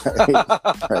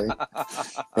 Right.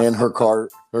 And her car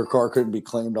couldn't be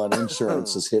claimed on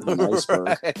insurance as hitting an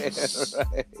iceberg. Right.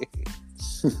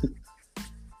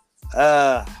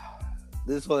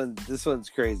 This one's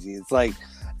crazy. It's like,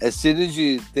 as soon as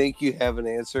you think you have an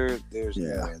answer, there's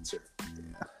no answer.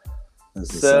 Yeah.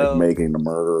 This is like making a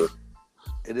murderer.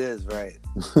 It is, right.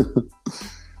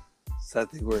 So I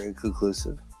think we're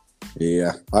inconclusive.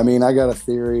 Yeah. I mean, I got a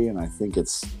theory, and I think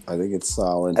it's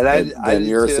solid. And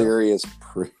your theory is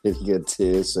pretty good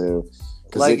too. So,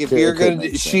 like, if you're gonna,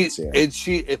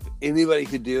 if anybody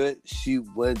could do it, she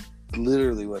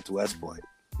literally went to West Point.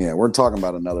 Yeah, we're talking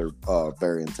about another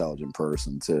very intelligent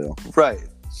person too. Right.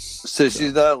 So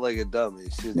she's not like a dummy.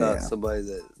 She's not somebody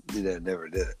that never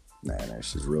did it. No,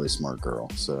 she's a really smart girl.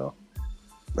 So,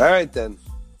 all right then.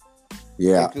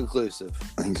 Yeah. Inconclusive.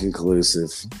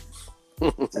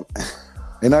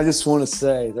 And I just want to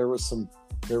say there was some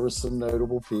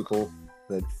notable people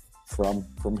that from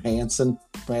Hanson,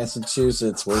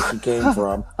 Massachusetts, where she came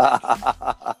from.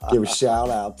 Give a shout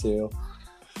out to.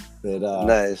 That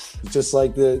nice. Just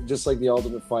like the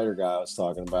Ultimate Fighter guy I was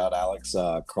talking about, Alex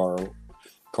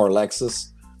Carlexis.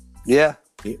 Yeah.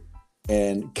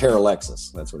 And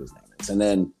Carlexis, that's what his name is. And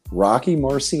then Rocky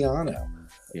Marciano,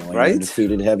 the only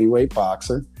undefeated heavyweight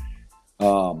boxer.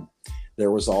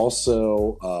 There was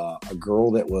also a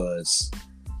girl that was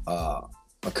a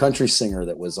country singer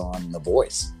that was on The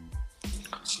Voice.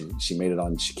 She made it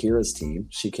on Shakira's team.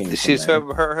 She's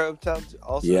from her hometown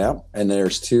also? Yeah. And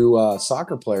there's two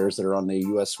soccer players that are on the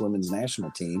U.S. women's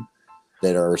national team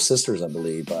that are sisters, I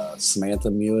believe. Samantha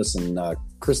Mewis and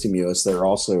Christy Mewis. They're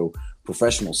also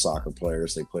professional soccer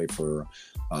players. They play for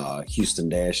Houston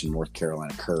Dash and North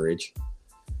Carolina Courage.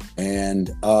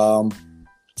 And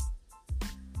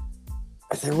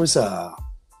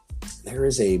there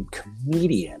is a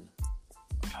comedian.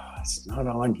 It's not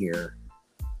on here.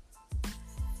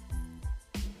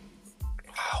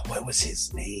 What was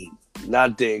his name?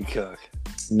 Not Dane Cook.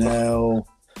 No.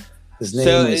 His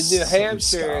name is in New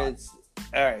Hampshire, it's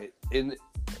all right. In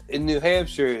New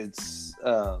Hampshire, it's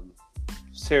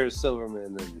Sarah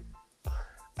Silverman and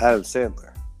Adam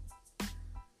Sandler.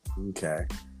 Okay.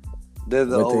 They're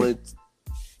the only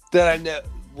that I know.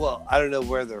 Well, I don't know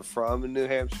where they're from in New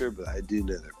Hampshire, but I do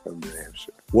know they're from New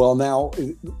Hampshire. Well, now,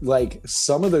 like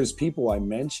some of those people I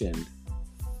mentioned,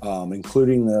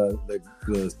 including the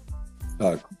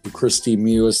Christy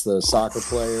Mewis, the soccer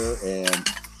player, and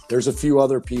there's a few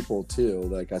other people too.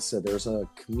 Like I said, there's a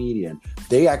comedian.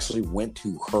 They actually went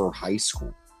to her high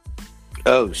school.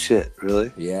 Oh shit!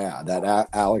 Really? Yeah, that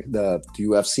Alec, the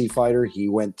UFC fighter, he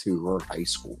went to her high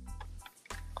school.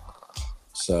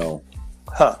 So,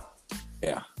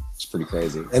 yeah, it's pretty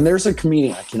crazy. And there's a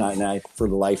comedian for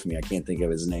the life of me, I can't think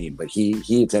of his name, but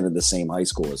he attended the same high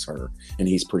school as her, and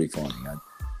he's pretty funny. I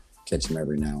catch him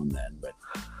every now and then, but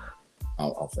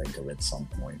I'll think of it at some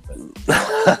point. But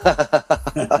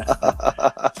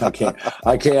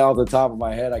I can't off the top of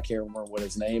my head. I can't remember what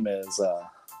his name is.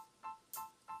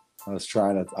 I was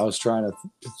trying to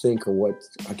think of what,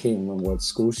 I can't remember what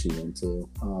school she went to.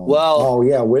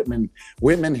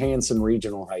 Whitman Hanson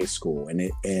Regional High School,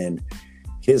 and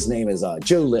his name is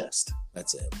Joe List.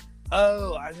 That's it.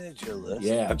 Oh, I know Joe List.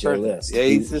 Yeah, Joe List. Yeah,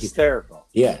 he's hysterical.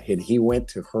 Yeah, and he went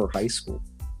to her high school.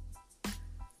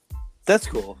 That's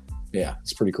cool. Yeah,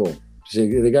 it's pretty cool.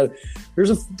 They got there's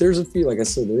a few, like I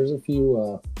said, there's a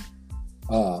few.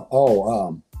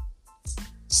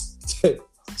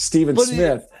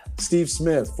 Steve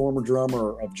Smith, former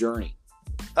drummer of Journey.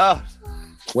 Oh,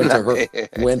 went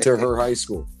to her high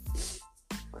school.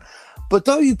 But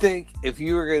don't you think if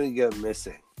you were going to go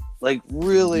missing, like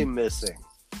really missing,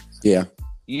 yeah,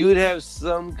 you would have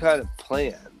some kind of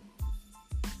plan.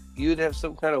 You would have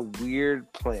some kind of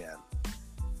weird plan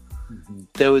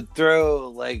that would throw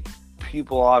like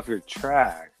people off your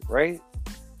track, right?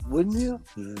 Wouldn't you?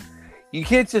 Mm-hmm. You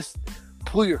can't just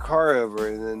pull your car over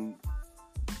and then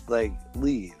like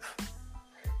leave.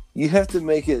 You have to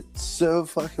make it so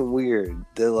fucking weird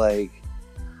that like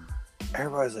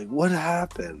everybody's like, what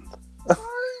happened?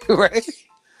 Right?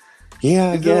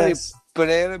 Yeah, I guess. Like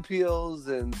banana peels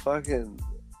and fucking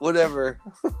whatever.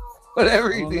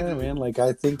 Whatever you need, man. Like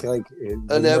I think, like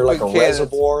there's like a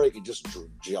reservoir you can just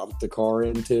jump the car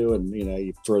into, and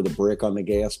you throw the brick on the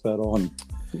gas pedal, and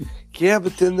Yeah,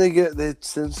 but then they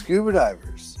send scuba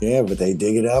divers. Yeah, but they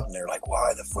dig it up and they're like,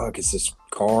 why the fuck is this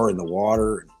car in the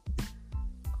water?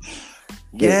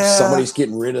 Yeah. Somebody's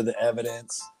getting rid of the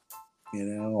evidence. You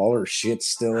know, all her shit's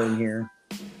still in here.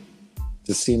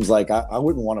 Just seems like I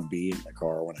wouldn't want to be in the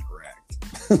car when it wrecked.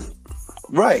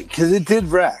 Right, because it did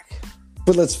wreck.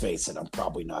 But let's face it, I'm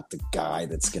probably not the guy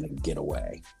that's going to get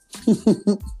away.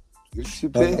 You're too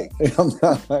big. I'm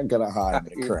not going to hide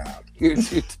in the crowd. You're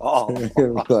too tall.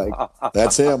 Like,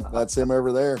 that's him. That's him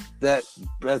over there. That's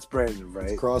Brandon,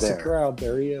 right? Across the crowd.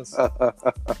 There he is.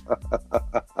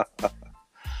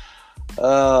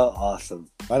 Awesome.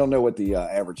 I don't know what the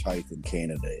average height in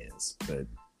Canada is, but...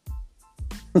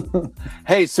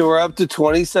 Hey, so we're up to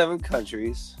 27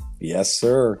 countries. Yes,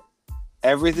 sir.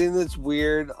 Everything that's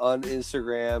weird on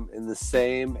Instagram and the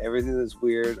same, everything that's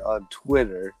weird on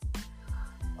Twitter.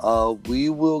 We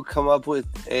will come up with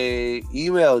a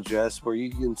email address where you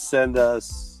can send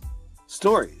us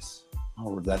stories.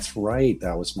 Oh, that's right.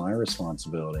 That was my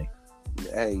responsibility.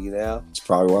 Hey, you know. It's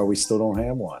probably why we still don't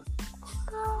have one.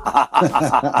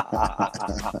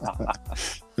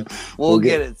 We'll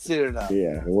get it soon enough.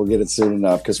 Yeah, we'll get it soon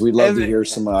enough because we'd love to hear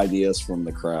some ideas from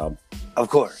the crowd. Of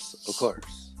course.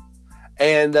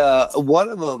 And one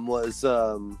of them was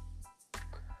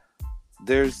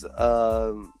there's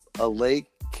a lake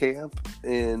camp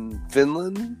in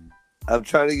Finland. I'm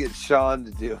trying to get Sean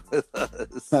to do it with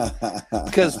us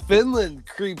because Finland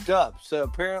creeped up. So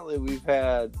apparently we've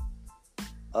had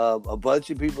a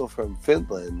bunch of people from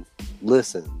Finland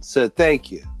listen. So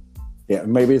thank you. Yeah,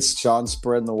 maybe it's Sean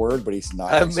spreading the word, but he's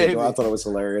not. I thought it was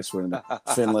hilarious when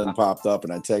Finland popped up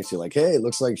and I texted you like, hey, it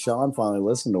looks like Sean finally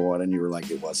listened to one. And you were like,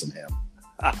 it wasn't him.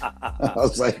 I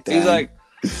was like, dang. He's like,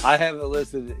 I haven't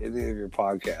listened to any of your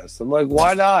podcasts. I'm like,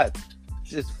 why not?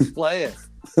 Just play it.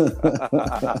 All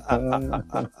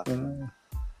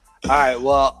right.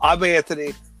 Well, I'm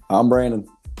Anthony. I'm Brandon.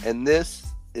 And this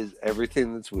is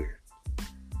Everything That's Weird.